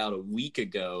about a week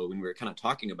ago when we were kind of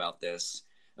talking about this.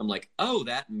 I'm like, oh,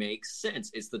 that makes sense.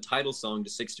 It's the title song to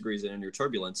 6 Degrees of Inner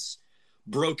Turbulence,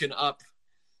 broken up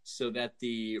so that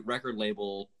the record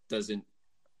label doesn't,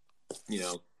 you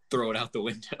know, throw it out the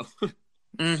window.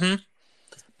 Mm-hmm.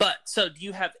 But, so do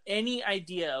you have any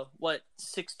idea what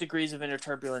 6 Degrees of Inner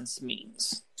Turbulence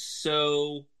means?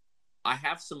 So... I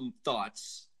have some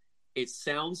thoughts. It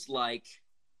sounds like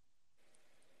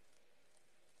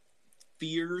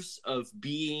fears of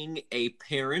being a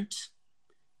parent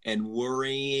and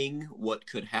worrying what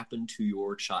could happen to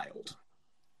your child.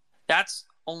 That's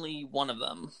only one of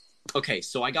them. Okay,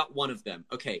 so I got one of them.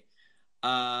 Okay.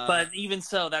 But even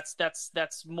so, that's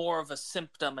more of a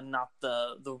symptom and not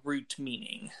the root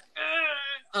meaning.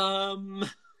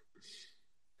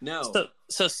 No.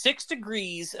 So 6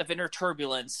 Degrees of Inner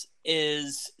Turbulence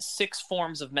is 6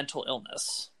 forms of mental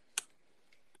illness.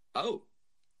 Oh.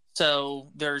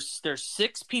 So there's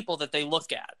 6 people that they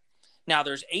look at. Now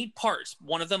there's 8 parts.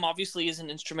 One of them obviously is an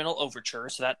instrumental overture,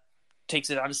 so that takes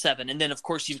it down to 7. And then of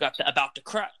course you've got the About to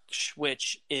Crash,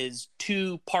 which is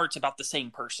 2 parts about the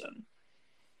same person.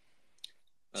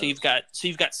 So you've got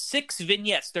 6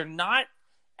 vignettes. They're not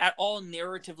at all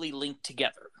narratively linked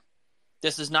together.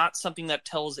 This is not something that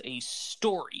tells a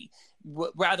story.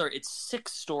 Rather, it's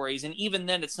 6 stories, and even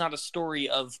then, it's not a story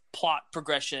of plot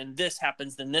progression. This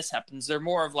happens, then this happens. They're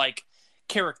more of like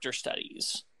character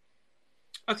studies.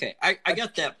 Okay, I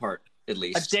got that part, at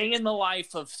least. A day in the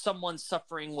life of someone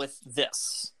suffering with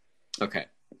this. Okay.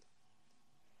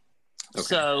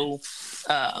 So,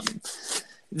 so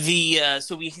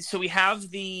we have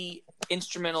the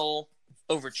instrumental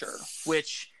overture,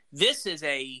 which this is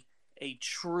a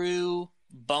true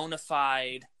bona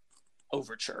fide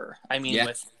overture. I mean,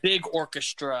 with big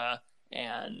orchestra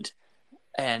and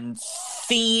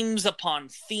themes upon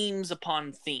themes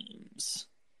upon themes.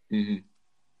 Mm-hmm.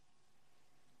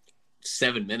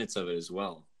 7 minutes of it as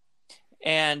well.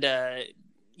 And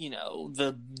you know,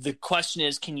 the question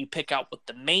is, can you pick out what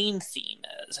the main theme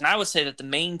is? And I would say that the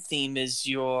main theme is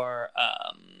your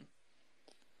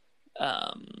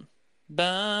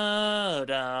ba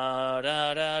da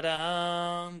da da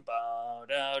dum, ba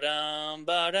da dum,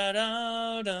 ba da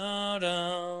da da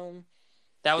dum.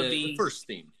 That would be the first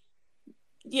theme.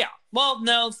 Yeah. Well,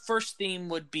 no, first theme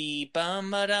would be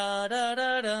bum ba da da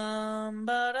da dum,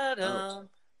 ba da dum,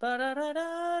 ba da da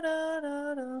da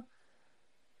da da.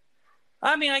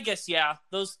 I mean, I guess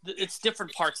it's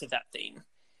different parts of that theme.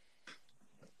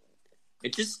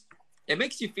 It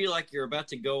makes you feel like you're about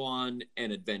to go on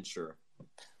an adventure.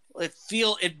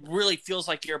 It really feels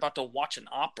like you're about to watch an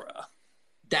opera.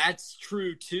 That's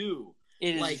true too.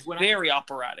 It is very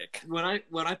operatic. When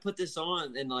I put this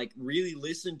on and like really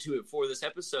listened to it for this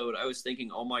episode, I was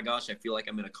thinking, oh my gosh, I feel like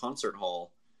I'm in a concert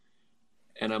hall.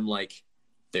 And I'm like,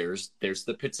 there's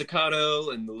the pizzicato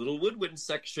and the little woodwind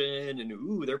section, and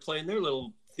ooh, they're playing their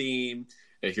little theme.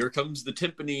 And here comes the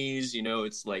timpanis. You know,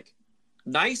 it's like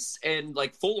nice and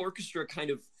like full orchestra kind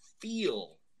of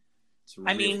feel.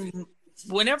 I mean,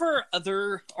 whenever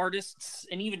other artists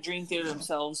and even Dream Theater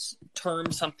themselves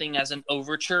term something as an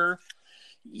overture,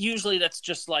 usually that's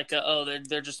just like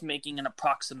they're just making an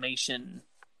approximation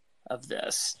of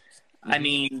this. Mm-hmm. I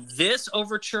mean, this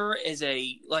overture is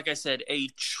like I said, a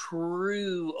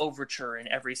true overture in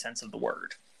every sense of the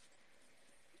word.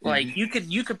 Mm-hmm. Like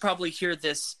you could probably hear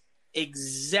this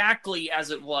exactly as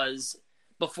it was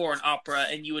before an opera,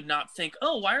 and you would not think,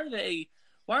 oh, why are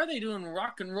they doing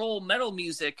rock and roll metal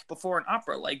music before an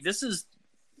opera? Like, this is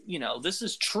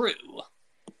true.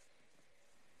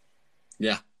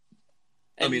 Yeah.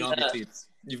 I mean, obviously,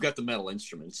 you've got the metal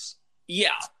instruments.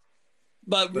 Yeah.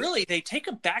 But really, they take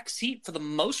a back seat for the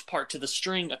most part to the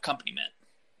string accompaniment.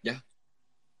 Yeah.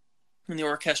 And the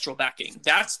orchestral backing.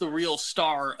 That's the real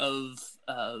star of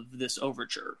this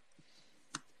overture.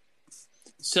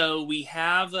 So we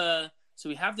have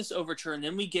this overture, and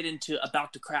then we get into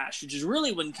About to Crash, which is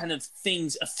really when kind of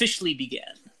things officially begin.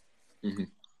 Mm-hmm.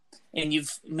 And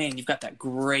you've got that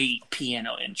great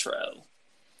piano intro.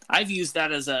 I've used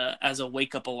that as a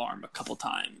wake up alarm a couple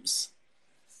times.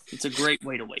 It's a great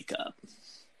way to wake up.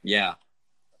 Yeah.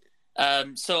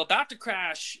 So About to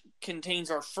Crash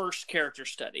contains our first character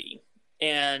study,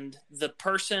 and the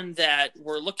person that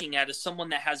we're looking at is someone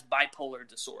that has bipolar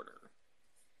disorder.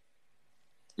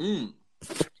 Mm.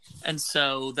 And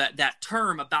so that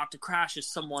term About to Crash is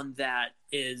someone that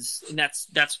is, and that's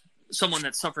someone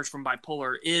that suffers from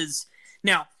bipolar is.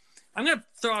 Now, I'm going to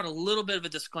throw out a little bit of a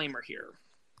disclaimer here.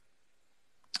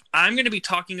 I'm going to be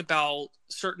talking about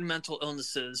certain mental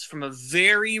illnesses from a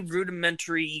very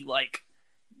rudimentary,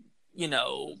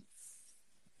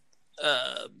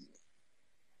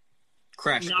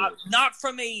 Crash. Not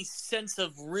from a sense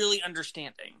of really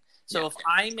understanding. So if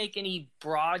I make any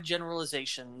broad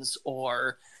generalizations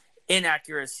or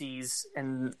inaccuracies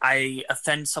and I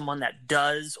offend someone that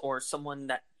does, or someone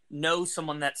that knows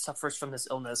someone that suffers from this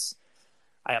illness,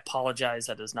 I apologize.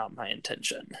 That is not my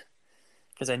intention.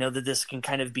 Because I know that this can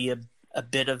kind of be a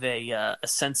bit of a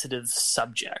sensitive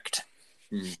subject.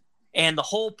 Mm. And the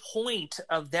whole point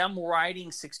of them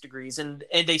writing 6 Degrees, and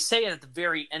they say it at the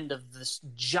very end of this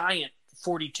giant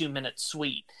 42-minute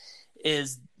suite,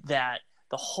 is that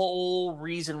the whole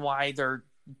reason why they're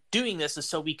doing this is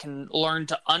so we can learn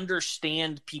to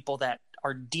understand people that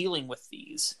are dealing with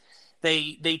these.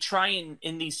 They try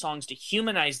in these songs to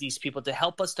humanize these people, to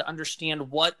help us to understand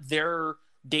what their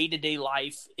day-to-day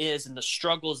life is and the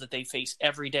struggles that they face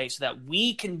every day, so that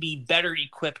we can be better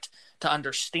equipped to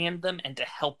understand them and to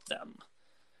help them,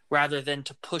 rather than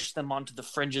to push them onto the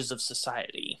fringes of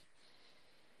society.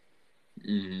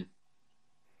 Mm-hmm.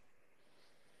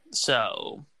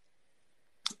 So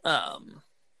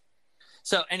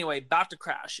anyway, About to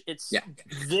Crash. It's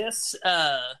this.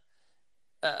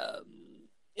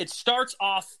 It starts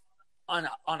off on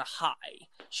a high.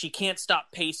 She can't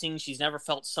stop pacing. She's never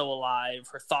felt so alive.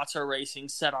 Her thoughts are racing,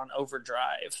 set on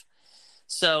overdrive.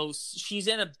 So she's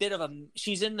in a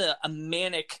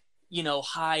manic,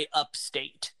 high up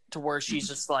state, to where she's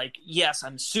just like, yes,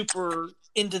 I'm super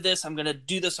into this. I'm going to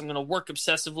do this. I'm going to work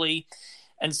obsessively.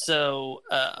 And so,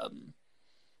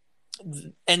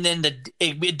 and then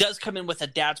it does come in with a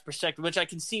dad's perspective, which I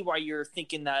can see why you're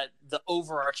thinking that the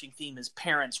overarching theme is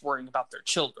parents worrying about their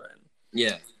children.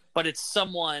 Yeah. But it's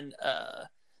someone,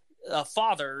 a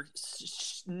father,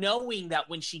 knowing that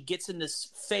when she gets in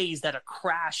this phase that a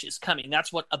crash is coming.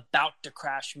 That's what About to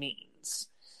Crash means.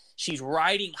 She's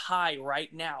riding high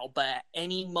right now, but at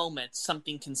any moment,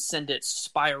 something can send it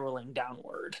spiraling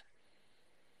downward.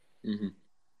 Mm-hmm.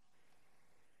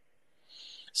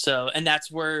 So, and that's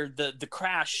where the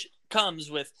crash comes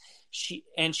with. She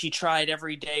tried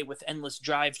every day with endless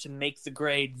drive to make the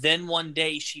grade. Then one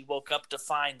day she woke up to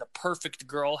find the perfect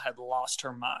girl had lost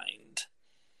her mind.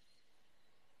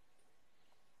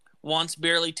 Once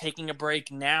barely taking a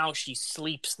break, now she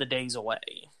sleeps the days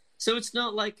away. So it's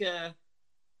not like there's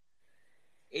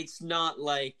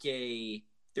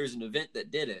an event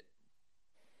that did it.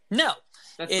 No.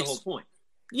 That's the whole point.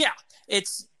 Yeah.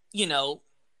 It's,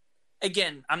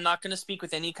 again, I'm not going to speak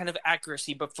with any kind of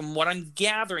accuracy, but from what I'm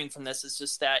gathering from this is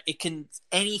just that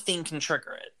anything can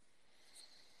trigger it.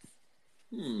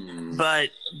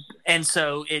 And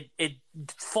so it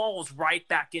falls right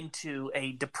back into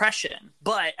a depression.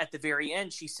 But at the very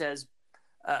end, she says,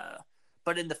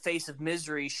 but in the face of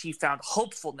misery, she found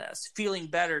hopefulness. Feeling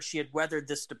better, she had weathered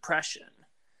this depression.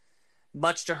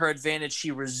 Much to her advantage,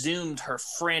 she resumed her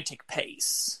frantic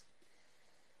pace.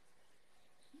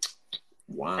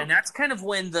 Wow. And that's kind of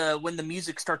when the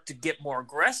music starts to get more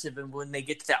aggressive, and when they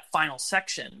get to that final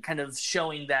section, kind of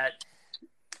showing that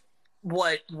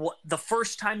what the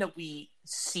first time that we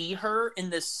see her in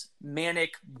this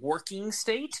manic working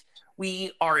state,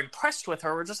 we are impressed with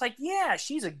her. We're just like, yeah,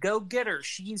 she's a go-getter.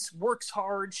 She's works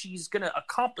hard. She's going to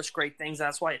accomplish great things.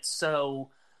 That's why it's so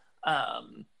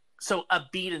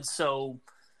upbeat and so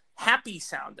happy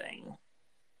sounding.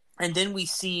 And then we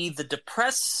see the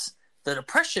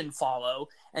depression follow,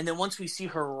 and then once we see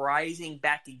her rising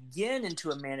back again into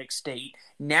a manic state,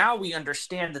 now we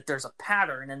understand that there's a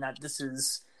pattern and that this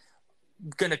is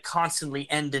going to constantly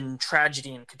end in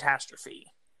tragedy and catastrophe.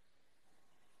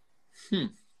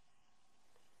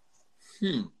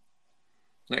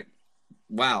 Like,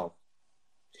 wow.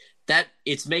 That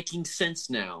it's making sense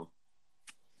now.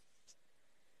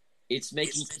 It's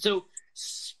making so.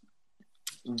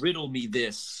 Riddle me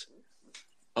this,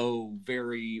 oh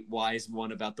very wise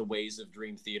one about the ways of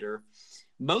Dream Theater.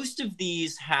 Most of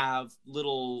these have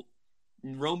little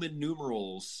Roman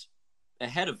numerals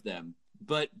ahead of them,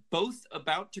 but both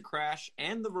About to Crash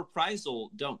and The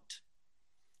Reprisal don't.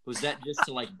 Was that just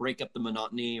to like break up the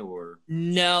monotony, or?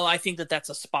 No, I think that's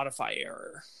a Spotify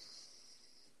error.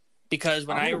 Because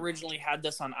when I originally had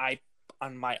this on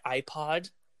my iPod,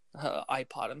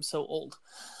 I'm so old.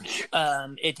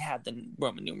 It had the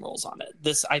Roman numerals on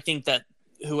it. I think that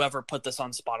whoever put this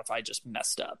on Spotify just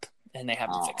messed up, and they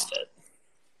haven't fixed it.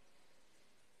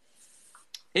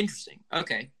 Interesting.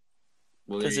 Okay.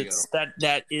 Well, there you go.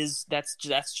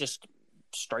 That's just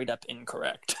straight up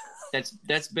incorrect.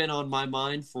 That's been on my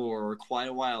mind for quite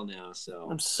a while now. So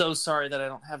I'm so sorry that I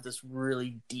don't have this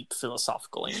really deep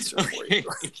philosophical answer for you.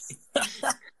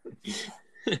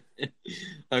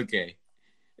 Okay.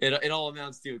 It all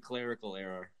amounts to a clerical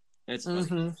error. That's funny.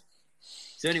 Mm-hmm.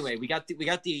 So anyway, we got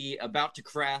the About to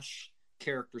Crash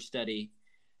character study.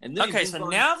 And then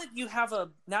now that you have a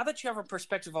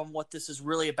perspective on what this is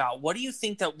really about, what do you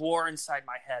think that War Inside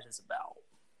My Head is about?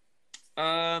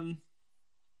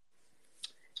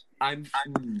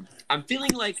 I'm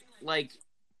feeling like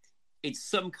it's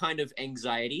some kind of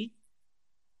anxiety,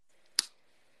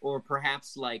 or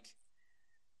perhaps like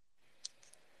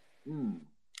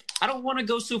I don't want to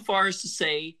go so far as to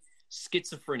say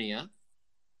schizophrenia.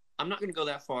 I'm not going to go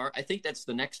that far. I think that's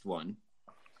the next one.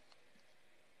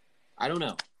 I don't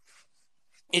know.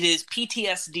 It is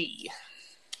PTSD.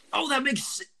 Oh, that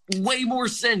makes way more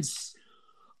sense.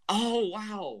 Oh,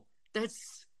 wow.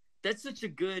 That's such a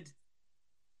good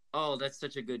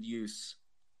use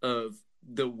of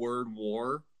the word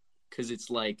war, because it's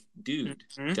like, dude,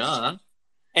 duh.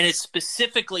 And it's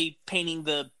specifically painting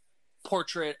the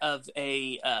portrait of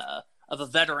a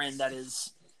veteran that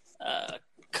has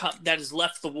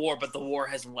left the war, but the war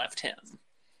hasn't left him.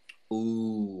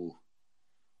 Ooh.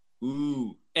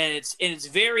 And it's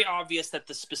very obvious that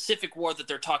the specific war that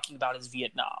they're talking about is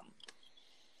Vietnam.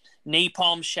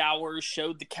 Napalm showers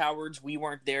showed the cowards we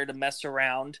weren't there to mess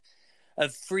around. A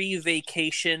free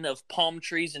vacation of palm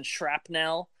trees and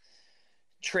shrapnel,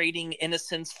 trading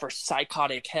innocence for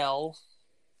psychotic hell.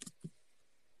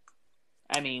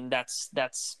 I mean, that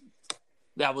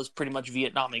was pretty much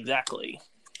Vietnam exactly.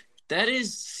 That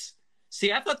is...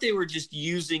 See, I thought they were just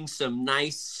using some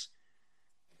nice,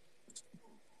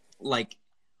 like,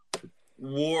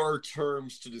 war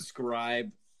terms to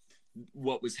describe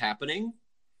what was happening.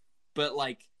 But,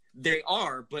 like, they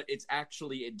are, but it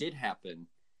did happen.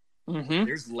 Mm-hmm.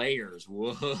 There's layers.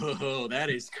 Whoa, that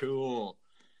is cool.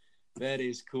 That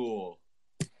is cool.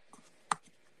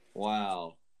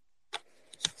 Wow.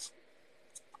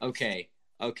 Okay.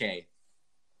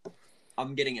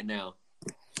 I'm getting it now.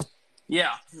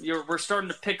 Yeah, we're starting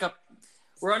to pick up.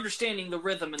 We're understanding the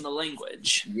rhythm and the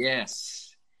language.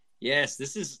 Yes.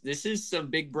 This is some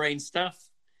big brain stuff.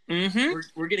 Mm-hmm.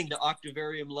 We're getting to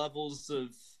octavarium levels of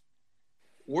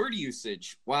word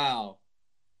usage. Wow.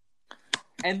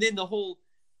 And then the whole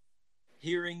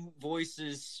hearing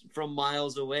voices from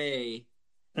miles away.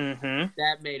 Mm-hmm.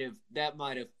 That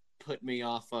might have put me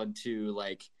off onto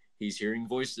like, he's hearing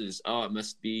voices. Oh, it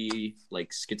must be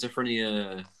like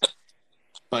schizophrenia.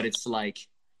 But it's like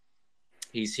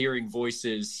he's hearing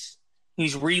voices.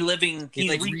 He's reliving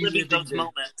those the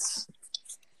moments.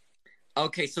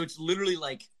 Okay, so it's literally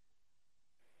like,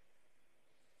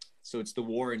 so it's the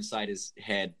war inside his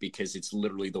head, because it's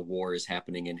literally the war is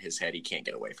happening in his head. He can't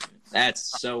get away from it.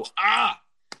 That's so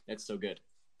good.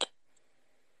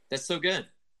 That's so good.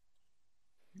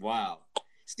 Wow.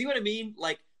 See what I mean?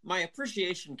 Like, my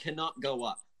appreciation cannot go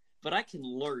up, but I can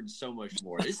learn so much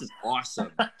more. This is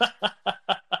awesome.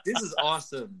 This is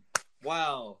awesome.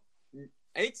 Wow.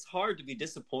 It's hard to be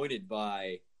disappointed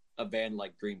by a band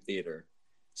like Dream Theater.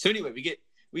 So anyway, we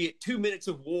get 2 minutes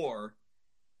of war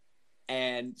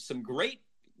and some great,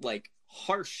 like,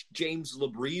 harsh James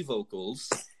LaBrie vocals,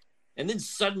 and then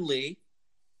suddenly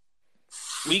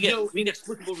we get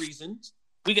inexplicable reasons.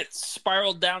 We get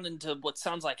spiraled down into what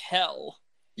sounds like hell.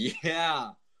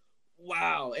 Yeah.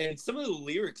 Wow. And some of the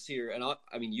lyrics here, and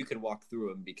I mean, you can walk through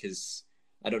them because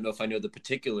I don't know if I know the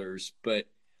particulars, but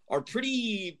are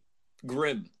pretty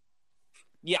grim.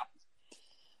 Yeah.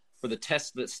 For the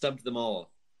test that stumped them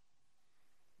all.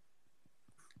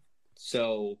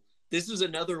 So this was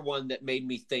another one that made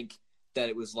me think that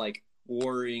it was like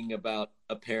worrying about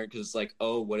a parent, because it's like,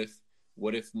 oh, what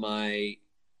if my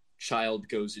child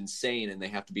goes insane and they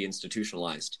have to be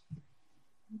institutionalized?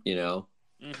 You know?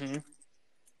 Mm-hmm.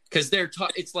 Because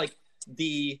it's like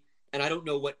and I don't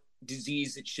know what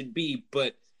disease it should be,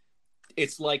 but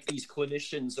it's like these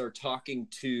clinicians are talking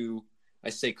to, I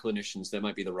say clinicians, that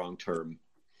might be the wrong term.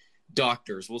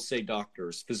 Doctors, we'll say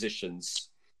doctors, physicians,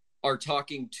 are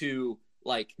talking to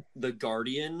like the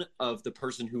guardian of the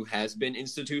person who has been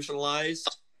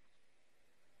institutionalized.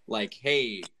 Like,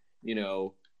 hey, you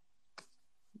know,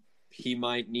 he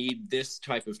might need this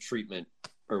type of treatment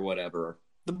or whatever.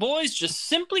 The boy's just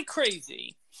simply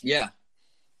crazy. Yeah.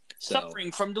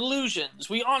 Suffering from delusions.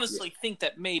 We honestly think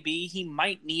that maybe he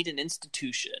might need an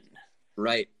institution.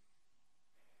 Right.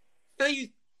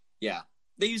 They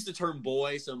use the term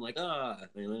boy, so I'm like, I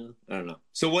don't know.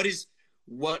 So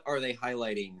what are they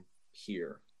highlighting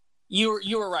here? You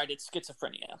were right, it's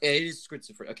schizophrenia. It is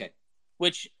schizophrenia. Okay.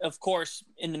 Which, of course,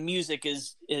 in the music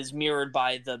is mirrored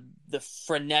by the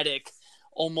frenetic,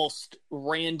 almost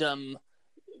random,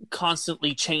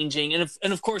 constantly changing, and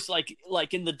of course, like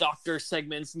in the Doctor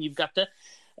segments, and you've got the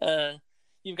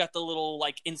little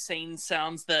like insane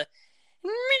sounds, the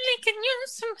really can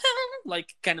use some help,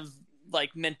 like kind of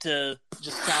like meant to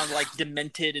just sound like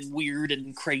demented and weird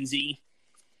and crazy.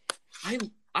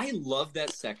 I love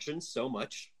that section so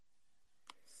much.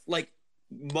 Like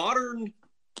modern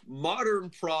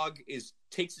prog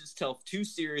takes itself too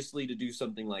seriously to do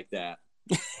something like that.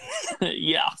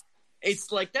 Yeah.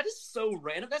 It's like, that is so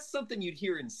random. That's something you'd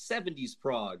hear in 70s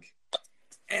prog.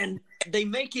 And they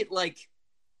make it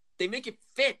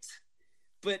fit,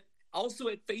 but also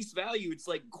at face value, it's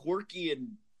like quirky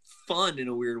and fun in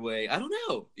a weird way. I don't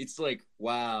know. It's like,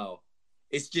 wow.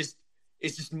 It's just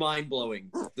mind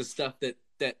blowing, the stuff that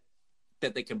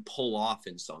they can pull off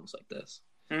in songs like this.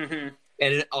 Mm-hmm.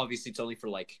 And obviously it's only for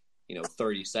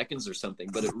 30 seconds or something,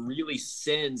 but it really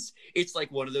it's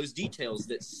like one of those details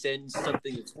that sends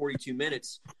something that's 42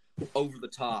 minutes over the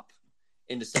top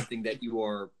into something that you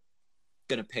are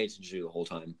going to pay attention to the whole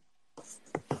time.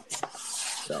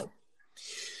 So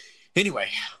anyway,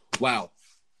 wow.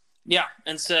 Yeah.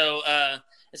 And so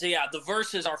the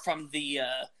verses are from the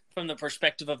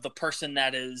perspective of the person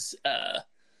that is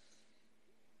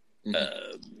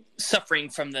suffering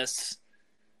from this.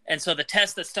 And so the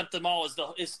test that stumped them all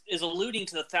is alluding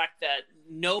to the fact that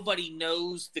nobody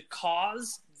knows the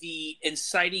cause, the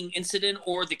inciting incident,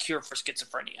 or the cure for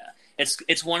schizophrenia.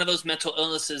 It's one of those mental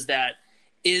illnesses that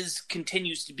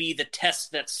continues to be the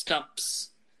test that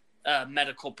stumps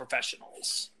medical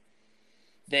professionals.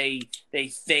 They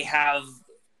have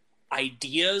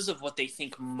ideas of what they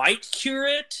think might cure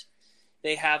it.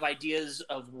 They have ideas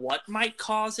of what might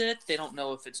cause it. They don't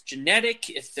know if it's genetic,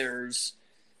 if it's,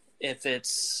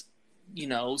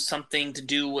 something to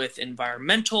do with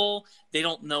environmental. They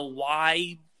don't know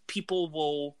why people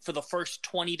will, for the first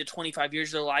 20 to 25 years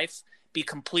of their life, be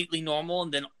completely normal,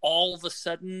 and then all of a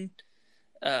sudden,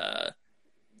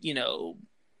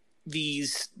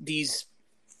 these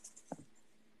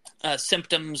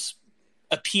symptoms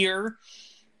appear,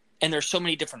 and there's so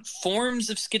many different forms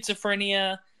of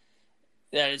schizophrenia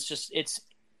that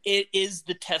it is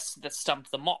the test that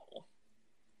stumped them all.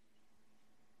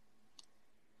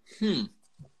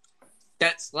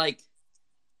 That's like,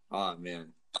 oh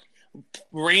man.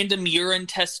 Random urine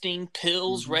testing,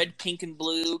 pills, red, pink, and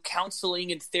blue,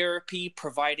 counseling and therapy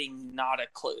providing not a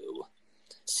clue.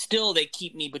 Still, they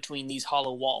keep me between these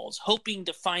hollow walls, hoping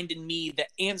to find in me the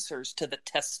answers to the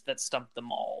tests that stump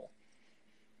them all.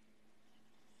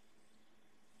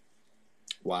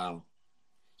 Wow.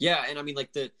 Yeah, and I mean,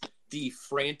 like, the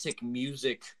frantic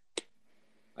music,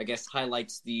 I guess,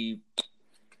 highlights the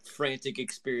frantic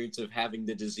experience of having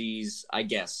the disease, I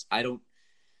guess. I don't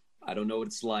know what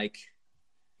it's like,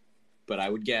 but I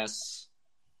would guess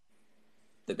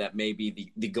that may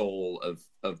be the goal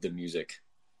of the music.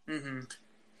 Mm-hmm.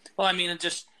 Well, I mean,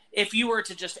 if you were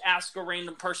to just ask a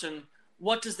random person,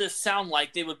 what does this sound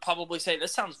like? They would probably say,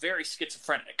 this sounds very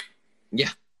schizophrenic.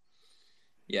 Yeah.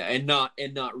 Yeah, and not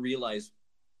realize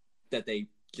that they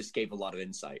just gave a lot of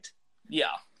insight.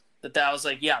 Yeah. That was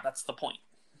like, yeah, that's the point.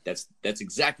 That's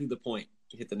exactly the point.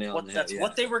 You hit the nail on the head. That's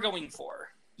what they were going for.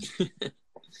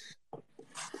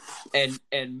 and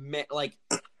like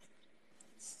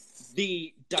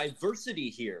the diversity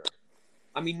here.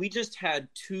 I mean, we just had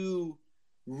two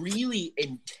really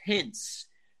intense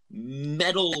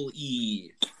metal-y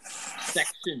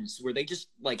sections where they just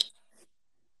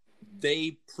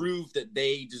they proved that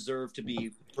they deserve to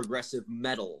be progressive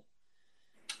metal.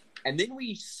 And then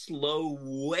we slow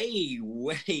way,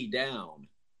 way down.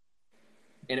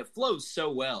 And it flows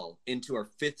so well into our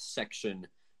fifth section,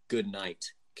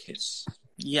 Goodnight Kiss.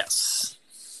 Yes.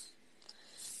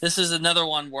 This is another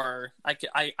one where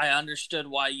I understood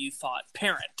why you thought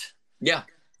parent. Yeah.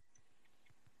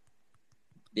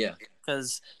 Yeah.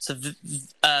 Because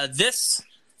this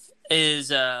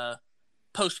is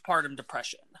postpartum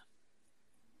depression.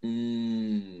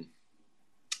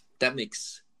 That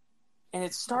makes... And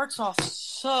it starts off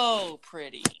so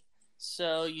pretty.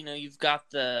 So, you've got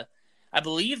the I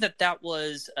believe that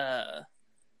was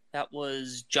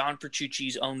John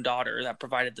Petrucci's own daughter that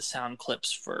provided the sound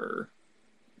clips for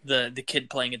the kid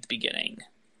playing at the beginning.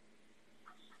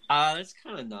 That's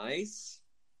kind of nice.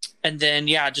 And then,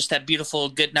 yeah, just that beautiful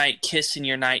goodnight kiss in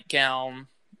your nightgown.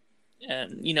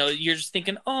 And, you're just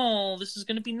thinking, oh, this is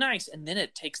going to be nice. And then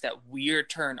it takes that weird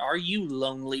turn. Are you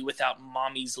lonely without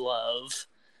mommy's love?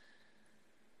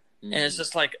 And it's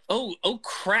just like, oh,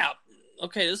 crap.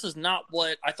 Okay, this is not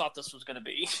what I thought this was going to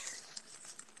be.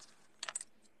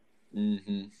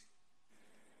 Mm-hmm.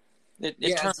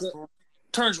 It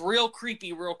turns real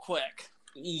creepy real quick.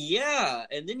 Yeah,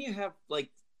 and then you have,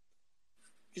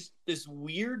 just this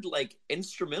weird,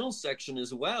 instrumental section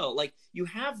as well. You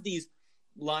have these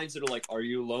lines that are like, are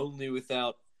you lonely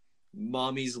without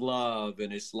mommy's love?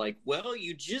 And it's like, well,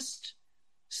 you just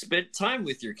spent time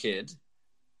with your kid.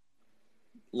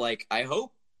 I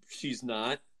hope she's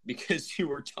not, because you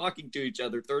were talking to each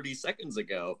other 30 seconds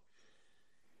ago.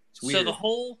 It's weird.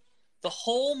 So the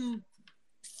whole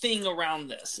thing around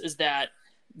this is that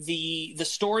the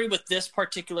story with this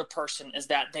particular person is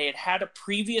that they had a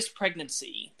previous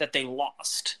pregnancy that they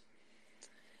lost.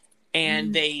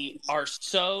 And they are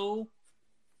so...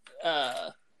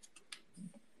 because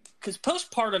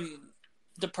postpartum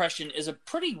depression is a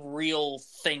pretty real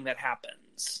thing that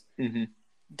happens. Mm-hmm.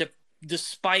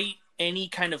 Despite any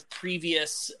kind of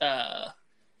previous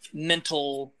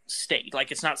mental state.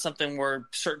 It's not something where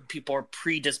certain people are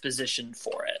predispositioned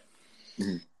for it.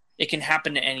 Mm-hmm. It can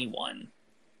happen to anyone.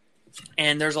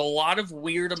 And there's a lot of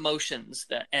weird emotions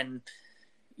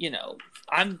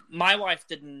my wife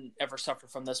didn't ever suffer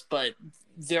from this, but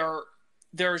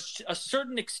there's a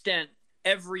certain extent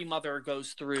every mother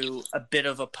goes through a bit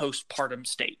of a postpartum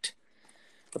state.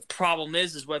 The problem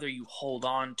is whether you hold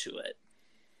on to it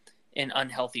in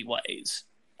unhealthy ways.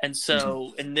 And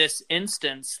so in this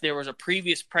instance, there was a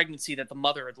previous pregnancy that the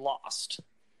mother had lost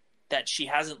that she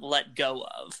hasn't let go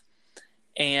of.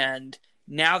 And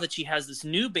now that she has this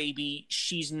new baby,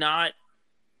 she's not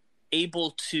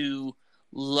able to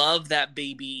love that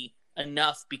baby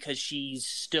enough because she's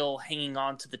still hanging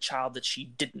on to the child that she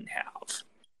didn't have.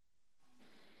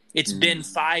 It's been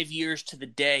 5 years to the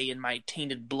day and my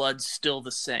tainted blood's still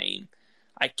the same.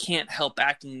 I can't help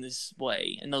acting this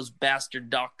way, and those bastard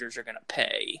doctors are going to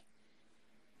pay.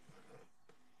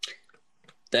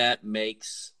 That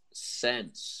makes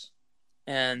sense.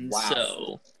 And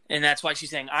and that's why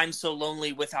she's saying, I'm so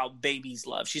lonely without baby's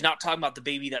love. She's not talking about the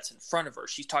baby that's in front of her.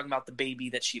 She's talking about the baby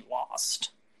that she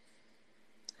lost.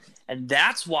 And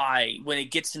that's why when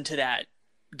it gets into that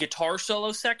guitar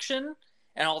solo section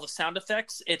and all the sound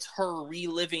effects, it's her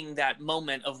reliving that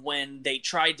moment of when they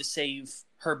tried to save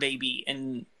her baby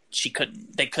and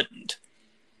they couldn't.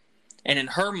 And in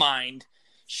her mind,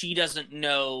 she doesn't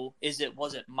know,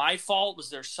 was it my fault? Was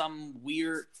there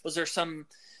some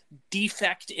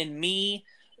defect in me?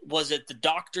 Was it the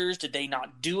doctors? Did they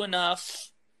not do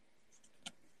enough?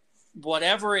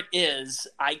 Whatever it is,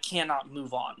 I cannot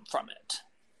move on from it,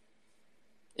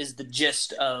 is the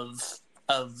gist of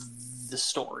the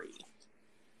story.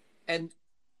 And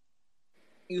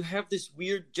you have this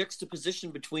weird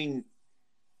juxtaposition between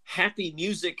happy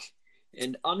music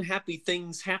and unhappy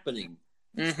things happening.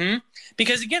 Mm-hmm.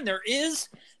 Because again, there is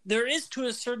to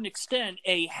a certain extent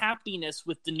a happiness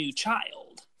with the new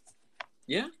child.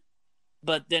 Yeah.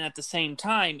 But then at the same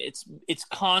time, it's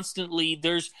constantly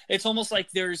it's almost like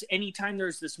anytime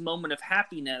there's this moment of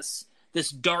happiness,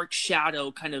 this dark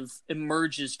shadow kind of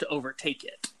emerges to overtake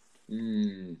it.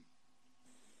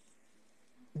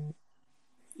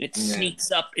 It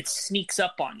sneaks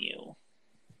up on you.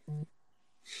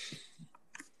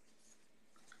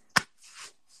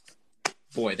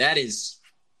 Boy, this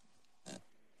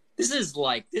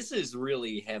is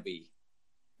really heavy.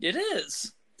 It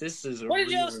is.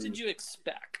 What else did you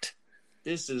expect?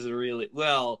 This is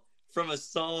from a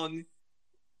song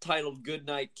titled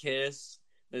Goodnight Kiss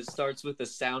that starts with a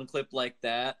sound clip like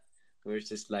that, where it's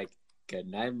just like, good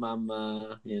night,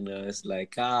 mama. It's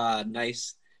like,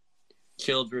 nice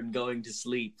children going to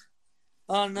sleep.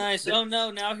 Oh, nice. Oh,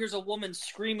 no, now here's a woman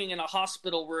screaming in a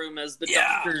hospital room as the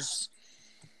doctors...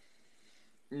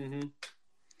 Mm-hmm.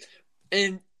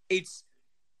 And it's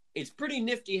pretty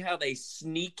nifty how they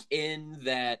sneak in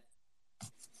that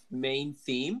main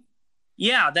theme.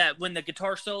 Yeah, that when the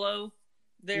guitar solo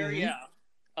there, yeah.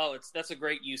 Oh, that's a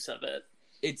great use of it.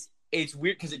 It's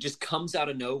weird because it just comes out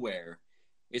of nowhere.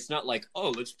 It's not like,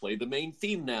 oh, let's play the main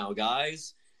theme now,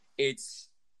 guys. It's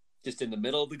just in the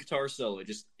middle of the guitar solo.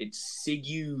 It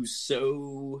segues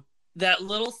so... That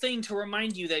little thing to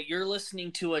remind you that you're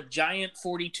listening to a giant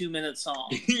 42-minute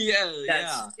song.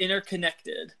 That's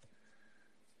interconnected.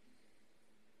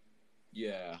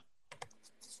 Yeah.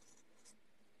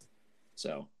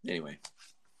 So anyway,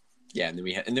 yeah, and then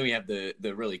we have the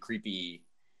really creepy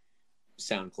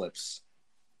sound clips.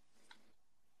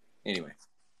 Anyway,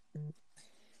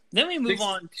 then we move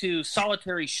on to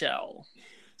Solitary Shell.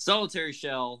 Solitary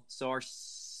Shell. So our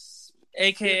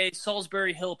AKA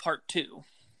Salisbury Hill Part 2.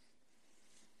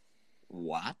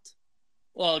 What?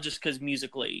 Well, just because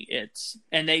musically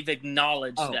and they've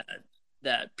acknowledged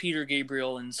that Peter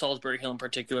Gabriel and Salisbury Hill in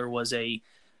particular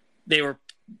they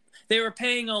were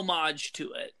paying homage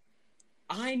to it.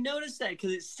 I noticed that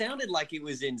because it sounded like it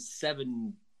was in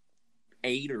 7,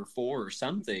 8, or 4 or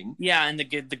something. Yeah, and the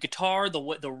guitar,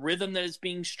 the rhythm that is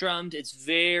being strummed, it's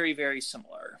very, very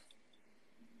similar.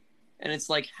 And it's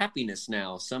like Happiness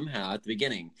Now somehow at the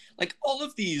beginning. Like all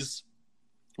of these,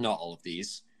 not all of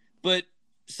these, but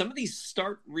some of these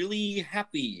start really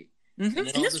happy. Mm-hmm. And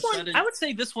this one, I would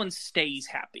say this one stays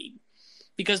happy.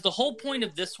 Because the whole point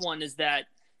of this one is that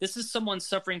this is someone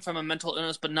suffering from a mental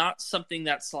illness, but not something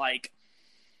that's like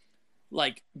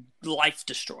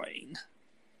life-destroying.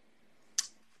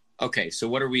 Okay, so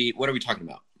what are we talking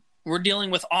about? We're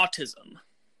dealing with autism.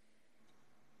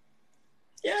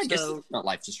 Yeah, I guess it's not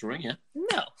life-destroying, yeah.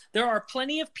 No. There are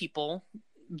plenty of people,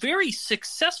 very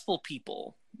successful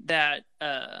people, that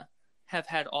have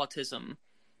had autism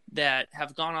that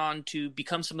have gone on to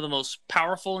become some of the most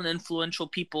powerful and influential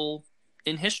people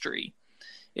in history.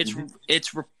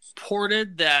 It's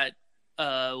reported that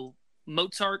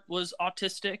Mozart was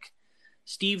autistic,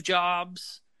 Steve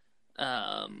Jobs,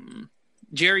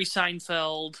 Jerry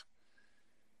Seinfeld,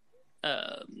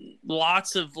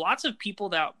 lots of people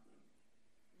that,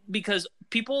 because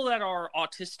people that are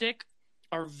autistic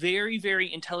are very,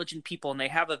 very intelligent people, and they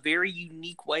have a very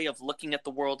unique way of looking at the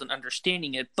world and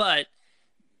understanding it, but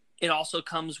it also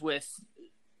comes with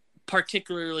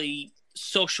particularly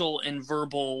social and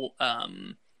verbal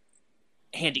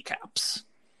handicaps.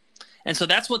 And so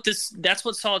that's what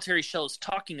Solitary Shell is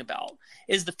talking about,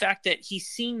 is the fact that he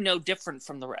seemed no different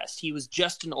from the rest. He was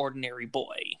just an ordinary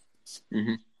boy.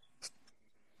 Mm-hmm.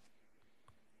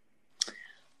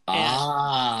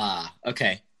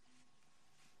 Okay.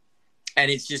 And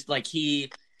it's just like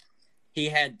he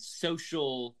had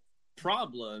social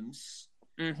problems,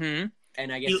 mm-hmm.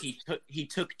 and I guess he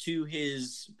took to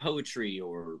his poetry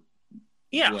or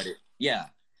yeah. Yeah.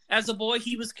 As a boy,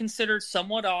 he was considered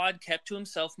somewhat odd, kept to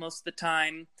himself most of the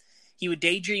time. He would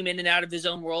daydream in and out of his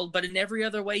own world, but in every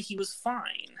other way, he was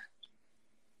fine.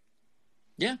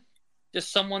 Yeah,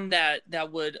 just someone that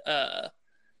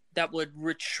would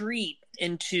retreat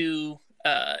into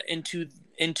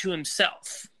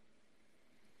himself.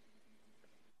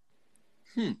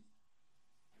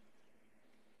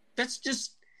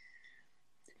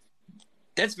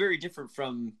 That's very different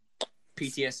from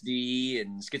PTSD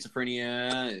and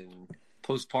schizophrenia and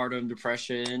postpartum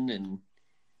depression, and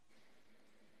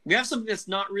we have something that's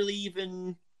not really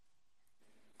even.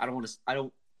 I don't want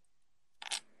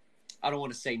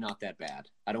to say not that bad.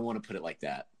 I don't want to put it like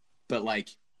that, but like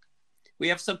we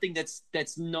have something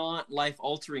that's not life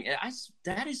altering, and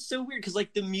that is so weird because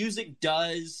like the music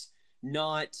does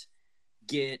not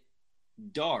get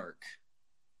dark,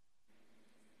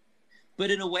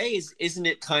 but in a way, isn't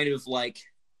it kind of like?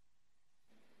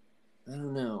 I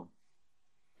don't know.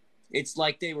 It's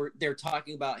like they're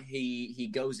talking about he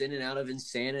goes in and out of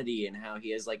insanity and how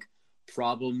he has like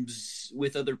problems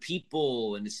with other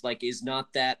people, and it's like, is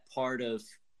not that part of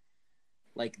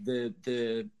like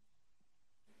the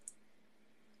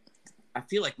I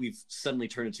feel like we've suddenly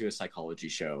turned into a psychology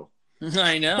show.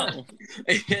 I know.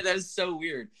 That's so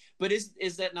weird. But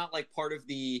is that not like part of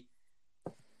the,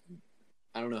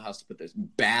 I don't know how to put this,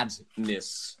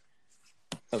 badness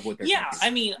of what they're talking about? I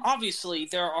mean, obviously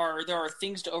there are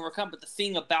things to overcome, but the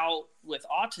thing about with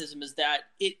autism is that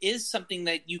it is something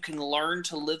that you can learn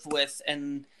to live with,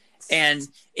 and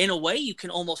in a way you can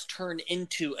almost turn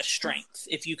into a strength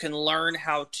if you can learn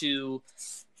how to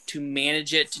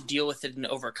manage it, to deal with it, and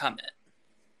overcome it.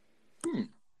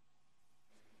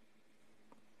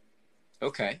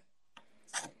 Okay.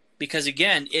 Because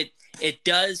again, it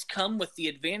does come with the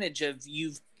advantage of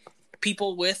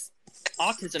people with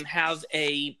autism have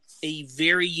a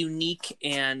very unique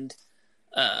and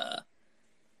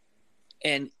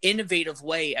an innovative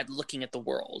way at looking at the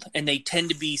world, and they tend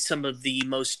to be some of the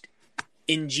most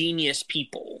ingenious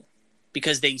people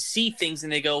because they see things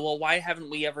and they go, well, why haven't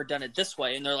we ever done it this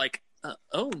way? And they're like,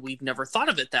 oh, we've never thought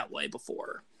of it that way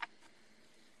before.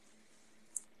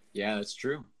 Yeah, that's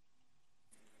true.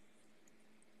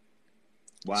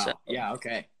 Wow. So, yeah.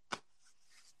 Okay.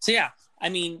 So yeah, I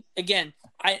mean, again,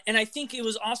 I think it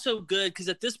was also good because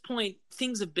at this point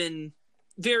things have been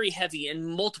very heavy in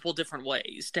multiple different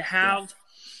ways. To have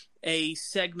a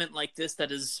segment like this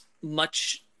that is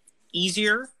much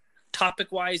easier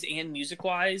topic wise and music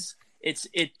wise,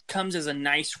 it comes as a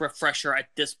nice refresher at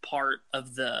this part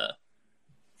of the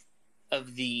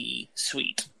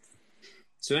suite.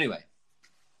 So anyway,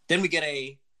 then we get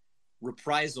a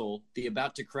reprisal, the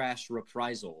About to Crash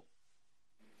reprisal.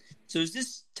 So is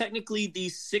this technically the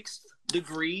 6th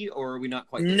degree, or are we not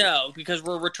quite there? No, because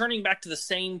we're returning back to the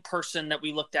same person that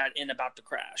we looked at in About to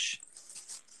Crash.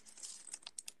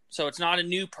 So it's not a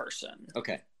new person.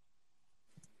 Okay.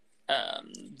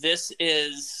 This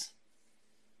is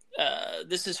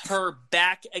her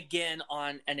back again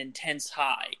on an intense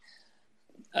high.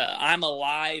 I'm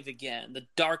alive again. The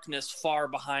darkness far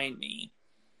behind me.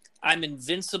 I'm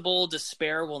invincible.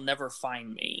 Despair will never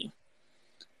find me.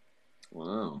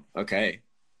 Wow. Okay.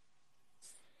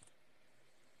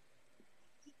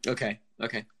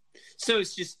 So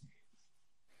it's just,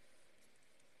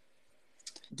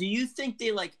 do you think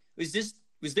they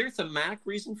was there a thematic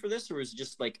reason for this, or was it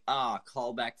just like,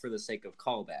 callback for the sake of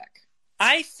callback?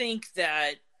 I think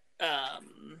that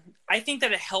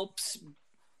it helps.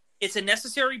 It's a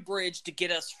necessary bridge to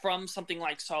get us from something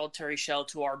like Solitary Shell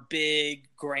to our big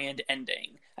grand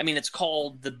ending. I mean, it's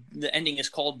called the ending is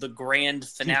called the grand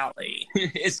finale.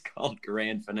 It's called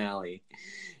grand finale.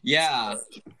 Yeah.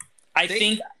 I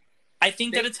think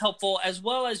that it's helpful, as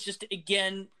well as just,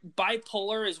 again,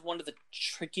 bipolar is one of the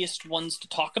trickiest ones to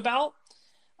talk about.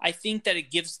 I think that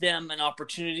it gives them an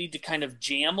opportunity to kind of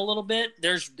jam a little bit.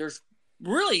 There's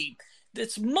really,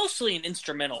 it's mostly an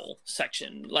instrumental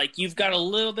section. Like, you've got a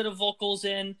little bit of vocals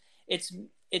in.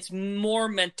 It's more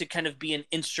meant to kind of be an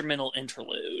instrumental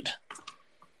interlude.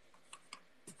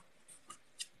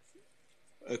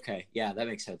 Okay, yeah, that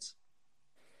makes sense.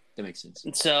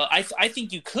 And so I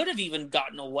think you could have even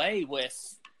gotten away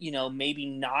with, maybe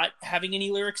not having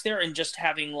any lyrics there and just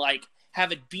having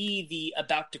have it be the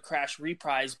About to Crash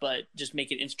reprise, but just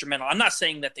make it instrumental. I'm not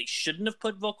saying that they shouldn't have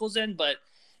put vocals in, but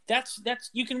that's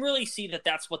you can really see that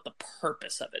that's what the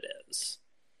purpose of it is.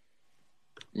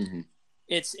 Mm-hmm.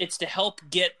 It's to help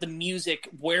get the music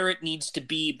where it needs to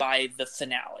be by the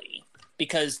finale,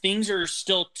 because things are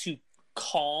still too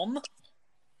calm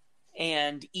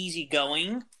and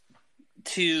easygoing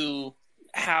to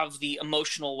have the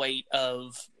emotional weight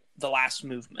of the last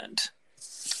movement.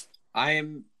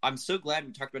 I'm so glad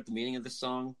we talked about the meaning of this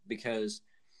song, because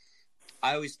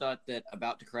I always thought that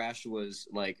About to Crash was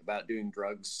like about doing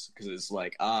drugs, because it's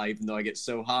like, even though I get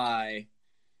so high,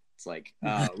 it's like,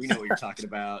 we know what you're talking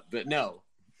about. But no,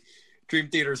 Dream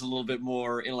Theater is a little bit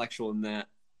more intellectual than that.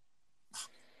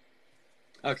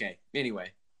 Okay,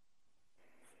 anyway.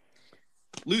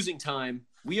 Losing time.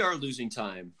 We are losing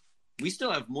time. We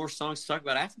still have more songs to talk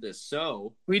about after this,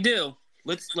 so we do.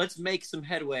 Let's make some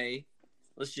headway.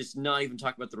 Let's just not even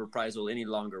talk about the reprisal any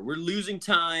longer. We're losing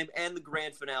time and the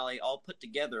grand finale all put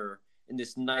together in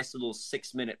this nice little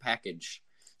 6-minute package.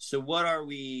 So what are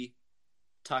we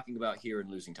talking about here in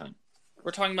Losing Time?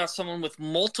 We're talking about someone with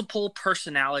multiple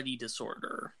personality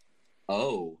disorder.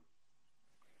 Oh.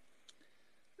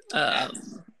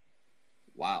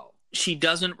 Wow. She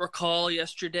doesn't recall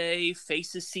yesterday.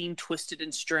 Faces seem twisted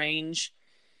and strange.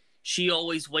 She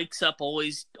always wakes up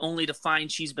only to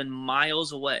find she's been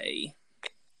miles away.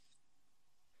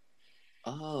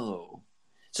 Oh.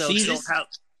 So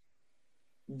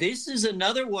this is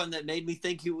another one that made me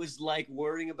think it was like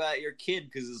worrying about your kid,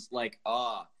 because it's like,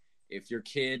 if your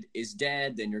kid is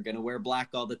dead, then you're going to wear black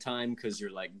all the time because you're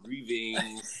like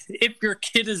grieving. If your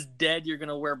kid is dead, you're going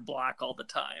to wear black all the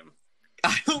time.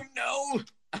 I don't know.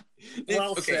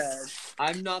 Well said.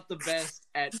 I'm not the best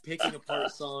at picking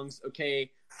apart songs.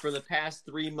 Okay, for the past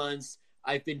 3 months,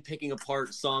 I've been picking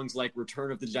apart songs like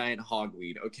Return of the Giant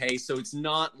Hogweed. Okay, so it's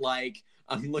not like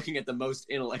I'm looking at the most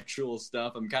intellectual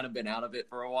stuff. I'm kind of been out of it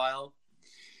for a while.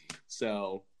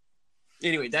 So,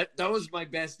 anyway, that was my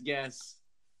best guess.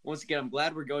 Once again, I'm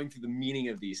glad we're going through the meaning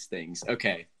of these things.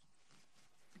 Okay.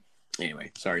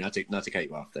 Anyway, sorry, not to cut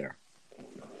you off there.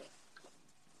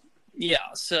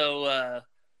 Yeah. So,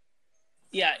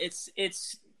 it's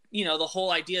the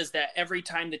whole idea is that every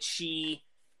time that she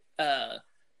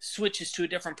switches to a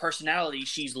different personality,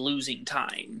 she's losing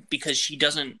time because she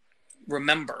doesn't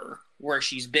remember where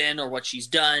she's been or what she's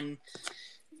done.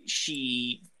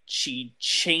 She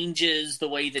changes the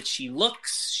way that she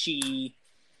looks. She's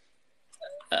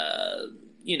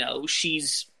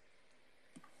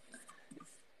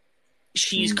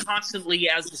constantly,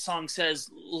 as the song says,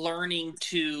 learning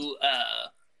to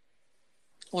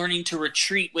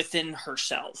retreat within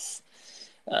herself.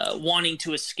 wanting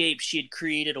to escape, she had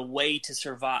created a way to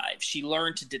survive. She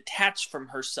learned to detach from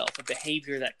herself, a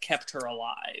behavior that kept her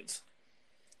alive.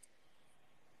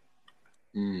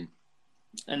 Mm.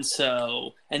 And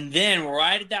then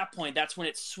right at that point, that's when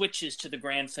it switches to the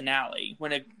grand finale,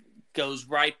 when it goes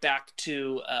right back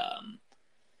to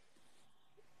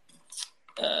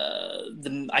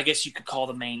I guess you could call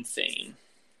the main theme.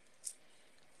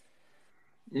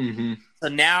 Mm-hmm. So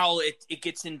now it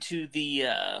gets into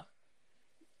the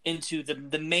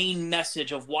main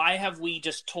message of why have we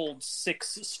just told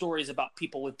 6 stories about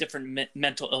people with different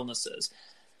mental illnesses.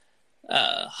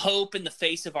 Hope in the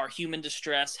face of our human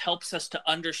distress helps us to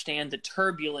understand the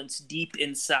turbulence deep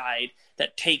inside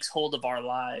that takes hold of our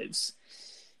lives.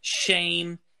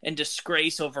 Shame and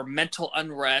disgrace over mental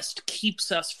unrest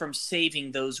keeps us from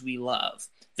saving those we love.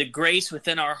 The grace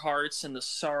within our hearts and the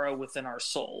sorrow within our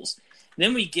souls. And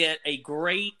then we get a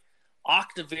great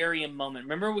Octavarium moment.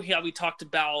 Remember how we talked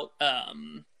about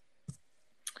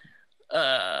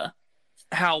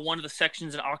how one of the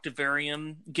sections in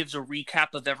Octavarium gives a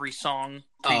recap of every song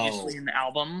previously in the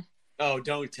album? Oh,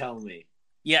 don't tell me.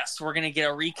 Yes, we're going to get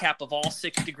a recap of all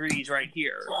 6 degrees right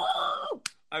here.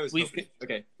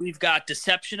 Okay. We've got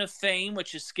Deception of Fame,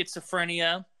 which is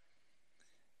schizophrenia,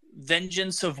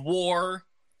 Vengeance of War,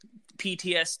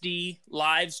 PTSD,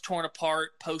 Lives Torn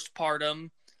Apart, postpartum,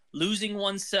 Losing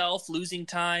Oneself, Losing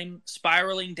Time,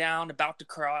 Spiraling Down, About to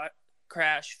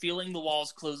Crash, Feeling the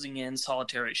Walls Closing In,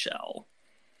 Solitary Shell.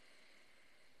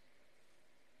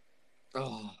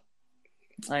 Oh,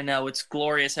 I know, it's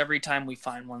glorious every time we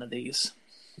find one of these.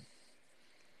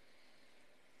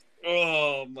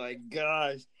 oh my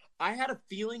gosh. I had a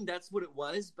feeling that's what it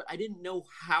was, but I didn't know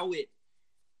how it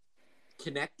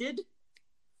connected.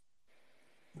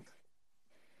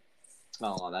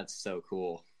 Oh, that's so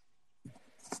cool.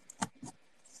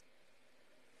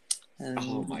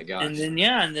 Oh my gosh. And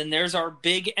then there's our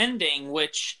big ending,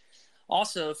 which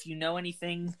also, if you know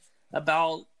anything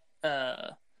about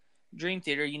Dream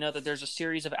Theater, you know that there's a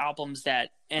series of albums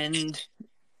that end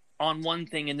on one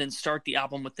thing and then start the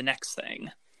album with the next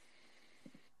thing.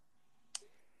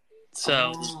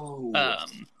 So,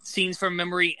 Scenes from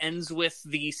Memory ends with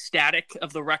the static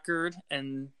of the record,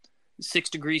 and 6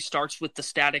 Degrees starts with the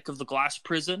static of the glass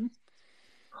prison.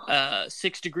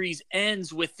 6 Degrees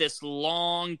ends with this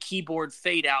long keyboard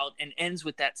fade out and ends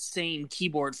with that same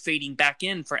keyboard fading back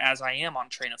in for As I Am on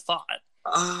Train of Thought.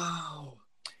 Oh.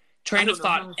 Train of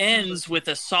Thought ends with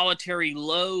a solitary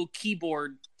low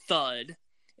keyboard thud,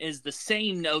 is the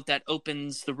same note that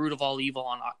opens The Root of All Evil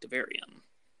on Octavarium.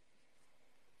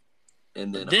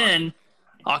 And then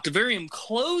Octavarium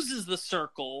closes the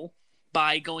circle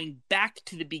by going back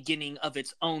to the beginning of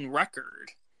its own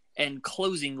record and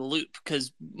closing the loop,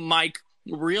 because Mike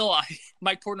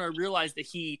Portnoy realized that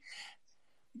he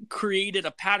created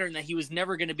a pattern that he was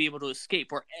never going to be able to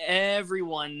escape, where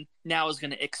everyone now is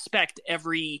going to expect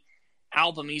every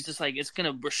album. He's just like, it's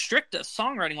going to restrict us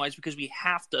songwriting wise because we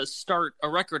have to start a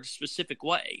record a specific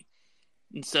way.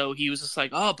 And so he was just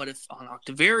like, oh, but if on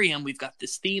Octavarium we've got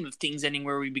this theme of things ending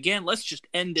where we began, let's just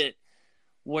end it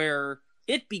where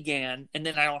it began, and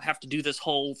then I don't have to do this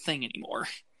whole thing anymore.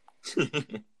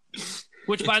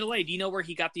 Which, by the way, do you know where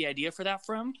he got the idea for that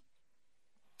from?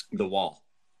 The Wall.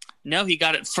 No, he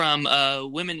got it from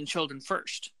Women and Children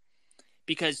First.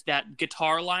 Because that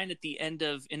guitar line at the end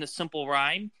of In a Simple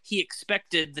Rhyme, he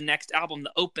expected the next album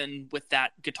to open with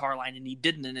that guitar line, and he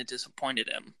didn't, and it disappointed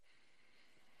him.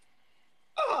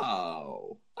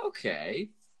 Oh, okay.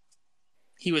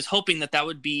 He was hoping that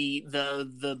would be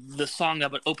the song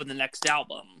that would open the next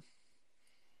album.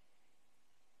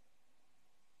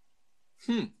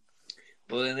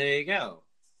 Well, then there you go.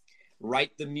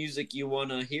 Write the music you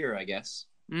want to hear, I guess.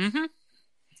 Mm-hmm.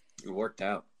 It worked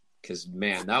out. Because,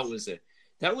 man, that was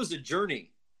a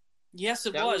journey. Yes,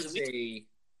 it that was.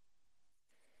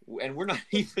 And we're not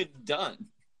even done.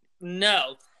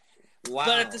 No. Wow.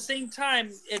 But at the same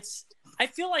time, I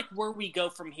feel like where we go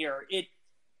from here, it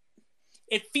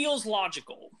feels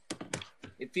logical.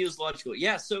 It feels logical.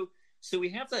 Yeah, so we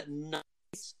have that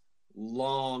nice,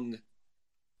 long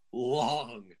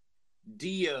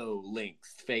Dio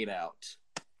length fade out.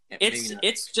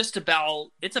 It's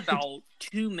about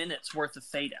 2 minutes worth of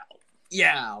fade out.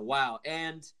 Yeah, wow.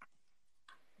 And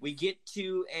we get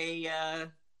to I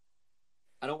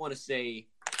don't want to say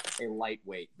a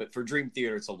lightweight, but for Dream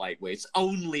Theater it's a lightweight. It's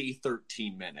only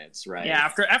 13 minutes, right? Yeah,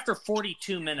 after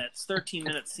 42 minutes, 13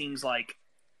 minutes seems like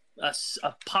a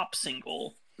pop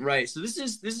single. Right. So this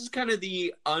is kind of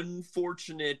the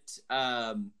unfortunate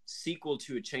sequel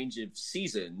to A Change of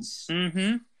Seasons.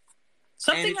 Mm-hmm.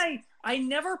 Something I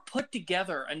never put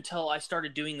together until I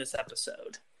started doing this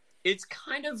episode. it's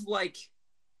kind of like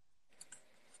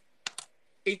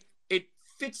it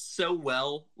fits so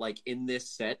well like in this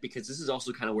set, because this is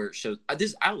also kind of where it shows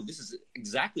this is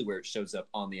exactly where it shows up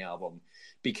on the album,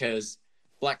 because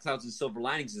Black Clouds and Silver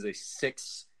Linings is a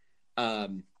 6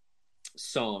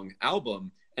 song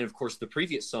album, and of course the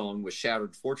previous song was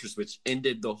Shattered Fortress, which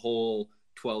ended the whole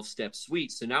 12-step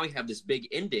suite. So now we have this big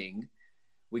ending.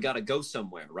 We got to go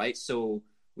somewhere, right? So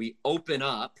we open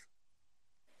up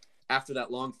after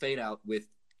that long fade out with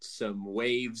some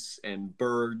waves and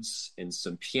birds and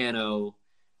some piano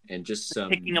and just some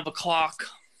Picking up a clock,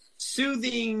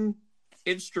 soothing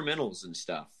instrumentals and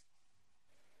stuff.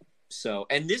 So,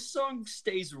 and this song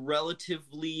stays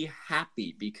relatively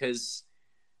happy because,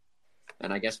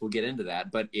 and I guess we'll get into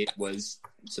that, but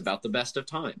it's about the best of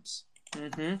times.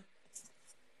 Mm-hmm.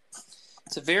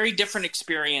 It's a very different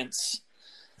experience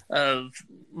of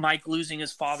Mike losing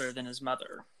his father than his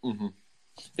mother. Mm-hmm.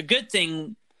 The good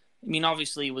thing, I mean,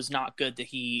 obviously it was not good that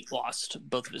he lost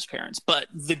both of his parents, but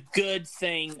the good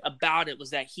thing about it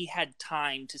was that he had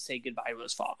time to say goodbye to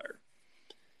his father,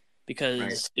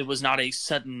 because It was not a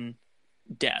sudden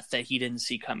death that he didn't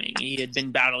see coming. He had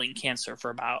been battling cancer for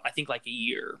about, I think, like a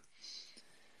year.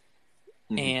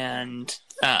 Mm-hmm. And,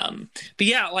 but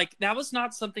yeah, like that was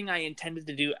not something I intended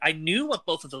to do. I knew what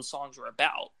both of those songs were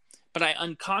about, but I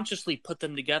unconsciously put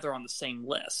them together on the same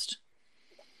list.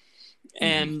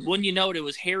 And when you know it, it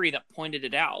was Harry that pointed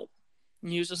it out.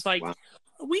 And he was just like, wow.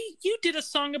 You did a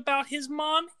song about his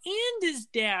mom and his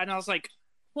dad. And I was like,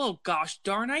 well, gosh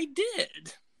darn, I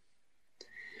did.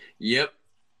 Yep.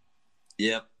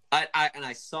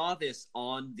 I saw this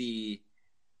on the,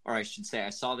 or I should say, I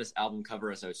saw this album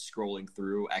cover as I was scrolling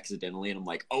through accidentally, and I'm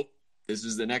like, oh, this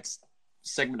is the next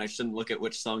segment. I shouldn't look at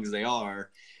which songs they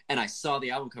are. And I saw the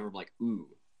album cover. I'm like, ooh,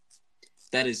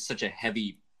 that is such a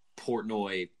heavy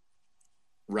Portnoy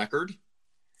record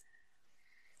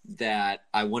that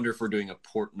I wonder if we're doing a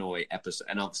Portnoy episode.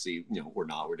 And obviously, we're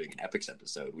not. We're doing an Epics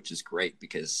episode, which is great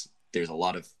because there's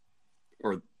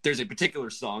a particular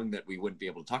song that we wouldn't be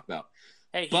able to talk about.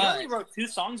 Hey, he only wrote 2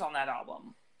 songs on that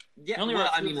album. Yeah,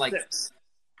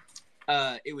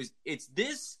 it's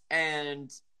this,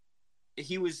 and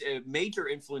he was a major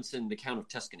influence in The Count of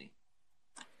Tuscany,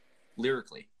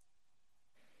 lyrically,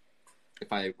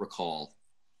 if I recall.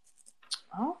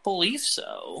 I don't believe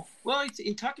so. Well,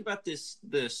 he talked about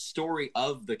the story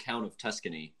of the Count of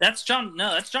Tuscany. That's John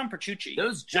Petrucci. That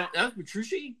was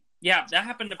Petrucci? Yeah, that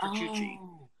happened to Petrucci.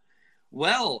 Oh.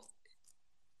 Well,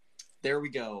 there we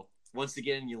go. Once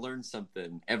again, you learn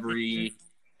something every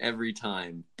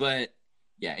time. But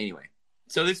yeah, anyway.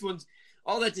 So this one's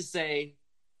all that to say,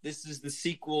 this is the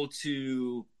sequel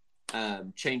to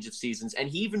Change of Seasons, and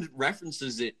he even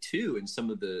references it too in some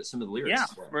of the lyrics.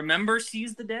 Yeah, Remember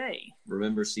Seize the Day.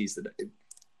 Remember Seize the Day.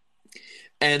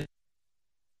 And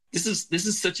this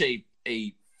is such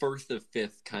a Firth of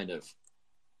Fifth kind of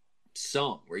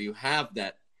song where you have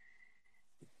that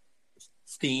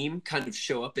theme kind of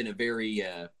show up in a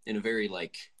very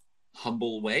like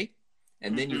humble way,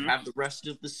 and then you have the rest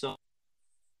of the song.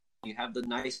 You have the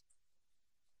nice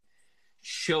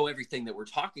show everything that we're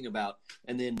talking about,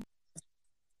 and then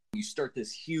you start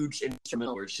this huge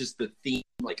instrumental where it's just the theme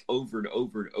like over and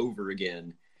over and over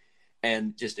again,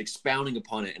 and just expounding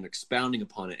upon it, and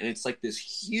it's like this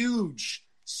huge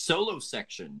solo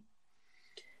section,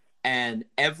 and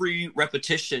every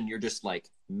repetition you're just like,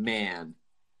 man,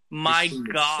 my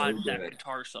God, so that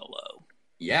guitar solo.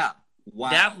 Yeah. Wow.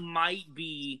 That might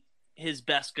be his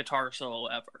best guitar solo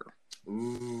ever.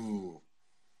 Ooh.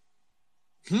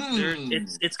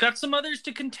 It's got some others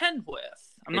to contend with.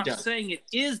 I'm not saying it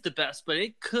is the best, but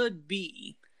it could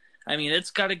be. I mean,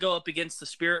 it's got to go up against The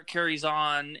Spirit Carries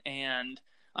On and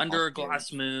Under a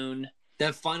Glass Moon.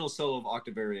 That final solo of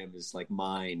Octavarium is like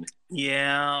mine.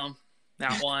 Yeah,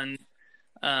 that one.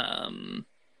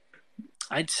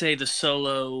 I'd say the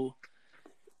solo,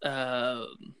 the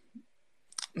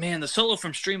solo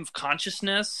from Stream of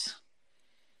Consciousness.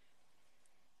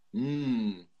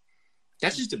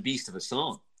 That's just a beast of a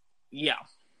song. Yeah.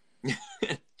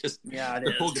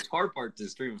 The whole guitar part to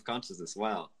Stream of Consciousness.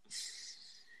 Wow.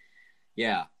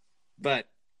 Yeah. But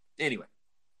anyway,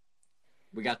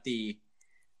 we got the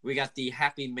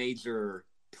happy major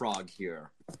prog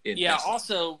here.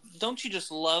 Also, don't you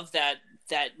just love that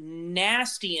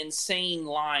nasty, insane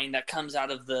line that comes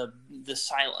out of the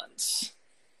silence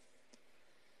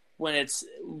when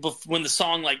the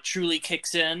song like truly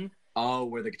kicks in? Oh,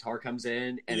 where the guitar comes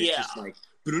in and it's just like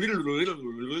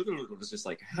it's just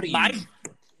like, how do you?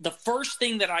 The first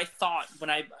thing that I thought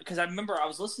because I remember I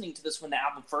was listening to this when the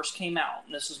album first came out,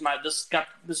 and this is my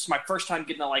first time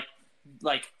getting to like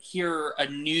like hear a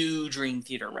new Dream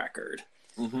Theater record.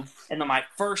 Mm-hmm. And then my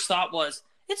first thought was,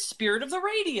 it's Spirit of the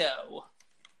Radio.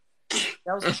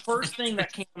 That was the first thing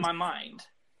that came to my mind.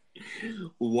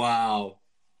 Wow.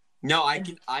 No, I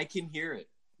can hear it.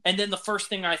 And then the first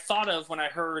thing I thought of when I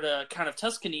heard Count of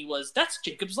Tuscany was, that's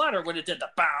Jacob's Ladder when it did the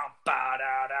bow, bow,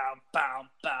 dow, dow, bow,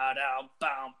 bow, dow,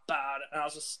 bow, bow. And I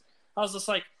was just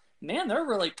like, man, they're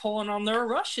really pulling on their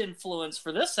Rush influence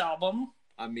for this album.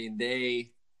 I mean,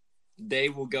 they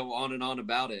will go on and on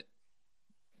about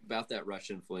that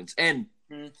Rush influence. And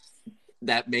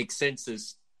that makes sense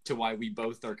as to why we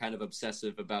both are kind of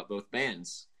obsessive about both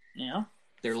bands. Yeah.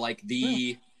 They're like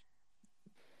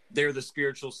they're the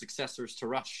spiritual successors to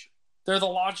Rush. They're the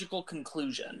logical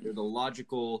conclusion. They're the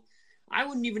logical, I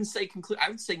wouldn't even say I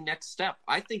would say next step.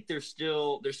 I think there's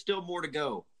still more to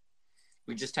go.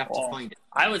 We just have to find it.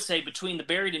 I would say Between the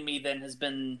Buried and Me then has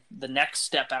been the next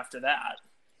step after that.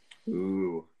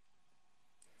 Ooh.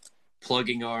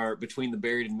 Plugging our Between the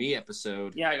Buried and Me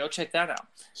episode. Yeah, go check that out.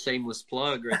 Shameless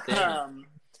plug right there.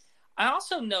 I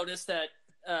also noticed that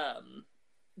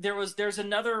there's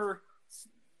another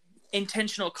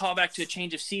intentional callback to A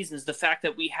Change of Seasons, the fact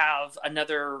that we have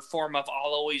another form of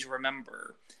I'll always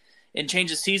remember. In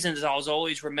Change of Seasons, I'll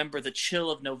always remember the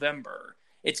chill of November.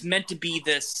 It's meant to be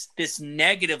this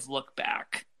negative look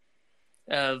back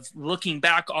of looking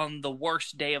back on the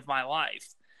worst day of my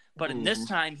life. But in this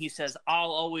time, he says,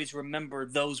 I'll always remember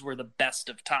those were the best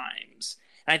of times.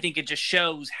 And I think it just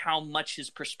shows how much his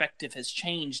perspective has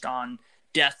changed on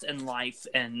death and life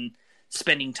and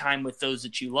spending time with those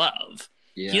that you love.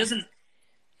 Yeah.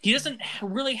 He doesn't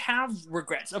really have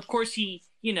regrets. Of course, he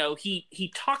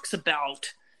talks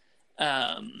about,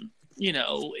 all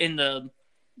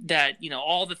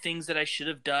the things that I should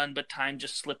have done, but time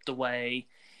just slipped away.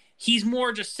 He's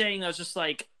more just saying, I was just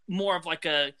like, more of like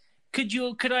a,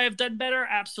 could I have done better?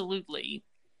 Absolutely.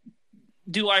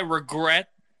 Do I regret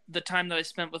the time that I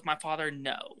spent with my father?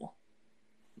 No.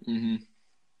 Mm-hmm.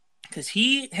 Because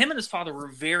him and his father were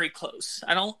very close.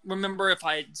 I don't remember if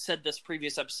I had said this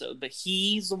previous episode, but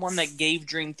he's the one that gave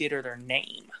Dream Theater their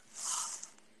name.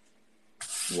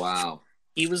 Wow.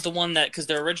 He was the one that, because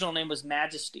their original name was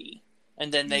Majesty,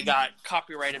 and then they got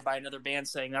copyrighted by another band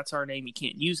saying, that's our name, you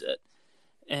can't use it.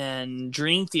 And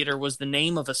Dream Theater was the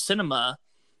name of a cinema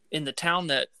in the town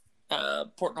that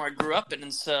Portnoy grew up in,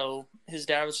 and so his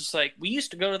dad was just like, we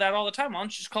used to go to that all the time, why don't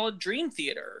you just call it Dream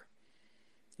Theater?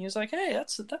 He was like, hey,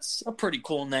 that's a pretty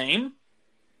cool name.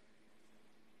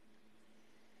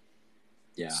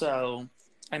 Yeah. So,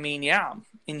 I mean, yeah.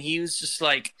 And he was just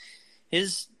like,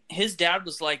 his dad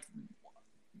was like,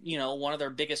 one of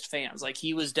their biggest fans. Like,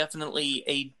 he was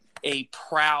definitely a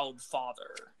proud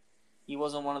father. He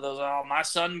wasn't one of those, oh, my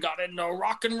son got into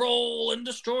rock and roll and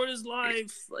destroyed his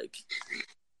life. Like,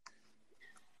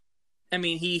 I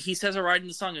mean, he says it right in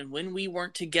the song, and when we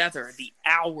weren't together, the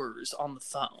hours on the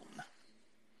phone.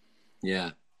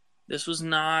 Yeah. This was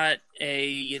not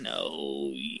a,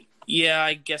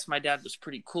 I guess my dad was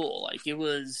pretty cool. Like, it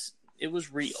was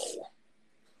real.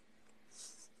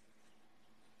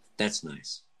 That's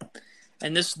nice.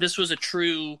 And this was a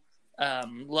true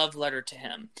love letter to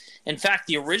him. In fact,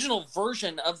 the original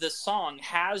version of this song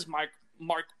has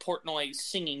Mark Portnoy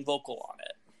singing vocal on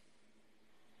it.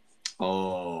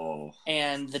 Oh.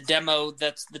 And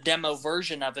that's the demo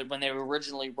version of it when they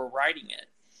originally were writing it.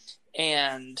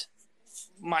 And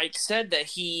Mike said that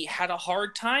he had a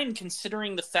hard time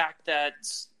considering the fact that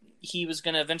he was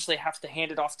going to eventually have to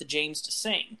hand it off to James to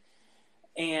sing.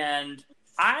 And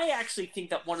I actually think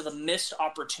that one of the missed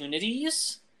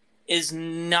opportunities is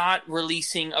not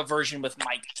releasing a version with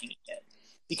Mike singing it.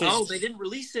 Because they didn't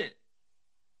release it.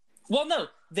 Well, no,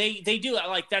 they do.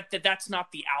 Like that's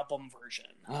not the album version.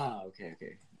 Oh, okay.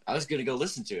 I was going to go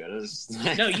listen to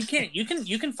it. No, you can't.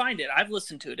 You can find it. I've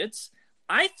listened to it.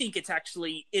 I think it's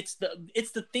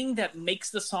the thing that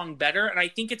makes the song better, and I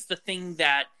think it's the thing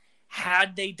that,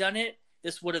 had they done it,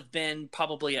 this would have been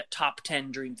probably a top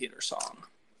 10 Dream Theater song.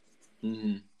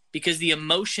 Mm-hmm. Because the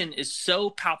emotion is so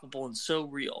palpable and so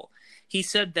real. He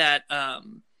said that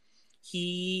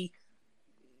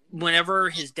whenever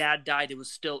his dad died, it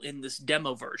was still in this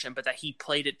demo version, but that he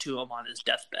played it to him on his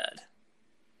deathbed.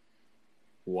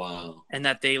 Wow. And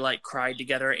that they cried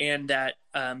together, and that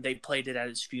they played it at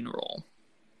his funeral.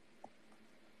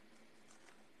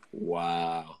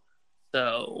 Wow.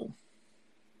 So,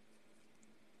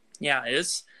 yeah,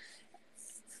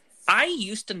 I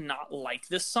used to not like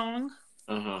this song.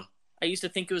 Uh-huh. I used to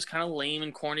think it was kind of lame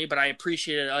and corny, but I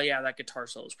appreciated, that guitar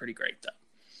solo is pretty great, though.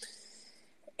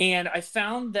 And I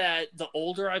found that the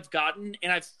older I've gotten,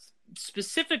 and I've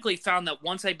specifically found that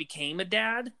once I became a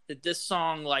dad, that this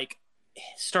song,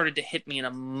 started to hit me in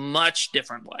a much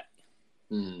different way.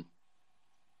 Mm.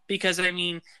 Because, I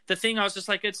mean, the thing I was just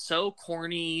like, it's so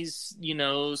corny,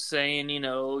 saying,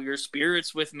 your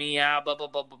spirit's with me, blah, blah,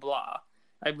 blah, blah, blah.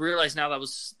 I realize now that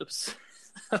was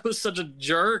I was such a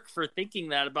jerk for thinking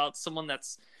that about someone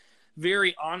that's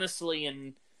very honestly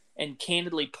and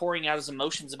candidly pouring out his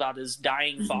emotions about his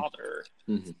dying father.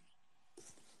 Mm-hmm.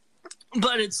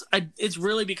 But it's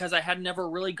really because I had never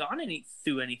really gone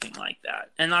through anything like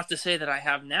that. And not to say that I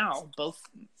have now. Both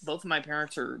of my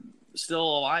parents are still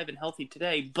alive and healthy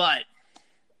today. But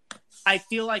I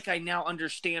feel like I now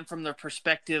understand from the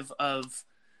perspective of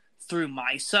through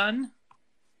my son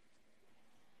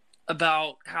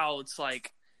about how it's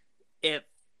like, if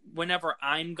whenever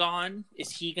I'm gone,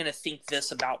 is he going to think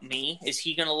this about me? Is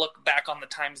he going to look back on the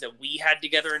times that we had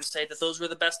together and say that those were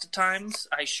the best of times?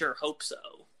 I sure hope so.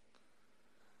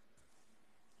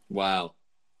 Wow.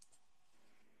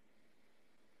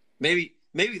 Maybe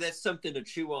that's something to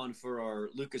chew on for our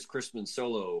Lucas Christman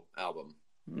solo album.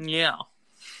 Yeah.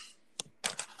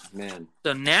 Man.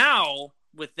 So now,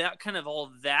 with that kind of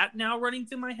all that now running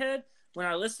through my head, when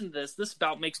I listen to this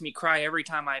about makes me cry every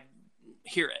time I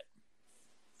hear it.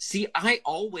 See, I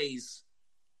always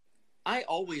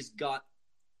got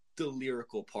the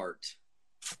lyrical part.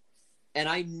 And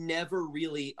I never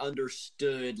really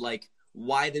understood, like,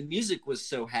 why the music was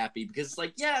so happy, because it's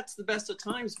like, yeah, it's the best of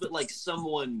times, but like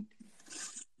someone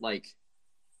like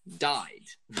died.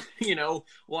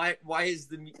 Why is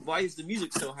the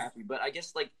music so happy? But I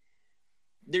guess like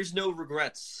there's no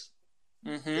regrets.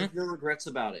 Mm-hmm. There's no regrets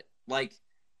about it. Like,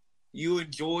 you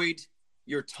enjoyed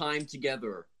your time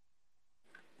together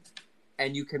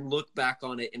and you can look back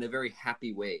on it in a very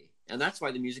happy way. And that's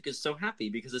why the music is so happy,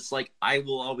 because it's like, I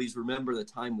will always remember the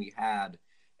time we had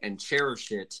and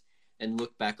cherish it and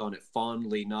look back on it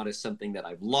fondly, not as something that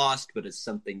I've lost, but as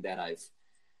something that I've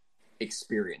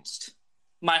experienced.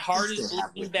 My heart is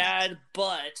bleeding bad,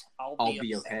 but I'll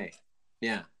be okay.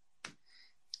 Yeah.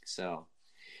 So,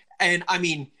 and I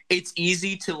mean, it's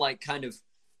easy to like kind of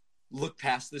look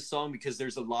past this song because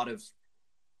there's a lot of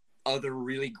other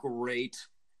really great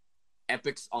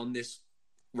epics on this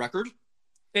record.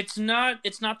 It's not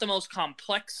the most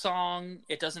complex song.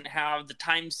 It doesn't have the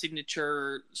time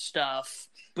signature stuff.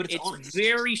 But it's honest.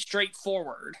 Very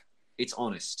straightforward. It's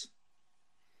honest.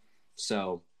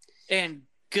 So. And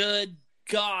good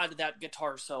God, that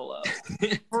guitar solo.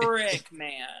 Frick,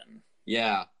 man.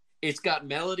 Yeah. It's got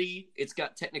melody. It's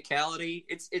got technicality.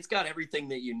 It's got everything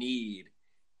that you need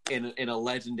in a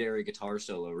legendary guitar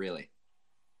solo, really.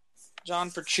 John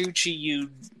Petrucci,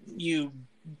 you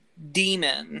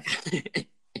demon.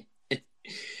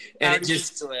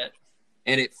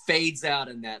 And it fades out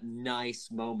in that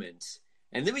nice moment.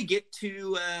 And then we get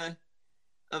to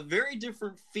a very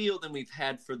different feel than we've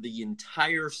had for the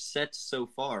entire set so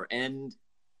far. And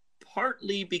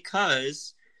partly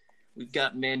because we've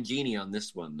got Mangini on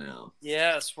this one now.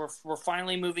 Yes, we're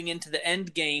finally moving into the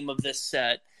end game of this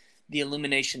set, the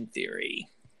Illumination Theory.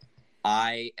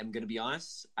 I am going to be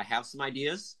honest. I have some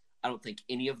ideas. I don't think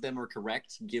any of them are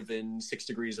correct, given 6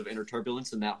 Degrees of Inner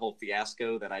Turbulence and that whole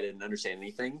fiasco that I didn't understand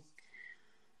anything.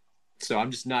 So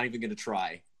I'm just not even going to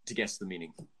try to guess the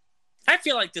meaning. I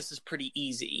feel like this is pretty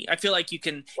easy. I feel like you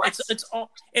can. What?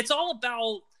 It's all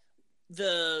about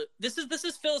this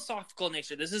is philosophical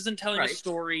nature. This isn't telling a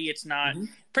story. It's not. Mm-hmm.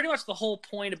 Pretty much the whole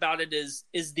point about it is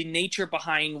the nature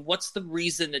behind what's the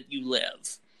reason that you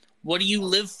live. What do you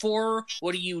live for?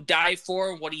 What do you die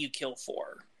for? What do you kill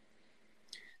for?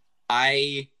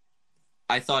 I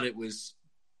thought it was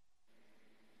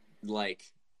like,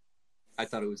 I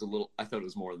thought it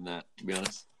was more than that, to be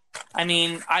honest. I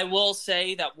mean, I will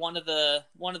say that one of the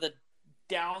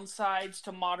downsides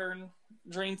to modern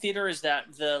Dream Theater is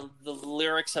that the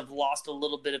lyrics have lost a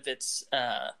little bit of its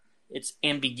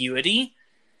ambiguity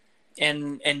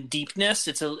and deepness.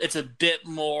 It's a bit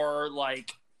more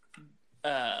like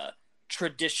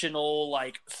traditional,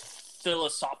 like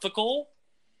philosophical.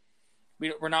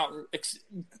 We're not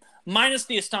minus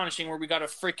the Astonishing, where we got a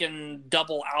freaking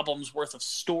double album's worth of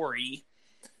story.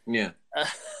 Yeah.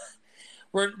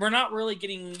 We're not really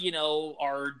getting,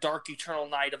 our dark eternal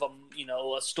night of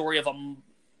a story of a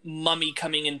mummy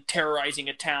coming and terrorizing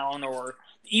a town, or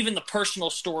even the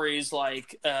personal stories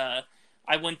like I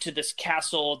went to this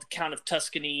castle, the Count of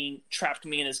Tuscany trapped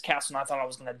me in his castle and I thought I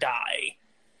was going to die.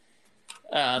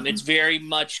 It's very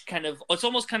much it's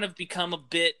almost kind of become a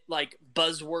bit like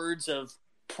buzzwords of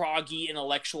proggy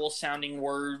intellectual sounding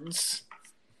words.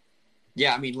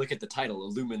 Yeah, I mean, look at the title,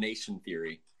 Illumination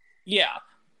Theory. Yeah.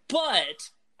 But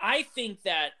I think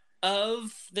that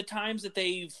of the times that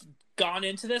they've gone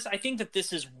into this, I think that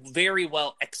this is very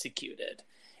well executed.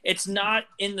 It's not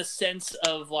in the sense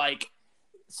of like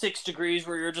 6 Degrees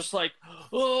where you're just like,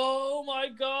 oh my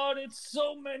God, it's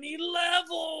so many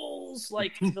levels.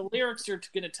 Like the lyrics are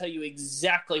going to tell you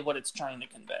exactly what it's trying to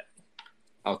convey.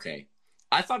 Okay.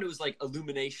 I thought it was like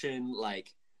illumination,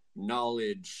 like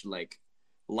knowledge, like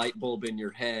light bulb in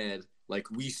your head, like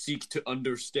we seek to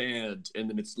understand. And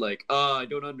then it's like, I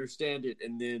don't understand it.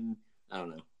 And then, I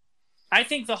don't know. I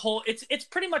think the whole, it's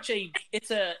pretty much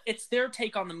it's their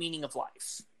take on the meaning of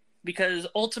life. Because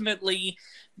ultimately,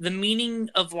 the meaning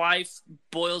of life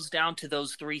boils down to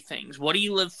those 3 things. What do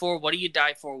you live for? What do you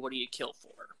die for? What do you kill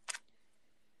for?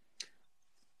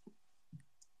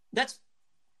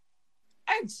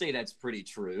 I'd say that's pretty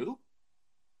true.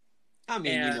 I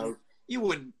mean, you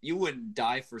wouldn't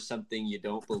die for something you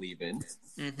don't believe in.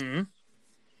 Mm-hmm.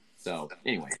 So,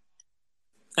 anyway.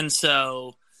 And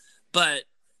so, but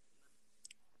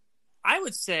I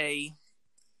would say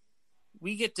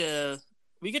we get to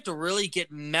really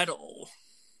get metal.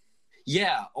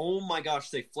 Yeah. Oh my gosh,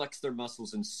 they flex their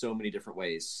muscles in so many different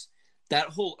ways. That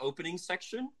whole opening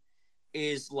section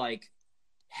is like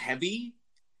heavy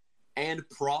and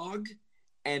prog,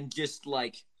 and just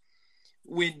like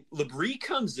when Labrie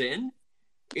comes in,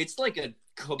 it's like a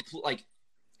complete, like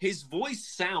his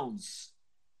voice has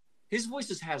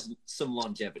some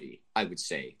longevity, I would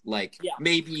say. Like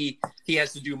maybe he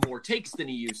has to do more takes than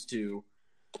he used to,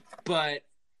 but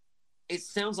it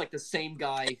sounds like the same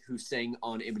guy who sang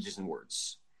on Images and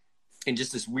Words in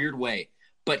just this weird way.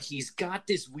 But he's got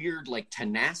this weird, like,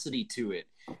 tenacity to it.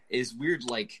 Is weird,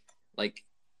 like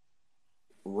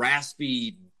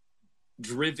raspy,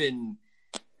 driven,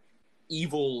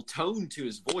 evil tone to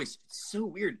his voice. It's so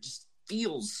weird. It just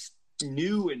feels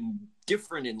new and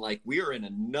different, and like we're in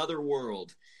another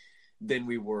world than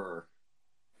we were.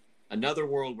 Another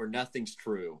world where nothing's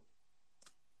true.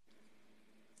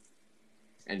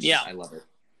 And I love it.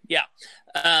 Yeah.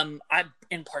 I,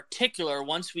 in particular,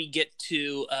 once we get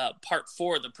to part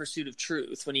 4, The Pursuit of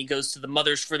Truth, when he goes to the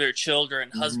mothers for their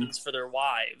children, husbands for their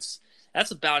wives,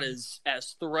 that's about as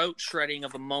throat-shredding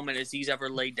of a moment as he's ever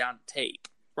laid down to tape,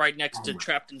 right next to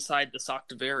Trapped Inside the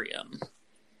Octavarium.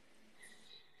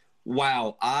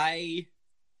 Wow, I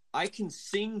can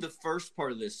sing the first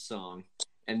part of this song,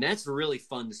 and that's really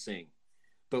fun to sing.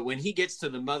 But when he gets to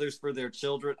the mothers for their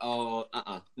children,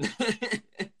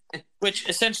 Which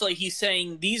essentially he's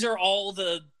saying these are all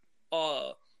the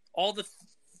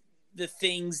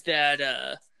things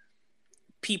that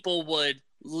people would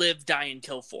live, die, and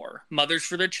kill for. Mothers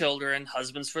for their children,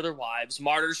 husbands for their wives,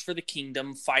 martyrs for the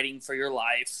kingdom, fighting for your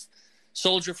life,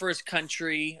 soldier for his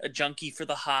country, a junkie for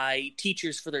the high,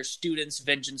 teachers for their students,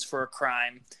 vengeance for a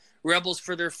crime, rebels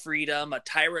for their freedom, a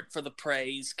tyrant for the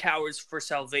praise, cowards for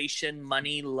salvation,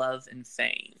 money, love, and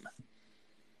fame.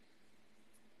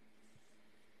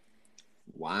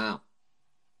 Wow.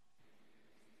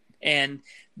 And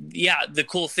yeah, the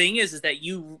cool thing is that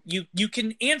you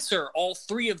can answer all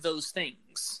 3 of those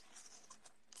things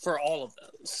for all of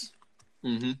those.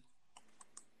 Mm-hmm.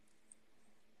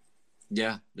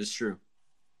 Yeah, that's true.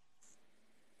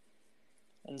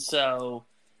 And so,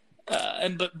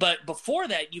 but before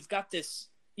that, you've got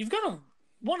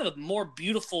one of the more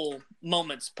beautiful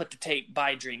moments put to tape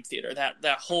by Dream Theater.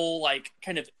 That whole like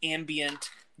kind of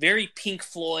ambient, very Pink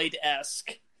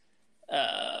Floyd-esque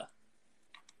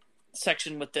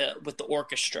section with the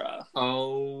orchestra.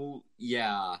 Oh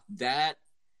yeah, that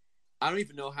I don't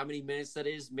even know how many minutes that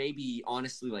is. Maybe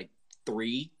honestly like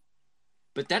 3,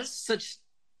 but that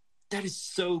is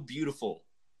so beautiful.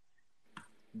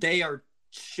 They are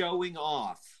showing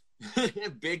off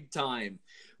big time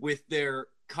with their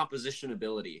composition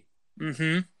ability.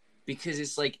 Mm-hmm. Because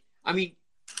it's like, I mean,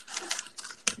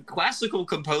 classical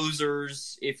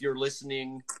composers, if you're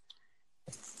listening,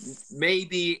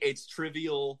 maybe it's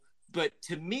trivial, but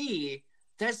to me,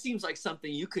 that seems like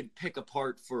something you could pick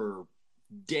apart for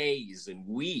days and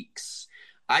weeks.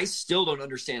 I still don't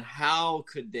understand how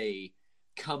could they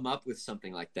come up with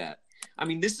something like that. I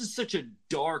mean, this is such a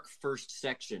dark first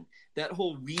section. That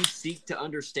whole "we seek to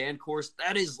understand" chorus,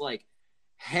 that is like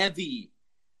heavy,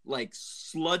 like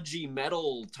sludgy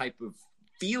metal type of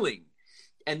feeling.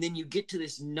 And then you get to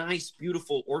this nice,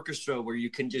 beautiful orchestra where you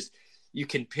can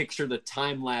picture the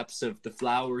time lapse of the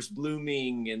flowers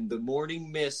blooming and the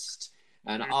morning mist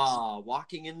and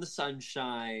walking in the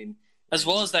sunshine. As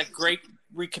well as that great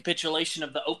recapitulation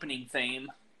of the opening theme.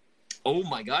 Oh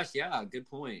my gosh, yeah, good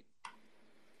point.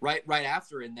 Right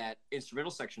after in that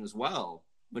instrumental section as well,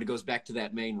 but it goes back to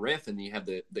that main riff and you have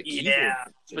the keyboard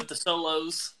with the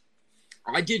solos.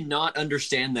 I did not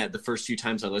understand that the first few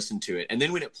times I listened to it. And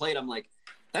then when it played, I'm like,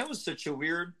 that was such a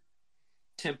weird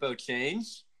tempo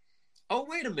change. Oh,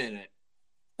 wait a minute.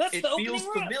 That's it the opening feels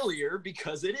riff. familiar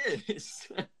because it is.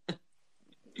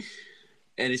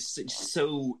 And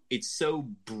it's so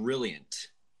brilliant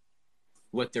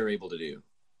what they're able to do.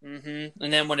 Mm-hmm.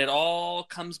 And then when it all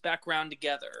comes back around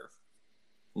together,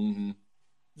 Mm-hmm.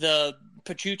 the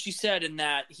Petrucci said in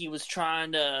that he was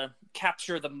trying to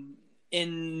capture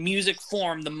in music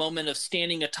form the moment of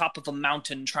standing atop of a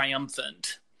mountain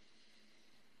triumphant.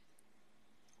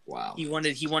 Wow. He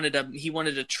wanted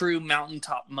a true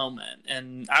mountaintop moment,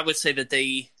 and I would say that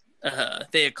they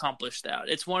accomplished that.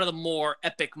 It's one of the more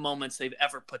epic moments they've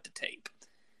ever put to tape.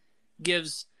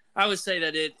 I would say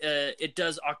that it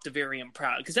does Octavarium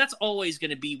proud, because that's always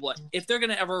going to be what, if they're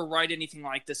going to ever write anything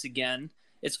like this again,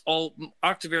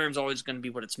 Octavarium's always going to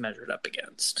be what it's measured up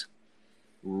against.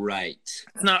 Right.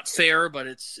 It's not fair, but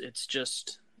it's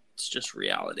just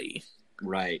reality.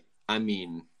 Right. I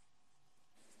mean,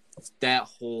 that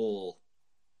whole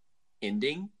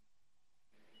ending,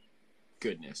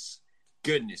 goodness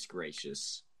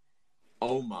gracious.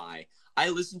 Oh my. I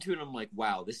listened to it and I'm like,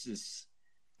 wow, this is,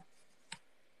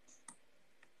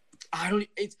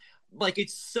 it's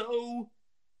so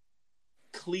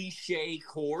cliche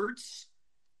chords,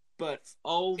 but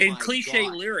oh my and cliche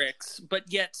God. lyrics,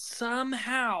 but yet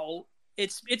somehow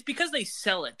it's because they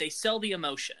sell it. They sell the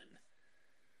emotion.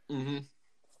 Mm-hmm.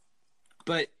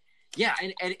 But yeah,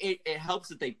 and it helps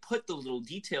that they put the little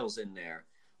details in there,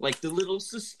 like the little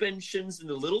suspensions and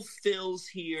the little fills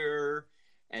here,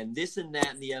 and this and that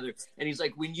and the other. And he's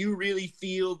like, when you really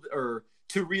feel, or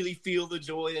to really feel the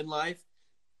joy in life.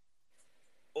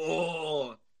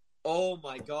 Oh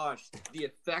my gosh, the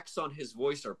effects on his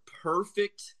voice are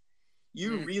perfect.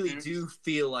 You really do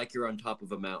feel like you're on top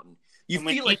of a mountain. You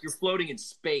feel like you're floating in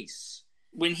space.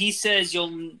 When he says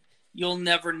you'll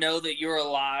never know that you're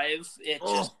alive, it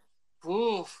just,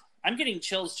 I'm getting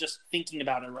chills just thinking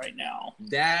about it right now.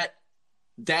 That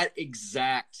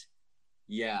exact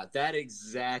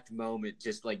moment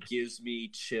just like gives me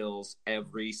chills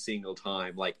every single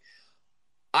time. Like,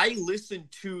 I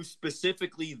listened to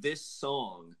specifically this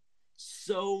song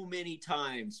so many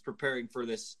times preparing for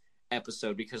this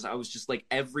episode, because I was just like,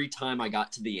 every time I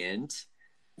got to the end,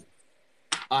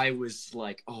 I was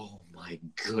like, oh my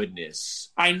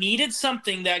goodness. I needed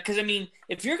something that, because I mean,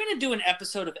 if you're going to do an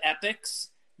episode of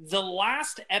epics, the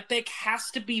last epic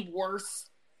has to be worth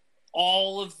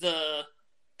all of the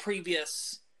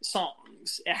previous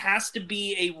songs. It has to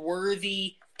be a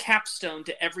worthy capstone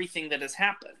to everything that has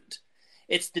happened.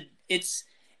 It's the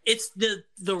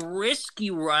risk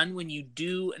you run when you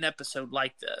do an episode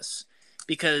like this,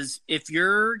 because if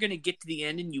you're going to get to the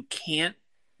end and you can't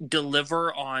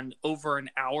deliver on over an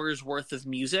hour's worth of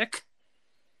music,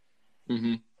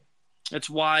 that's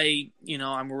why,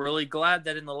 I'm really glad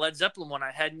that in the Led Zeppelin one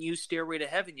I hadn't used Stairway to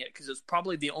Heaven yet, because it's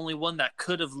probably the only one that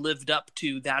could have lived up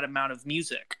to that amount of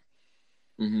music.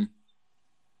 Cygnus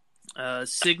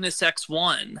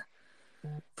X1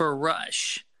 for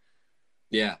Rush.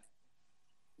 Yeah.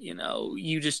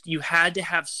 You had to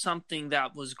have something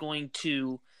that was going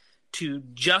to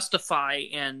justify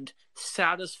and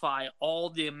satisfy all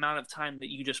the amount of time that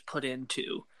you just put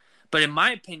into. But in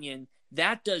my opinion,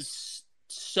 that does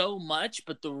so much,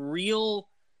 but the real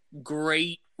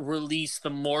great release, the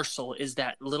morsel, is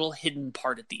that little hidden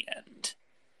part at the end.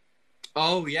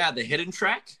 Oh yeah, the hidden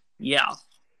track? Yeah.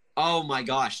 Oh my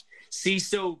gosh. See,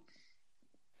 so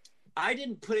I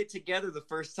didn't put it together the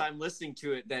first time listening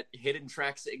to it that hidden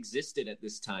tracks existed at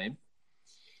this time.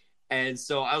 And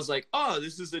so I was like, oh,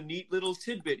 this is a neat little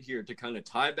tidbit here to kind of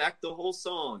tie back the whole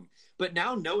song. But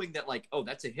now knowing that, like, oh,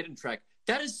 that's a hidden track,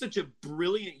 that is such a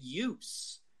brilliant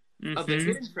use of the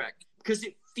hidden track, because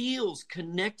it feels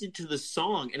connected to the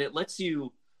song and it lets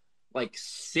you, like,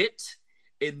 sit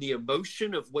in the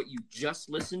emotion of what you just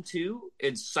listened to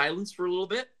in silence for a little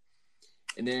bit.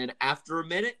 And then after a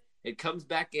minute, it comes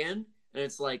back in and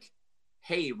it's like,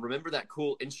 hey, remember that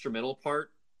cool instrumental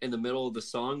part in the middle of the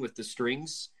song with the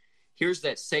strings? Here's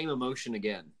that same emotion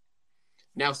again.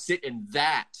 Now sit in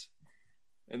that.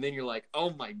 And then you're like,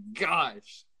 oh my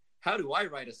gosh, how do I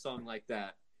write a song like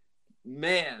that?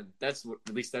 Man, at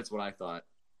least that's what I thought.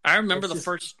 I remember the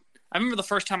first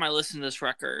time I listened to this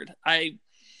record. I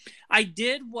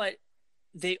did what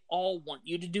they all want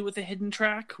you to do with a hidden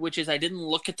track, which is I didn't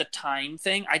look at the time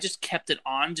thing. I just kept it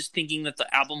on, just thinking that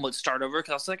the album would start over,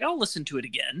 because I was like, I'll listen to it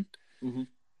again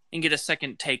and get a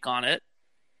second take on it.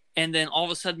 And then all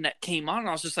of a sudden that came on and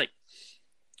I was just like,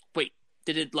 wait,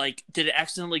 did it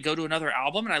accidentally go to another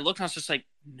album? And I looked and I was just like,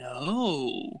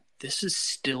 no, this is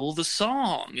still the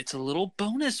song. It's a little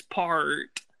bonus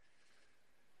part.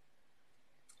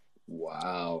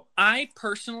 Wow. I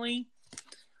personally,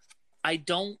 I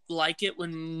don't like it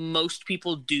when most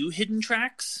people do hidden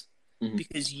tracks,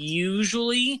 because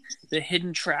usually the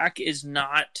hidden track is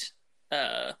not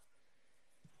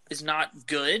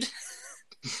good,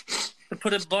 to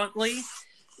put it bluntly.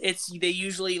 They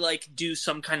usually like do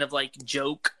some kind of like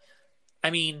joke. I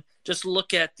mean, just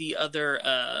look at the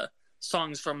other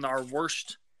songs from our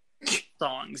worst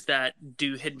songs that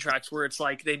do hidden tracks, where it's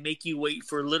like they make you wait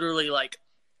for literally like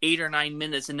 8 or 9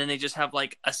 minutes, and then they just have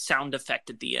like a sound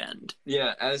effect at the end.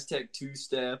 Yeah, Aztec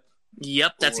Two-Step.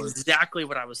 Yep, that's exactly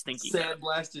what I was thinking.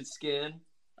 Sandblasted Skin.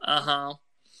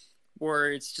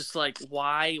 Where it's just like,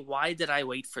 why did I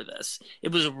wait for this?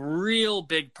 It was a real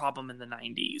big problem in the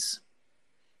 90s,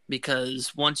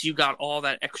 because once you got all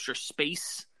that extra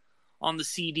space on the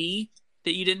CD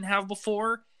that you didn't have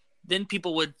before, then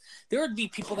there would be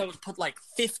people that would put like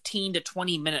 15 to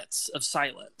 20 minutes of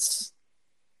silence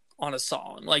on a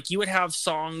song. Like, you would have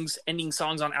ending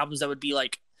songs on albums that would be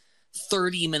like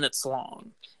 30 minutes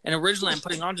long. And originally I'm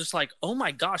putting on just like, oh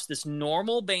my gosh, this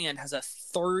normal band has a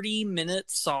 30-minute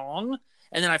song.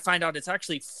 And then I find out it's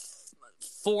actually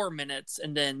 4 minutes,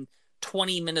 and then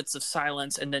 20 minutes of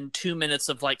silence, and then 2 minutes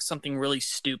of like something really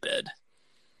stupid.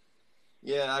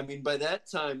 Yeah, I mean, by that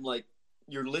time, like,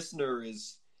 your listener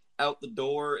is out the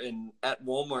door and at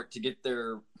Walmart to get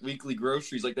their weekly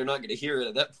groceries. Like, they're not going to hear it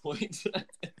at that point.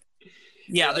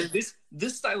 Yeah, like,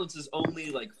 this silence is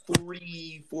only like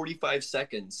 45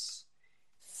 seconds.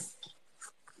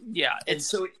 Yeah, and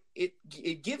so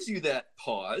it gives you that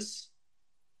pause,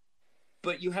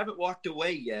 but you haven't walked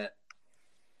away yet.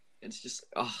 And it's just,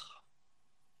 oh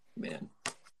man,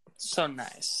 so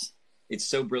nice. It's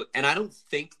so brilliant. And I don't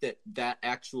think that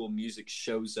actual music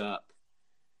shows up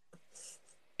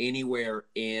anywhere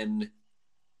in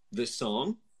the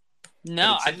song.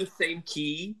 No, it's in the same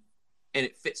key, and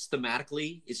it fits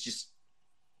thematically. It's just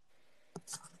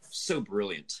so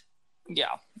brilliant.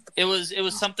 Yeah, it was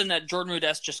something that Jordan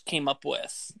Rudess just came up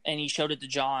with, and he showed it to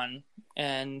John,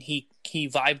 and he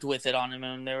vibed with it on him,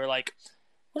 and they were like,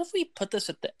 what if we put this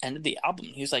at the end of the album?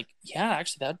 He was like, yeah,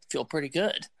 actually, that'd feel pretty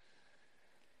good.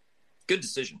 Good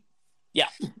decision. Yeah,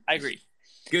 I agree.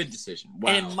 Good decision.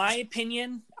 Wow. And in my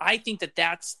opinion, I think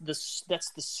that's the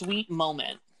sweet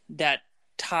moment that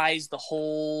ties the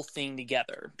whole thing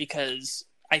together, because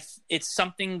it's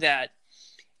something that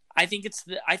I think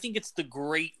it's the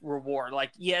great reward.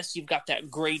 Like, yes, you've got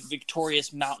that great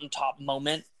victorious mountaintop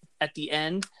moment at the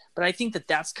end, but I think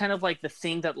that's kind of like the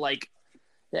thing that, like,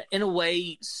 that in a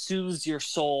way soothes your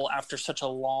soul after such a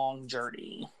long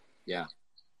journey. Yeah.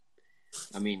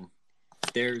 I mean,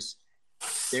 there's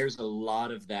a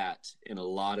lot of that in a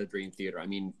lot of Dream Theater. I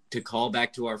mean, to call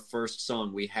back to our first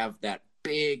song, we have that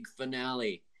big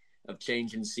finale of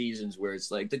Changing Seasons where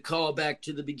it's like the call back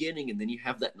to the beginning, and then you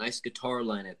have that nice guitar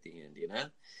line at the end, you know?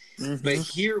 Mm-hmm. But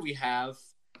here we have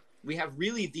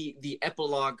really the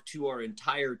epilogue to our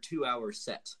entire 2-hour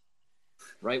set,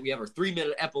 right? We have our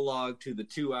 3-minute epilogue to the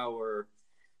 2-hour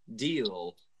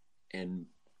deal. And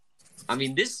I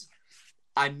mean,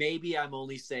 I'm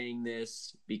only saying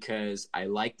this because I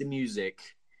like the music,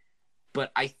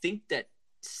 but I think that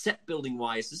set building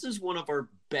wise, this is one of our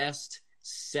best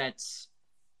sets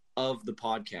of the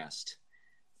podcast.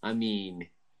 I mean,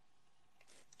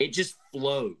 it just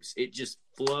flows. It just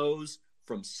flows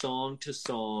from song to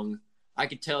song. I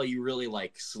could tell you really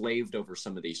like slaved over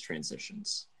some of these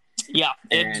transitions. Yeah,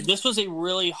 this was a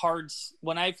really hard.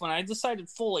 When I decided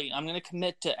fully I'm going to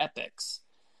commit to epics,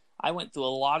 I went through a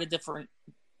lot of different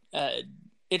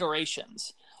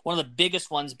iterations. One of the biggest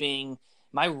ones being,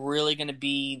 am I really going to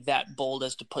be that bold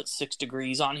as to put 6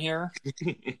 Degrees on here?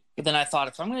 But then I thought,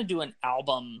 if I'm going to do an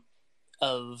album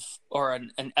or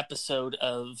an episode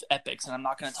of epics, and I'm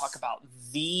not going to talk about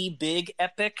the big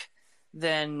epic,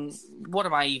 then what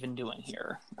am I even doing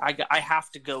here? I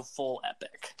have to go full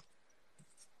epic.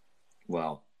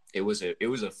 Well, it was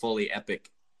a fully epic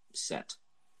set.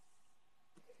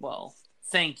 Well,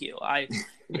 thank you. I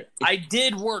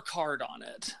did work hard on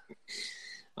it.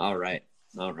 All right.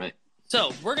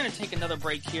 So we're going to take another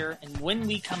break here, and when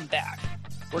we come back,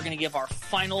 we're going to give our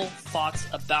final thoughts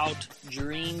about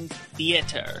Dream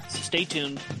Theater. So stay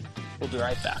tuned. We'll be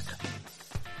right back.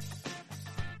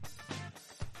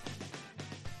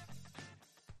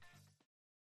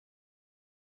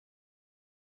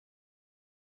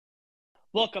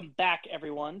 Welcome back,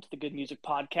 everyone, to the Good Music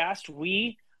Podcast.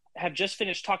 We have just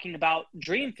finished talking about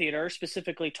Dream Theater,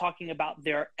 specifically talking about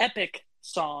their epic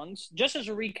songs. Just as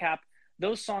a recap,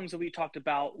 those songs that we talked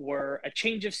about were A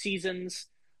Change of Seasons,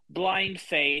 Blind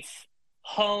Faith,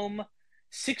 Home,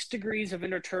 6 Degrees of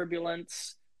Inner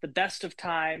Turbulence, The Best of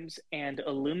Times, and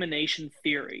Illumination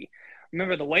Theory.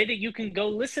 Remember, the way that you can go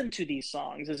listen to these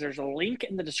songs is there's a link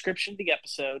in the description of the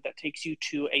episode that takes you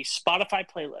to a Spotify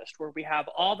playlist where we have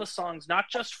all the songs, not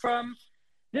just from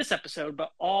this episode,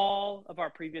 but all of our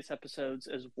previous episodes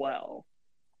as well.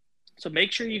 So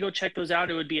make sure you go check those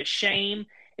out. It would be a shame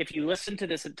if you listened to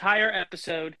this entire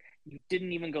episode, you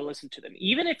didn't even go listen to them.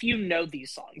 Even if you know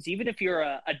these songs, even if you're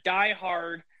a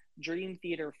diehard Dream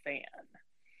Theater fan,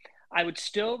 I would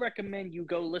still recommend you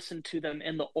go listen to them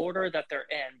in the order that they're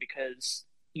in, because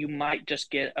you might just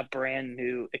get a brand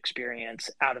new experience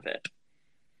out of it.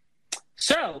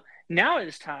 So now it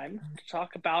is time to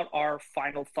talk about our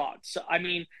final thoughts. So, I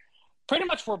mean, pretty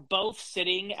much we're both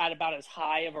sitting at about as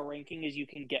high of a ranking as you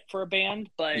can get for a band,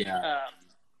 but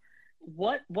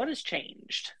what has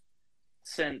changed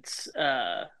since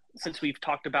we've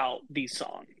talked about these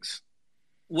songs?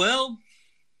 Well,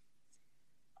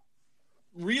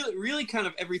 really kind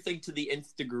of everything to the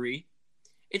nth degree.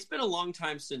 It's been a long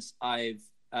time since I've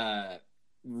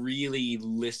really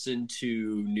listened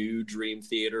to new Dream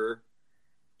Theater,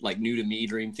 like new to me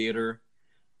Dream Theater,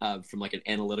 from like an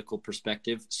analytical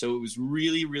perspective. So it was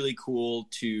really, really cool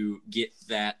to get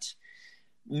that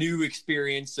new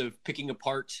experience of picking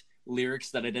apart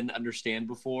lyrics that I didn't understand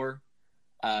before.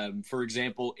 For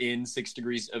example, in 6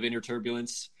 Degrees of Inner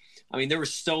Turbulence, I mean, there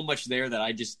was so much there that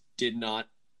I just did not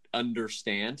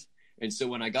understand. And so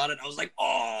when I got it, I was like,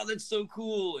 oh, that's so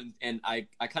cool. And I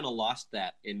kind of lost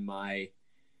that in my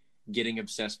getting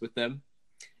obsessed with them.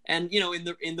 And, you know,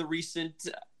 in the recent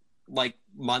like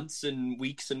months and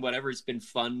weeks and whatever, it's been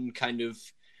fun kind of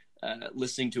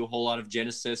listening to a whole lot of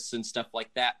Genesis and stuff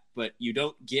like that. But you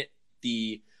don't get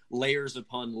the layers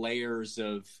upon layers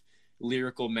of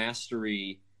lyrical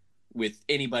mastery with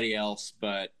anybody else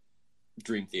but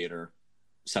Dream Theater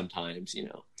sometimes, you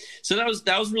know. So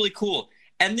that was really cool.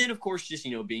 And then of course just,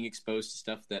 you know, being exposed to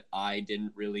stuff that I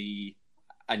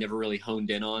never really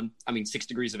honed in on. I mean, 6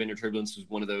 Degrees of Inner Turbulence was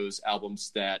one of those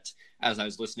albums that as I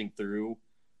was listening through,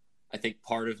 I think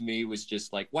part of me was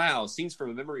just like, wow, Scenes from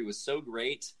a Memory was so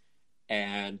great.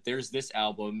 And there's this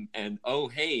album, and oh,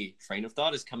 hey, Train of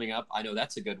Thought is coming up. I know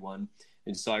that's a good one.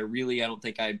 And so I don't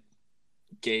think I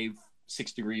gave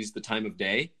 6 Degrees the time of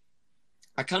day.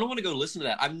 I kind of want to go listen to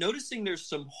that. I'm noticing there's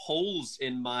some holes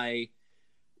in my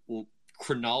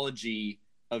chronology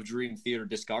of Dream Theater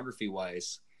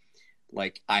discography-wise.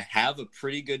 Like, I have a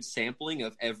pretty good sampling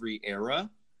of every era,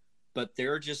 but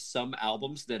there are just some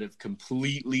albums that have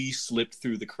completely slipped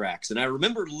through the cracks. And I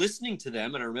remember listening to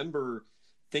them, and I remember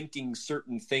thinking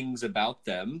certain things about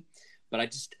them, but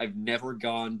I've never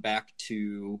gone back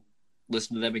to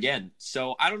listen to them again.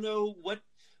 So I don't know what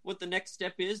the next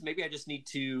step is. Maybe I just need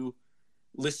to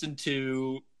listen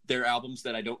to their albums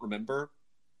that I don't remember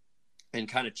and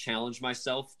kind of challenge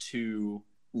myself to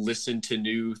listen to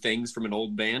new things from an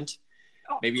old band.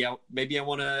 Maybe I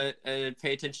want to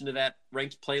pay attention to that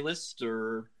ranked playlist,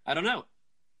 or I don't know.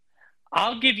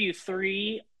 I'll give you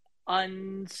 3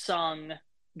 unsung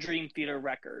Dream Theater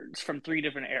records from 3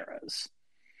 different eras.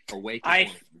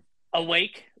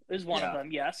 Awake is one of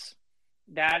them, yes.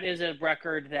 That is a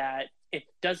record that it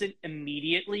doesn't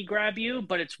immediately grab you,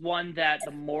 but it's one that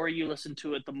the more you listen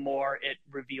to it, the more it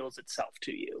reveals itself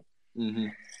to you.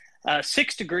 Mm-hmm.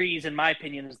 6 Degrees, in my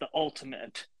opinion, is the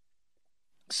ultimate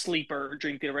sleeper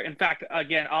Dream Theater. In fact,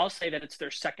 again, I'll say that it's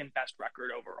their second best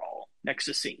record overall, next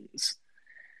to Scenes.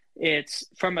 It's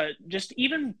from just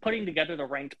even putting together the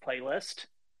ranked playlist,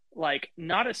 like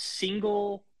not a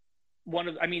single one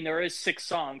of, I mean, there is 6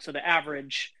 songs, so the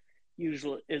average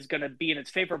usually is going to be in its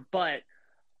favor, but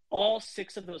all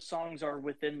 6 of those songs are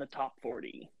within the top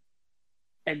 40.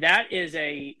 And that is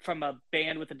from a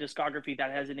band with a discography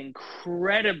that has an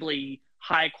incredibly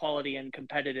high quality and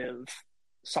competitive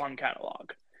song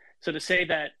catalog. So to say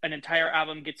that an entire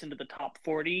album gets into the top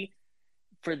 40,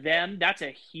 for them, that's a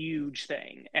huge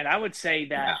thing. And I would say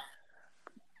that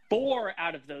 4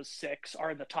 out of those 6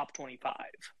 are in the top 25.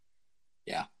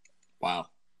 Yeah. Wow.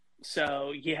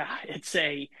 So yeah, it's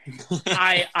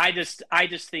I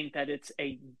just think that it's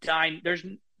a dime.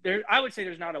 I would say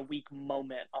there's not a weak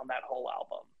moment on that whole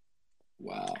album.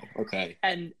 Wow. Okay.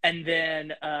 And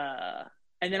then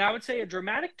I would say a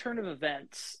dramatic turn of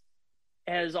events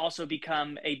has also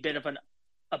become a bit of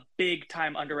a big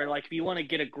time underrated. Like if you want to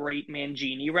get a great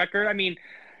Mangini record, I mean,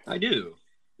 I do.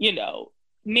 You know,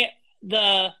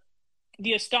 the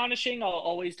Astonishing, I'll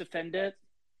always defend it,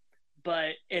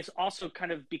 but it's also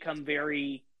kind of become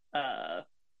very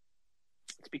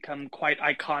it's become quite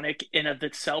iconic in of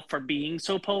itself for being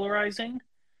so polarizing.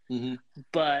 Mm-hmm.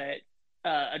 But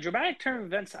a dramatic turn of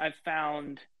events I've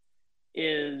found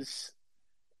is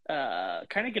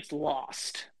kind of gets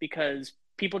lost because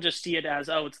people just see it as,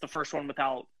 oh, it's the first one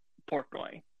without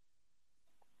Portnoy.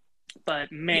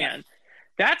 But man,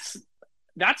 that's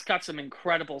got some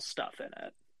incredible stuff in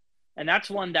it. And that's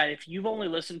one that if you've only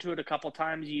listened to it a couple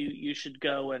times, you should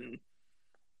go and,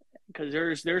 because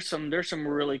there's some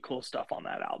really cool stuff on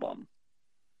that album.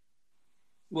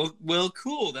 Well,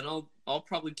 cool. Then I'll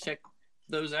probably check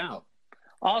those out.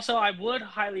 Also, I would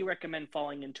highly recommend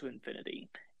Falling into Infinity.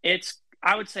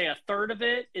 I would say a third of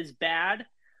it is bad,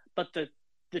 but the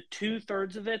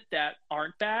 2/3 of it that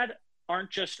aren't bad aren't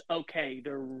just okay.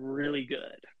 They're really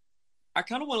good. I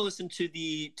kind of want to listen to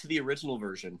the original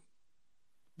version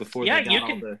before. Yeah, they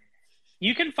got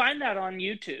you can find that on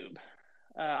YouTube.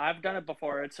 I've done it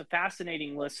before. It's a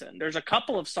fascinating listen. There's a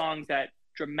couple of songs that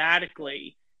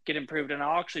dramatically get improved, and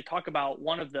I'll actually talk about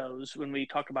one of those when we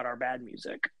talk about our bad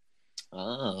music.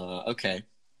 Ah, okay.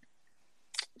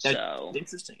 So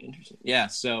interesting. Yeah,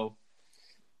 so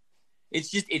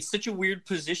it's such a weird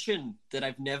position that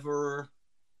I've never.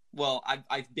 Well,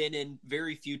 I've been in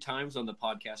very few times on the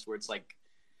podcast where it's like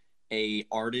a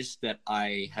artist that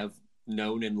I have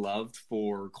known and loved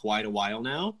for quite a while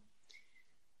now,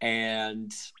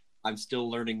 and I'm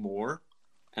still learning more,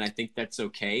 and I think that's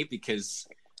okay because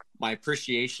my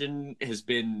appreciation has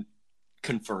been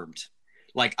confirmed.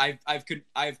 Like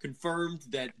I've confirmed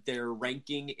that their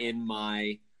ranking in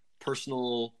my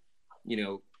personal,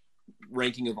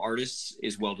 ranking of artists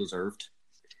is well deserved.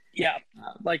 Yeah,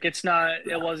 like it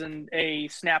wasn't a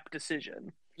snap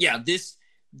decision. Yeah, this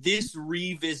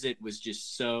revisit was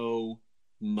just so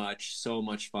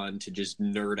much fun to just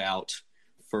nerd out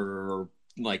for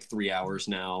like 3 hours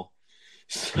now.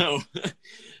 So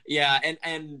yeah,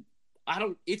 and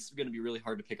it's going to be really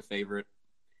hard to pick a favorite.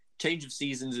 Change of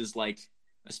Seasons is like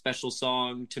a special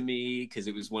song to me because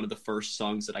it was one of the first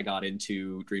songs that I got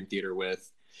into Dream Theater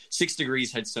with. 6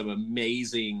 Degrees had some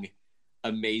amazing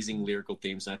lyrical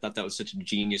themes, and I thought that was such a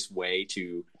genius way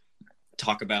to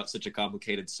talk about such a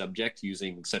complicated subject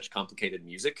using such complicated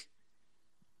music.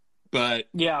 But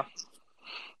yeah,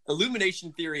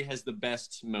 Illumination Theory has the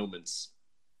best moments.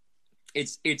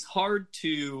 It's hard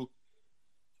to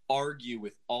argue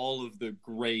with all of the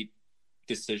great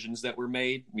decisions that were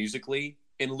made musically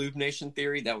in Illumination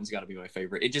Theory. That one's got to be my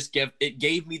favorite. It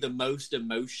gave me the most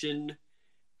emotion,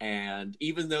 and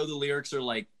even though the lyrics are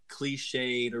like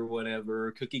cliched or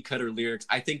whatever, cookie cutter lyrics,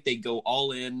 I think they go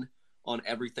all in on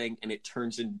everything, and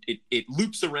it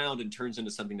loops around and turns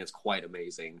into something that's quite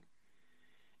amazing.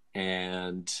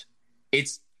 And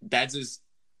that's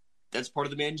part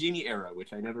of the Mangini era,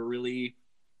 which I never really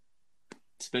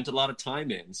spent a lot of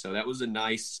time in. So that was a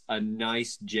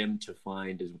nice gem to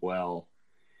find as well.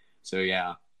 So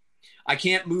yeah, I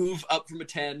can't move up from a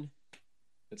 10.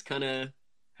 That's kind of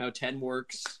how 10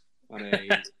 works on a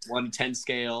 1 to 10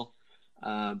 scale.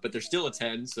 But they're still a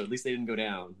 10, so at least they didn't go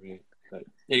down. Right? But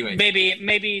anyway,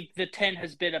 maybe the 10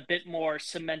 has been a bit more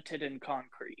cemented in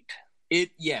concrete.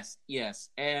 Yes.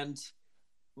 And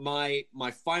my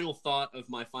final thought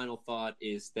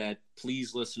is that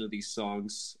please listen to these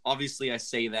songs. Obviously, I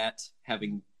say that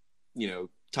having,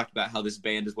 talked about how this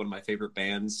band is one of my favorite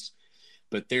bands,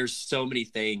 but there's so many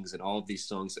things in all of these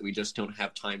songs that we just don't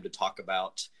have time to talk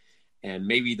about. And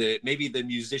maybe the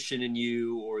musician in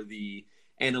you or the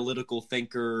analytical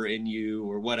thinker in you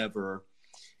or whatever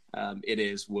it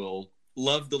is will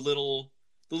love the little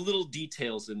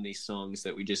details in these songs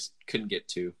that we just couldn't get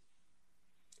to.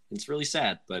 It's really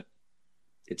sad, but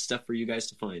it's stuff for you guys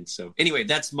to find. So anyway,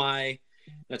 that's my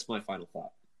final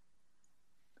thought.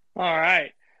 All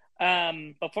right.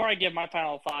 Before I give my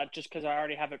final thought, just because I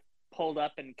already have it pulled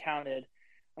up and counted,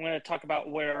 I'm going to talk about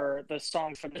where the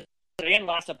songs from the and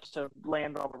last episode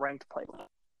land on the ranked playlist.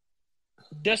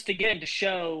 Just again to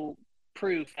show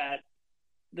proof that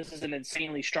this is an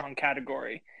insanely strong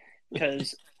category,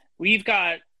 because we've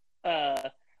got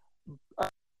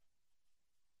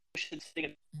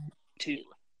two,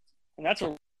 and that's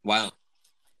a wow.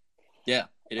 Yeah,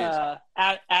 it is.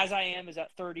 As I Am is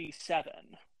at 37.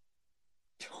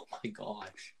 Oh my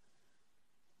gosh,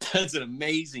 that's an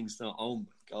amazing song. Oh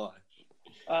my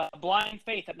gosh. Blind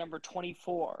Faith at number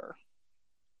 24.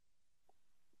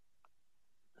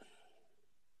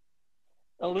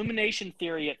 Illumination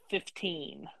Theory at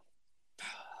 15.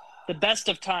 The Best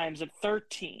of Times at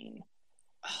 13.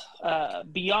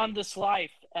 Beyond This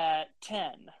Life at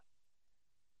 10.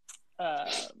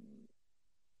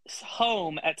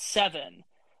 Home at 7.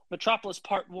 Metropolis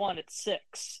Part 1 at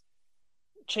 6.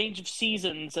 Change of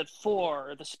Seasons at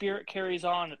 4. The Spirit Carries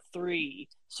On at 3.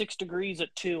 6 Degrees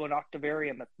at 2. And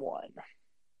Octavarium at 1.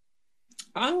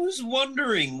 I was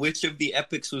wondering which of the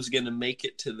epics was going to make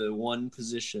it to the 1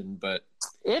 position, but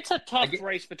it's a tough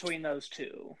race between those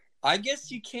two. I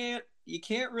guess you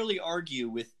really argue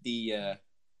with the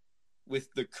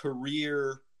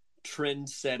career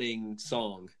trend-setting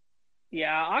song.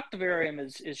 Yeah, Octavarium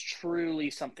is truly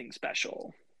something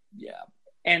special. Yeah.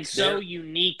 And so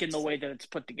unique in the way that it's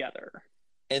put together.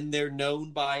 And they're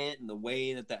known by it and the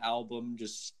way that the album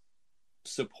just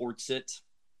supports it.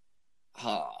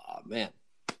 Ah, man.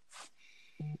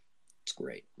 It's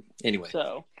great. Anyway.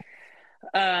 So,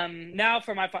 now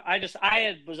for my, I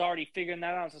was already figuring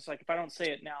that out. I was just like, if I don't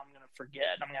say it now, I'm going to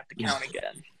forget. I'm going to have to count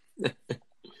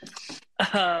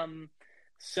again.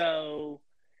 So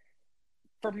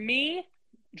for me,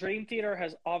 Dream Theater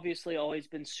has obviously always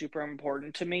been super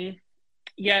important to me.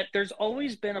 Yet there's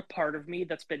always been a part of me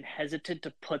that's been hesitant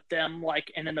to put them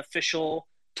like in an official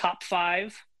top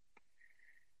 5.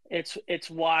 It's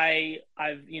why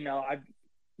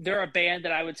they're a band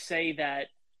that I would say that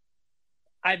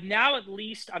I'm now, at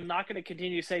least I'm not going to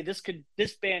continue to say this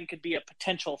band could be a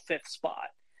potential 5th spot.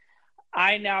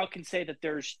 I now can say that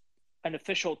there's an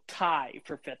official tie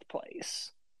for 5th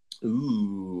place.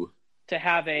 Ooh. To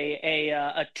have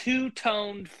a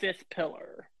two-toned 5th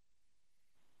pillar.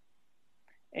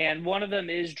 And one of them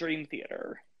is Dream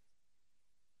Theater.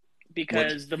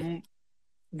 Because the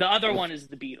other one is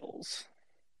the Beatles.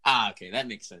 Ah, okay, that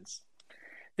makes sense.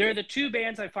 They're the 2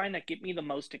 bands I find that get me the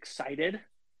most excited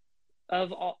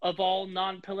of all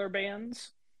non-pillar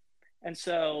bands. And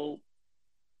so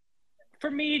for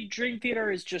me, Dream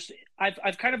Theater is just,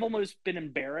 I've kind of almost been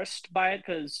embarrassed by it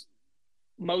because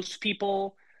most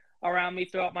people around me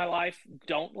throughout my life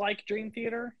don't like Dream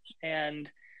Theater and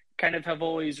kind of have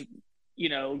always,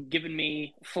 given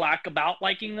me flack about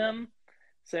liking them,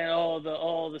 saying,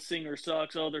 the singer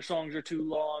sucks, their songs are too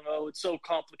long, it's so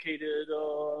complicated,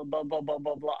 blah, blah, blah,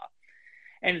 blah, blah.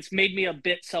 And it's made me a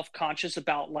bit self-conscious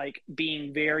about, like,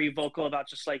 being very vocal about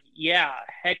just, like,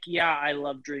 heck yeah, I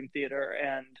love Dream Theater,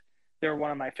 and they're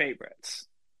one of my favorites.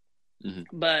 Mm-hmm.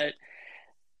 But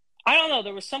I don't know,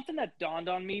 there was something that dawned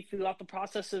on me throughout the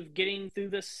process of getting through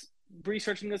this,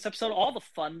 researching this episode, all the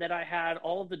fun that I had,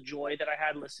 all of the joy that I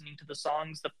had listening to the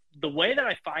songs, the way that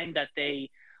I find that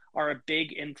they are a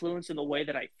big influence in the way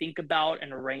that I think about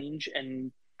and arrange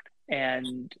and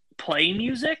play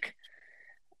music.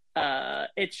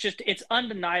 It's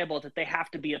undeniable that they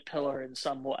have to be a pillar in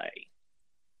some way.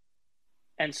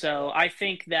 And so I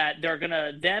think that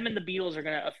them and the Beatles are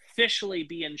gonna officially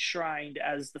be enshrined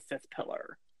as the 5th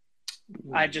pillar.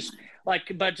 But just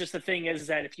the thing is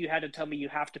that if you had to tell me you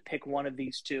have to pick one of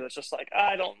these 2, it's just like,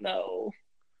 I don't know.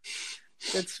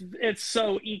 It's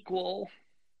so equal.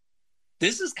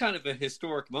 This is kind of a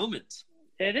historic moment.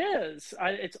 It is.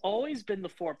 It's always been the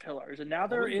 4 pillars, and now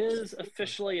there is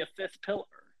officially a 5th pillar.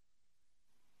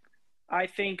 I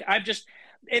think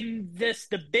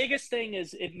the biggest thing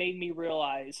is it made me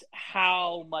realize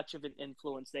how much of an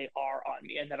influence they are on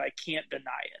me and that I can't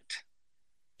deny it.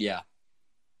 Yeah.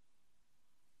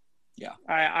 Yeah.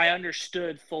 I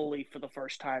understood fully for the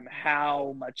first time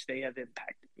how much they have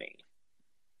impacted me.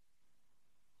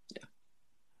 Yeah.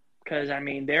 Because,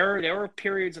 there were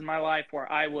periods in my life where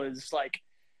I was, like,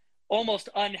 almost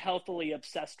unhealthily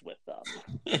obsessed with them.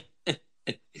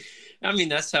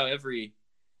 That's how every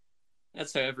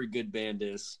good band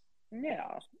is.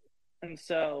 Yeah. And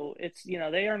so it's,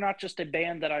 they are not just a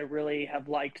band that I really have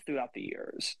liked throughout the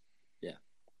years. Yeah.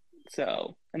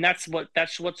 So, and that's what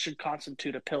should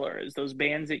constitute a pillar, is those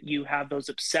bands that you have those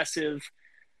obsessive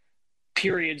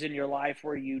periods in your life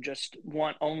where you just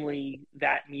want only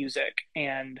that music.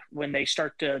 And when they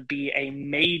start to be a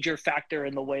major factor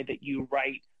in the way that you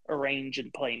write, arrange,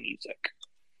 and play music.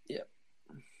 Yeah.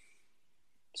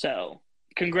 So,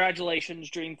 congratulations,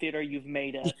 Dream Theater, you've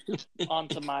made it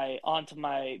onto my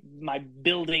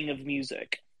building of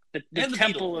music. The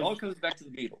temple Beatles. It all comes back to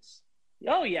the Beatles.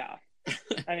 Oh yeah.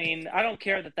 I don't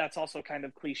care that that's also kind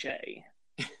of cliche.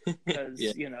 Because,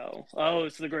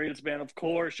 it's the greatest band. Of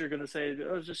course you're going to say,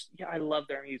 I love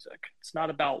their music. It's not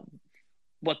about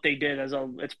what they did it's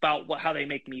about how they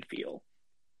make me feel.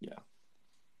 Yeah.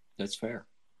 That's fair.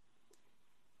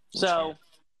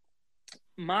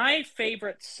 My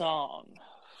favorite song.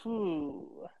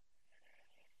 Home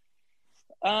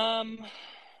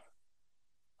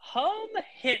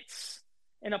hits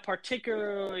in a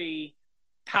particularly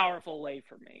powerful way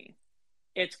for me.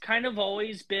 It's kind of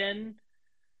always been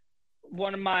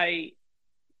one of my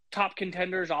top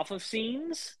contenders off of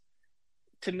Scenes.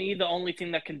 To me, the only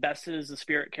thing that can best it is The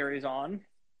Spirit Carries On.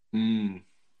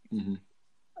 Mm-hmm.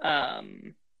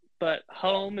 But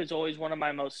Home is always one of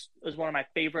my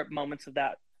favorite moments of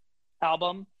that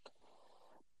album.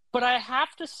 But I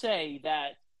have to say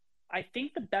that I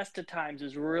think The Best of Times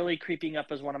is really creeping up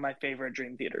as one of my favorite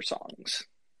Dream Theater songs.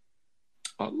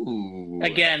 Oh,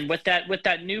 Again, with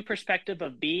that new perspective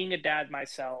of being a dad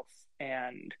myself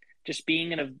and just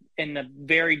being in a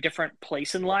very different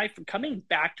place in life, coming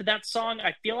back to that song,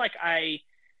 I feel like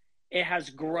it has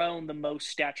grown the most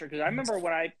stature, because I remember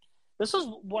this was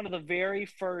one of the very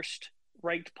first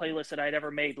ranked playlists that I'd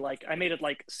ever made. Like, I made it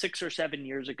like 6 or 7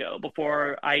 years ago,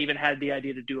 before I even had the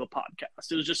idea to do a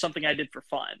podcast. It was just something I did for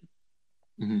fun.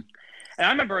 Mm-hmm. And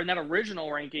I remember in that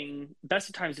original ranking, Best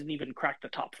of Times didn't even crack the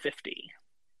top 50.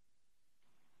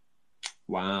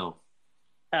 Wow.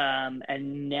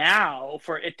 And now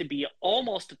for it to be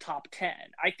almost a top 10,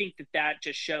 I think that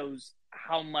just shows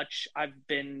how much I've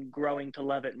been growing to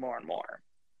love it more and more.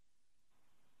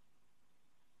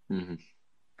 Mm-hmm.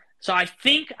 So I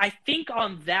think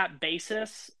on that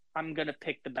basis, I'm going to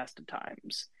pick the Best of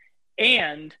Times.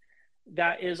 And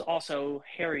that is also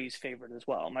Harry's favorite as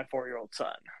well, my 4-year-old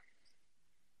son.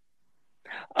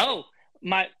 Oh,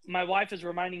 my wife is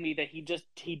reminding me that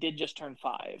he did just turn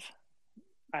 5.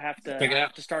 I have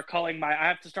to start calling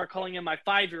him my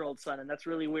 5-year-old son, and that's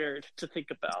really weird to think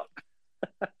about.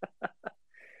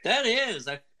 That is.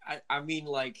 I mean,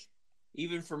 like,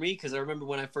 even for me, because I remember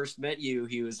when I first met you,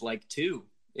 he was like 2.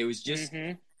 It was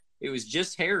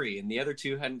just Harry, and the other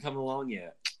 2 hadn't come along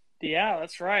yet. Yeah,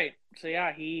 that's right. So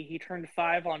yeah, he turned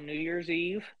 5 on New Year's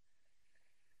Eve,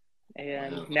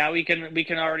 and wow. Now we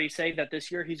can already say that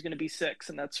this year he's going to be 6,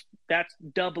 and that's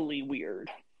doubly weird.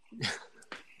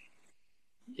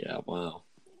 Yeah, wow.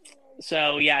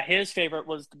 So yeah, his favorite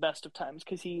was the Best of Times,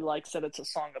 because he likes that it's a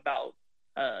song about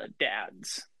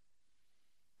dads.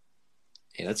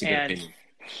 Yeah, that's a good opinion.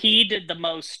 He did the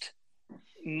most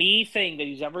me thing that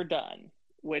he's ever done,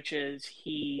 which is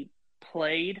he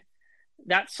played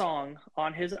that song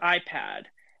on his iPad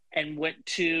and went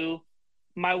to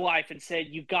my wife and said,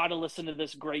 "You got to listen to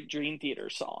this great Dream Theater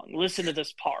song. Listen to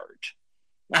this part."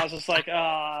 And I was just like,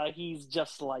 he's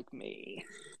just like me.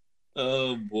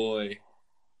 Oh, boy.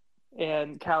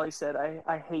 And Callie said,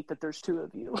 I hate that there's 2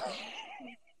 of you.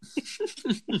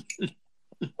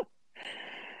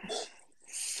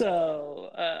 So,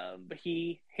 but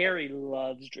Harry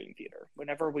loves Dream Theater.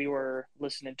 Whenever we were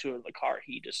listening to it in the car,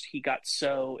 he got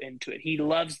so into it. He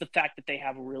loves the fact that they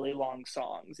have really long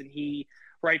songs, and he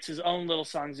writes his own little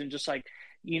songs, and just like,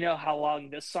 you know how long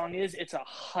this song is? It's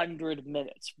 100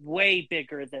 minutes, way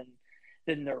bigger than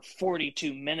their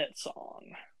 42-minute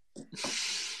song.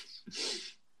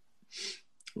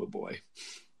 Oh boy.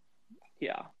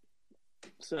 Yeah.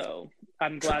 So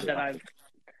I'm glad that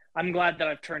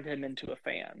I've turned him into a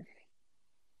fan.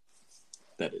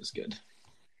 That is good.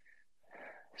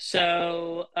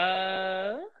 So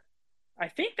I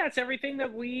think that's everything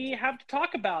that we have to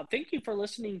talk about. Thank you for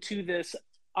listening to this,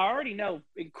 I already know,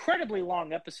 incredibly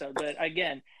long episode. But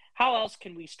again, how else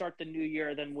can we start the new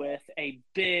year than with a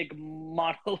big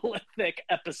monolithic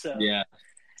episode? Yeah.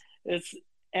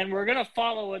 And we're going to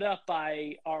follow it up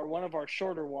by one of our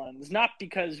shorter ones, not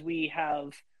because we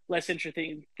have less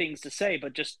interesting things to say,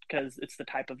 but just because it's the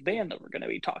type of band that we're going to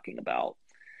be talking about.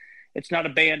 It's not a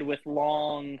band with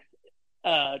long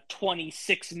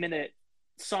 26-minute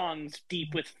songs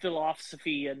deep with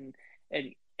philosophy and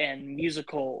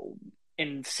musical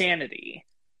insanity.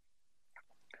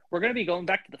 We're going to be going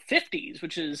back to the 50s,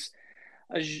 which is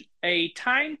a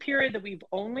time period that we've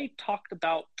only talked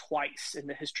about twice in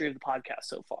the history of the podcast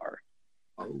so far.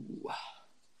 Oh.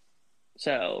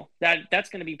 So that's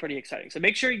going to be pretty exciting. So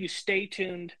make sure you stay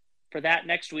tuned for that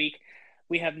next week.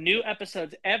 We have new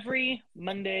episodes every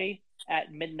Monday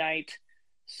at midnight.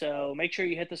 So make sure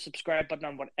you hit the subscribe button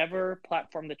on whatever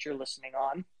platform that you're listening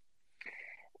on.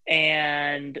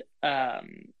 And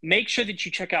make sure that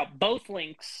you check out both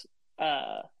links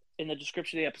in the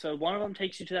description of the episode. One of them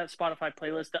takes you to that Spotify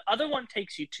playlist. The other one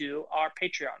takes you to our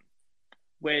Patreon,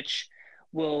 which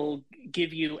will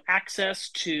give you access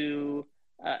to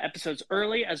episodes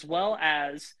early, as well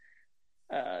as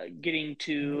getting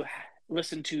to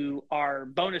listen to our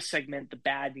bonus segment, the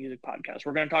Bad Music Podcast.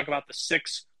 We're going to talk about the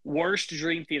 6 worst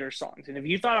Dream Theater songs. And if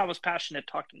you thought I was passionate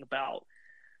talking about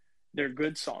their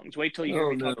good songs, wait till you hear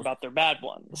me talk about their bad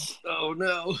ones. Oh,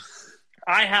 no.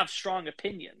 I have strong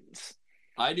opinions.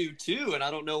 I do too, and I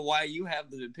don't know why you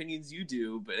have the opinions you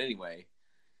do, but anyway,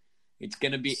 it's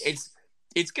gonna be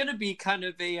kind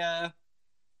of a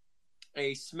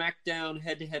SmackDown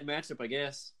head-to-head matchup, I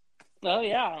guess. Oh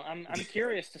yeah, I'm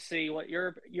curious to see what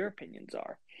your opinions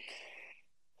are.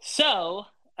 So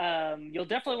you'll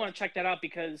definitely want to check that out,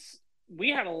 because we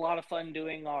had a lot of fun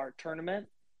doing our tournament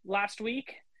last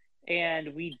week,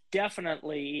 and we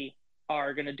definitely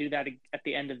are going to do that at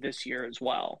the end of this year as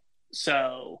well.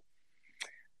 So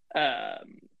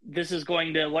this is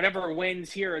going to, whatever wins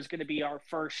here is going to be our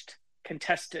first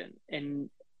contestant in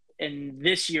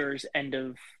this year's end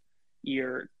of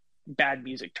year Bad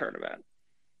Music tournament.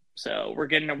 So we're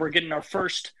getting our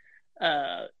first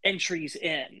entries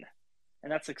in,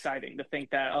 and that's exciting to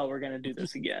think that we're going to do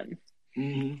this again.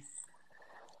 Mm-hmm.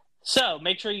 So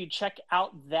make sure you check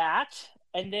out that,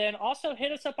 and then also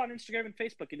hit us up on Instagram and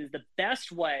Facebook. It is the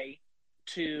best way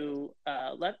to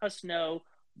let us know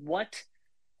what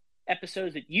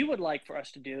episodes that you would like for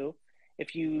us to do.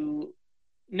 If you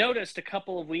noticed a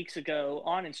couple of weeks ago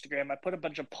on Instagram, I put a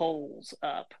bunch of polls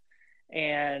up,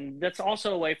 and that's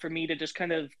also a way for me to just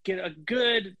kind of get a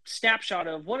good snapshot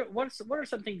of what are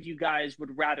some things you guys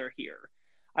would rather hear.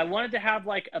 I wanted to have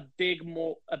like a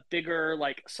bigger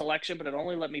like selection, but it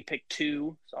only let me pick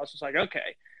 2. So I was just like,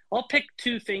 okay, I'll pick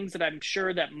 2 things that I'm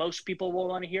sure that most people will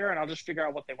want to hear, and I'll just figure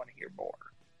out what they want to hear more.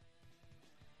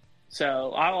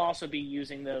 So I'll also be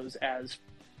using those as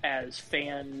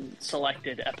fan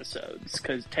selected episodes,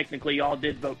 because technically y'all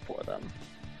did vote for them.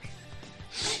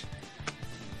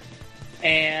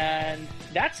 And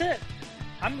that's it.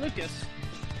 I'm Lucas.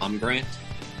 I'm Grant.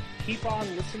 Keep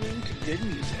on listening to good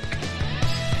music.